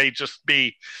 taking it may just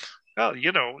be, well,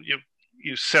 you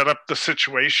set up the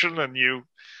situation and you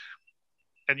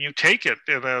take it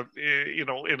in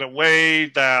a way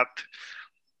that,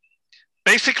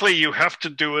 basically, you have to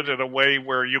do it in a way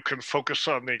where you can focus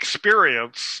on the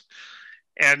experience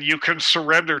and you can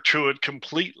surrender to it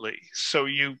completely. So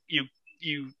you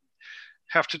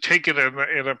have to take it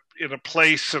in a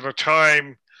place and a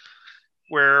time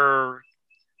where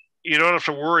you don't have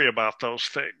to worry about those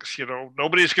things.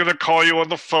 Nobody's going to call you on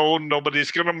the phone. Nobody's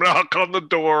going to knock on the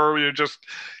door. You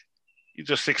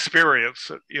just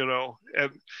experience it,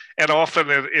 and often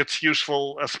it's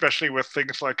useful, especially with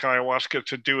things like ayahuasca,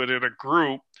 to do it in a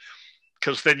group,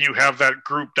 because then you have that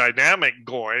group dynamic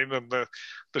going, and the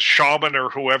shaman or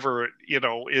whoever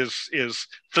is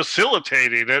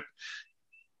facilitating it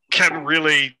can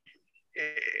really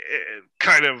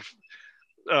kind of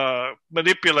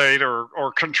manipulate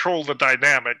or control the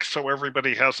dynamic, so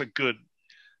everybody has a good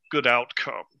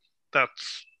outcome.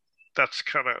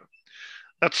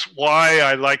 That's why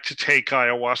I like to take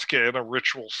ayahuasca in a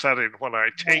ritual setting. When I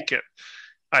take it,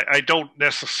 I don't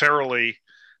necessarily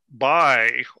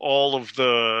buy all of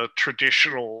the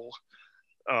traditional,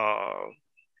 I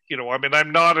mean,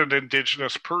 I'm not an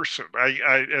indigenous person.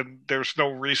 And there's no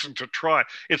reason to try.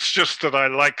 It's just that I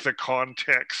like the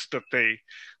context that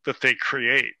they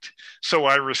create. So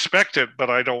I respect it, but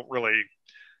I don't really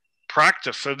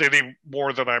practice it any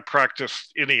more than I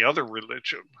practice any other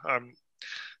religion.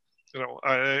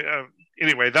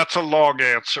 Anyway, that's a long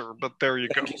answer, but there you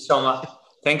go. Thank you so much.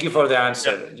 Thank you for the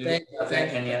answer. Thank you.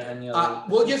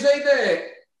 Would you say that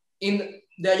in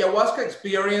the ayahuasca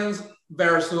experience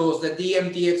versus the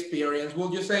DMT experience,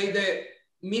 would you say the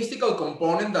mystical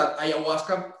component that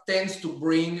ayahuasca tends to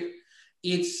bring,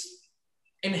 it's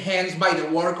enhanced by the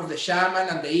work of the shaman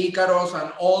and the Icaros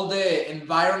and all the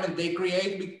environment they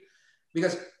create?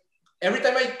 Because every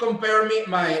time I compare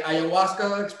my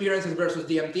ayahuasca experiences versus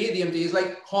DMT is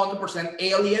like 100%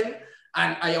 alien,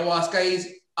 and ayahuasca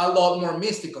is a lot more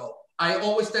mystical. I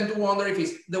always tend to wonder if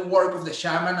it's the work of the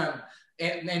shaman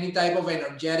and any type of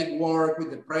energetic work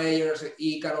with the prayers,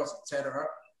 Icaros, etc.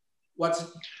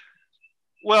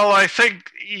 Well, I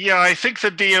think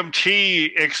the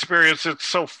DMT experience, it's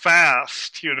so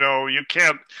fast, you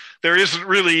can't, there isn't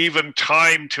really even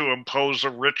time to impose a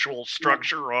ritual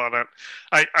structure on it.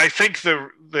 I think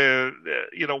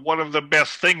one of the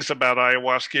best things about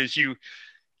ayahuasca is you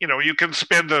can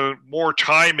spend more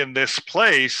time in this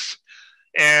place,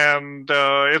 and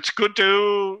it's good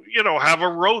to, have a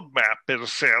roadmap in a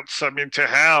sense. I mean, to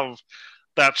have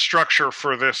that structure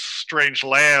for this strange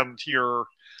land you're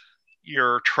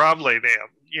traveling in,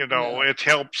 it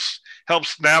helps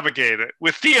navigate it.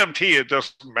 With DMT, it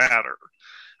doesn't matter.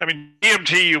 I mean,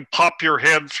 DMT, you pop your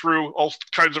head through all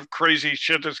kinds of crazy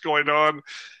shit that's going on.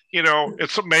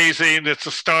 It's amazing, it's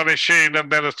astonishing,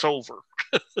 and then it's over.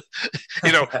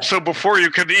 So before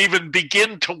you can even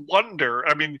begin to wonder,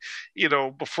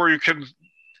 before you can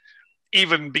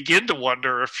even begin to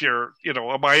wonder if you're,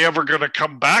 am I ever going to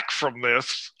come back from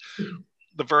this?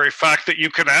 The very fact that you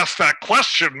can ask that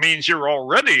question means you're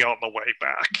already on the way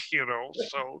back,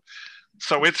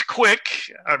 so it's quick.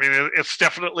 I mean, it's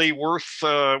definitely worth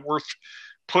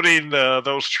putting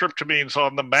those tryptamines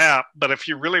on the map. But if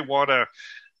you really want to,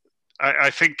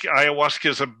 I think ayahuasca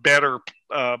is a better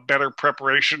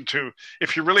preparation to,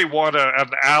 if you really want an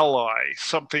ally,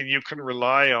 something you can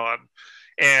rely on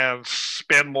and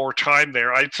spend more time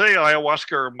there. I'd say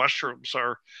ayahuasca or mushrooms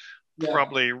are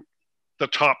probably the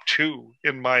top two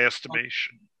in my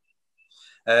estimation.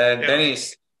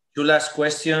 Dennis, two last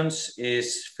questions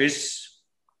is first,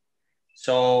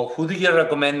 so who do you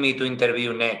recommend me to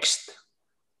interview next?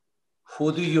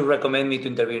 Who do you recommend me to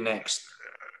interview next?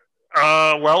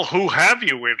 Well, who have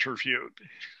you interviewed?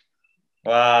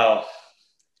 Wow.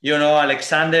 You know,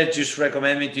 Alexander just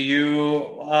recommended me to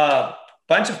you. A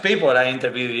bunch of people I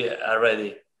interviewed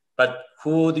already. But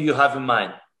who do you have in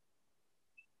mind?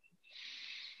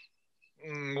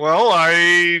 Well,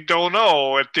 I don't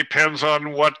know. It depends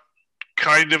on what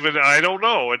kind of I don't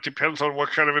know. It depends on what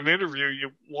kind of an interview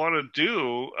you want to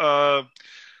do.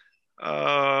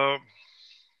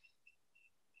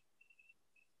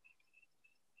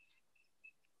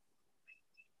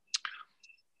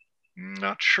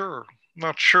 Not sure.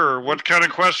 What kind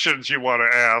of questions you want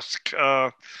to ask?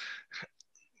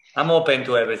 I'm open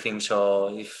to everything.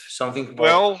 So if something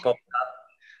pops up.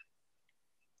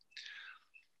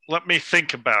 Let me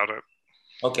think about it.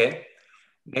 Okay.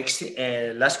 Next,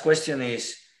 last question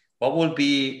is, what will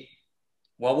be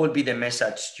the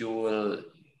message you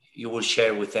will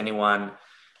share with anyone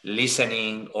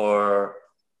listening or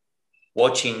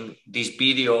watching this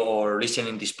video or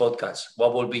listening this podcast?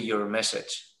 What will be your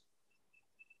message?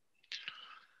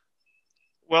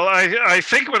 Well, I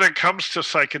think when it comes to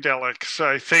psychedelics,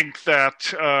 I think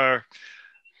that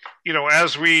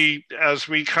as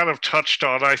we kind of touched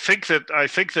on, I think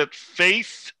that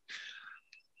faith,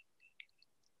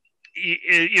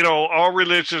 all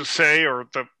religions say, or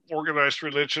the organized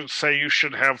religions say, you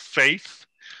should have faith.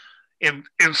 In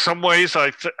some ways,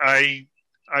 I'm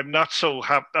not so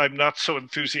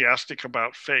enthusiastic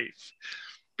about faith,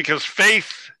 because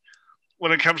faith,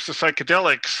 when it comes to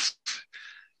psychedelics,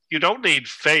 you don't need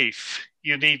faith,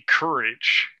 you need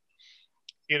courage.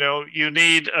 You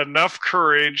need enough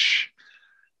courage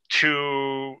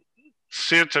to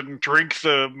sit and drink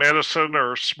the medicine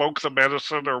or smoke the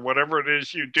medicine or whatever it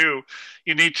is you do.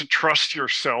 You need to trust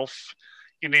yourself.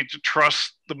 You need to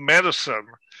trust the medicine.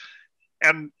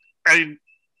 And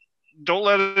don't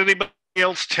let anybody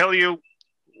else tell you,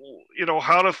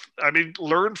 how to,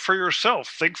 learn for yourself,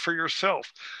 think for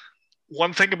yourself.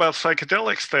 One thing about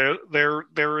psychedelics,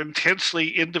 they're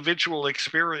intensely individual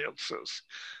experiences.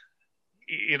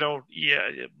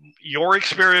 Your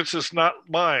experience is not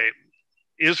mine.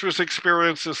 Israel's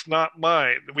experience is not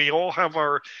mine. We all have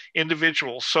our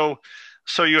individual. So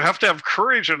you have to have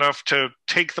courage enough to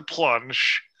take the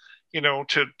plunge,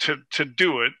 to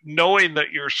do it, knowing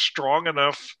that you're strong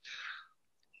enough,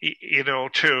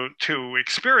 to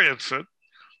experience it.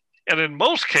 And in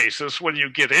most cases, when you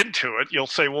get into it, you'll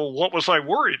say, well, what was I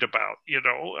worried about?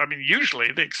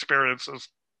 Usually the experiences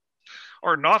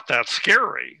are not that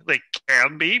scary. They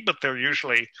can be, but they're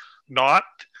usually not.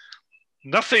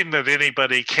 Nothing that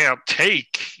anybody can't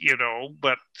take,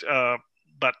 but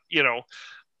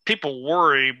people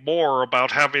worry more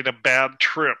about having a bad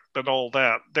trip and all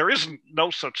that. There isn't no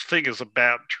such thing as a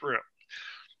bad trip,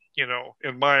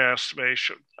 in my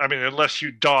estimation. Unless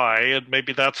you die, and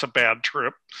maybe that's a bad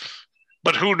trip.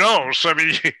 But who knows?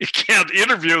 You can't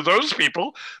interview those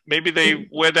people. Maybe they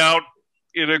went out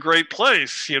in a great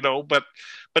place,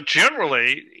 but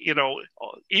generally,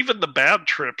 even the bad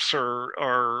trips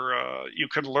are you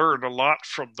can learn a lot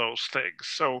from those things.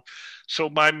 So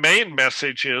my main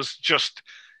message is just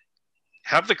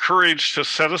have the courage to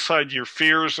set aside your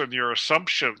fears and your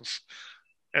assumptions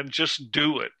and just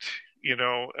do it.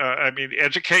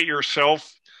 Educate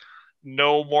yourself,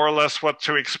 know more or less what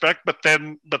to expect, but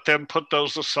then put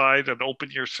those aside and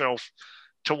open yourself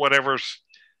to whatever's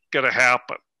going to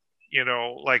happen.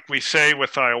 Like we say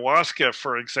with ayahuasca,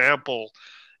 for example,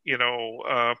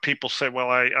 people say, well,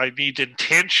 I need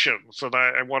intentions, and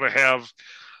I want to have,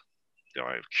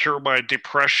 cure my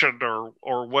depression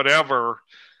or whatever.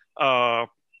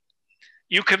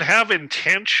 You can have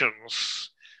intentions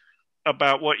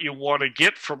about what you want to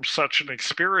get from such an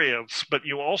experience, but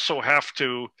you also have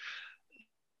to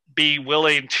be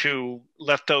willing to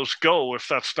let those go if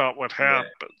that's not what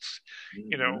happens.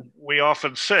 Mm-hmm. We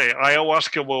often say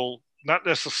ayahuasca will not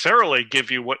necessarily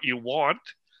give you what you want,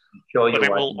 but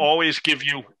it will always give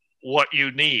you what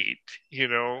you need,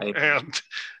 and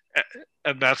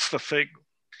that's the thing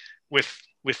with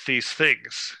these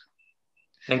things.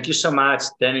 Thank you so much,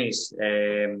 Dennis.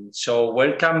 So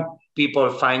where can people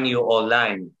find you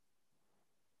online?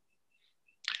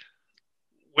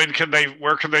 Where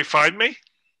can they find me?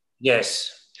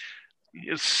 Yes.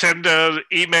 Send an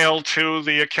email to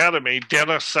the Academy,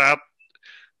 Dennis at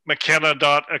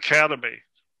McKenna.Academy.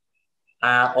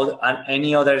 And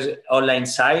any other online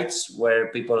sites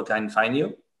where people can find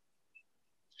you?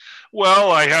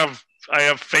 Well, I have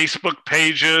Facebook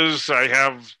pages. I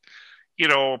have, you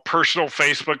know, a personal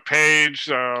Facebook page,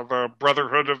 the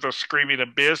Brotherhood of the Screaming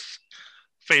Abyss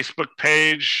Facebook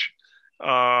page.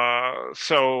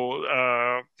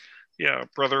 Yeah,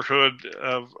 Brotherhood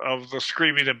of the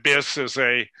Screaming Abyss is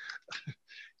a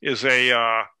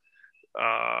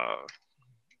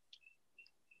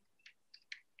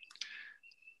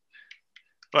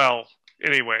well,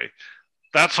 anyway,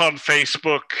 that's on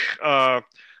Facebook.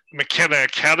 McKenna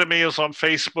Academy is on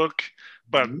Facebook,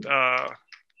 but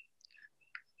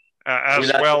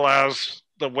as well as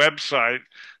the website.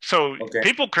 So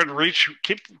people can reach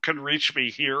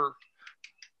me here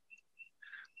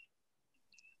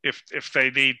if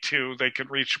they need to. They can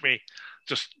reach me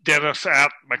just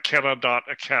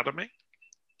Dennis@McKenna.academy.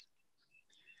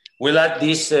 We'll add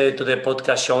this to the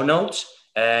podcast show notes.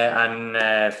 And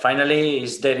finally,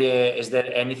 is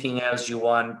there anything else you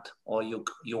want or you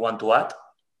want to add?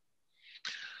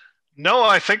 No,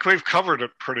 I think we've covered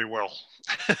it pretty well.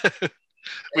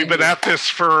 We've been at this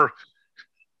for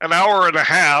an hour and a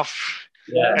half,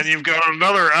 and you've got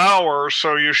another hour,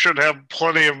 so you should have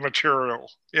plenty of material.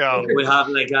 Yeah. We have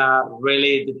like a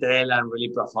really detailed and really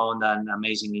profound and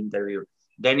amazing interview.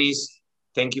 Dennis,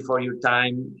 thank you for your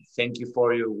time. Thank you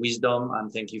for your wisdom,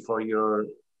 and thank you for your,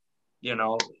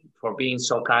 for being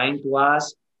so kind to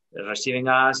us, receiving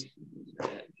us,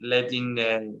 letting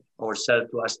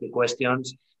ourselves to ask the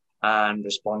questions, and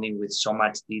responding with so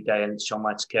much detail, so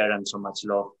much care, and so much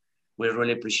love. We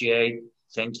really appreciate.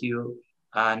 Thank you,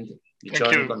 and the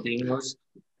journey continues.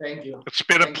 Thank you. It's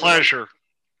been a pleasure.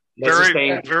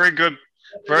 Very good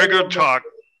talk.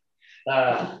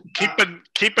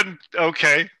 Keeping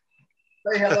okay.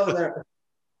 Say hello there.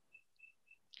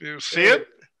 You see it?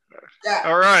 Yeah.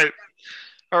 All right.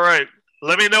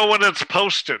 Let me know when it's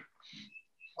posted.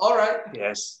 All right.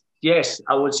 Yes.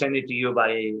 I will send it to you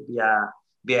via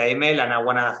email, and I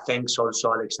want to thank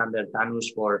also Alexander Tanus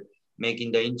for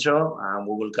making the intro, and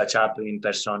we will catch up in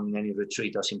person in any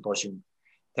retreat or symposium.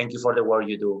 Thank you for the work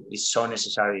you do. It's so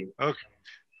necessary. Okay.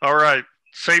 All right.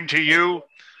 Same to you.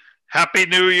 Happy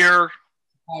New Year.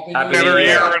 Happy Better New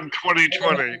Year. year in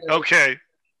 2020. Okay.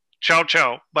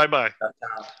 Ciao. Bye-bye.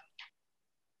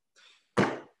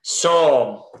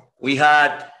 So we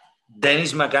had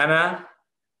Dennis McKenna.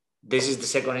 This is the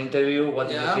second interview. What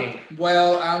do you think?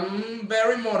 Well, I'm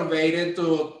very motivated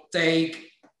to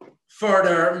take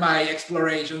further my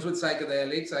explorations with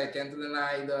psychedelics. I can't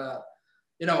deny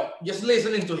just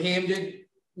listening to him just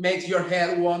makes your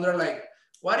head wonder, like,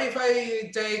 what if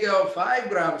I take 5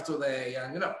 grams today?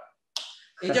 And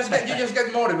you just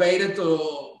get motivated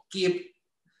to keep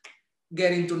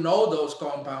getting to know those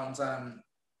compounds. And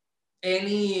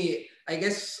I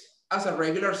guess as a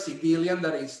regular civilian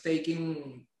that is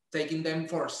taking them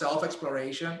for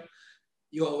self-exploration,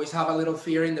 you always have a little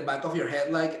fear in the back of your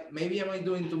head, like, maybe am I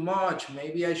doing too much?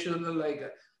 Maybe I should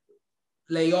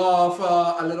lay off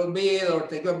a little bit or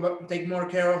take more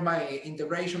care of my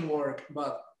integration work.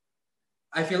 But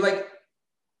I feel like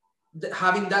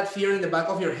having that fear in the back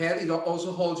of your head, it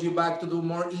also holds you back to do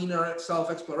more inner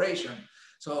self-exploration.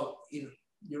 So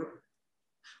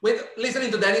with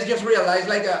listening to Dennis, just realized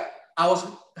I was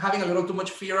having a little too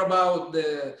much fear about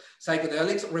the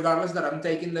psychedelics, regardless that I'm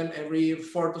taking them every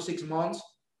 4 to 6 months.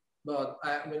 But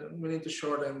we need to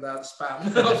shorten that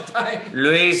span of time.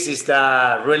 Luis is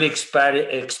a really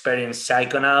experienced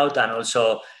psychonaut, and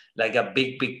also like a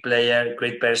big player,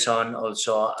 great person,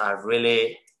 also a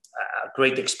really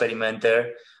great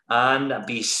experimenter, and a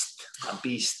beast.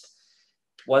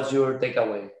 What's your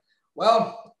takeaway?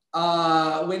 Well,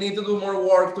 we need to do more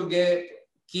work to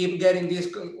keep getting these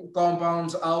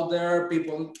compounds out there.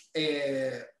 People,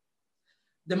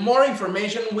 the more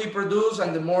information we produce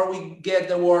and the more we get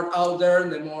the word out there,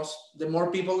 the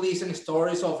more people listen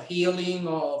stories of healing,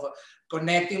 of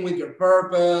connecting with your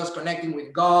purpose, connecting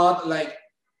with God. Like,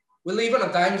 we live in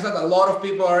a times that a lot of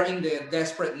people are in the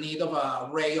desperate need of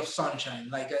a ray of sunshine.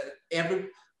 Like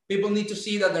people need to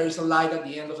see that there is a light at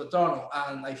the end of the tunnel.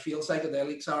 And I feel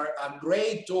psychedelics are a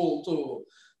great tool to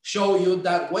show you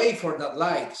that way for that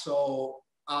light. So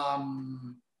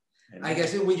I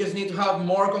guess we just need to have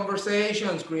more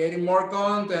conversations, creating more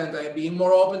content, being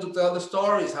more open to tell the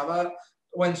stories.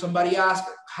 When somebody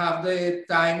asks, have the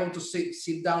time to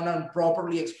sit down and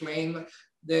properly explain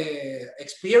the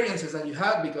experiences that you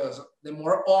had, because the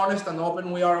more honest and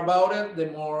open we are about it,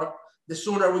 the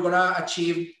sooner we're gonna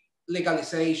achieve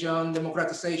legalization,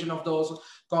 democratization of those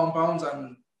compounds,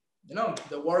 and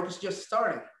the work is just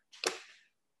starting.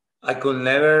 I could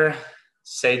never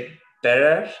say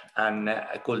better, and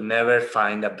I could never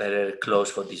find a better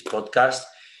close for this podcast.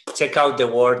 Check out the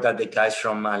work that the guys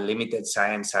from Unlimited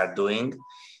Science are doing.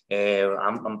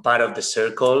 I'm part of the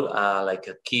circle, like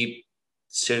a key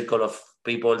circle of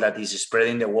people that is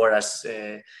spreading the word, as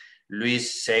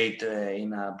Luis said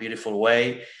in a beautiful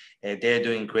way. They're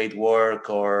doing great work,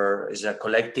 or is a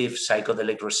collective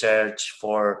psychedelic research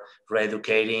for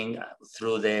re-educating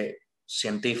through the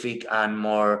scientific and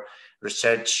more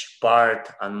research part,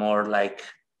 and more like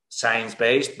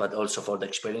science-based, but also for the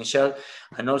experiential.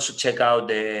 And also check out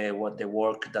the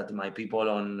work that my people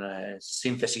on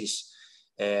synthesis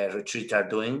retreat are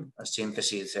doing,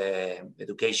 synthesis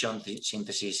education,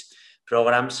 synthesis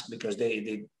programs, because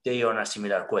they are on a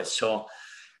similar quest. So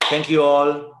thank you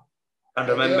all. And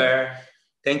remember,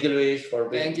 thank you, Luis, for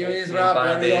being Thank you,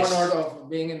 Isra. Very honored of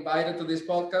being invited to this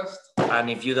podcast. And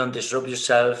if you don't disrupt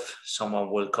yourself, someone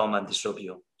will come and disrupt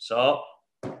you. So,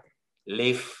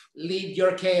 lead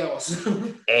your chaos.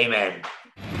 Amen.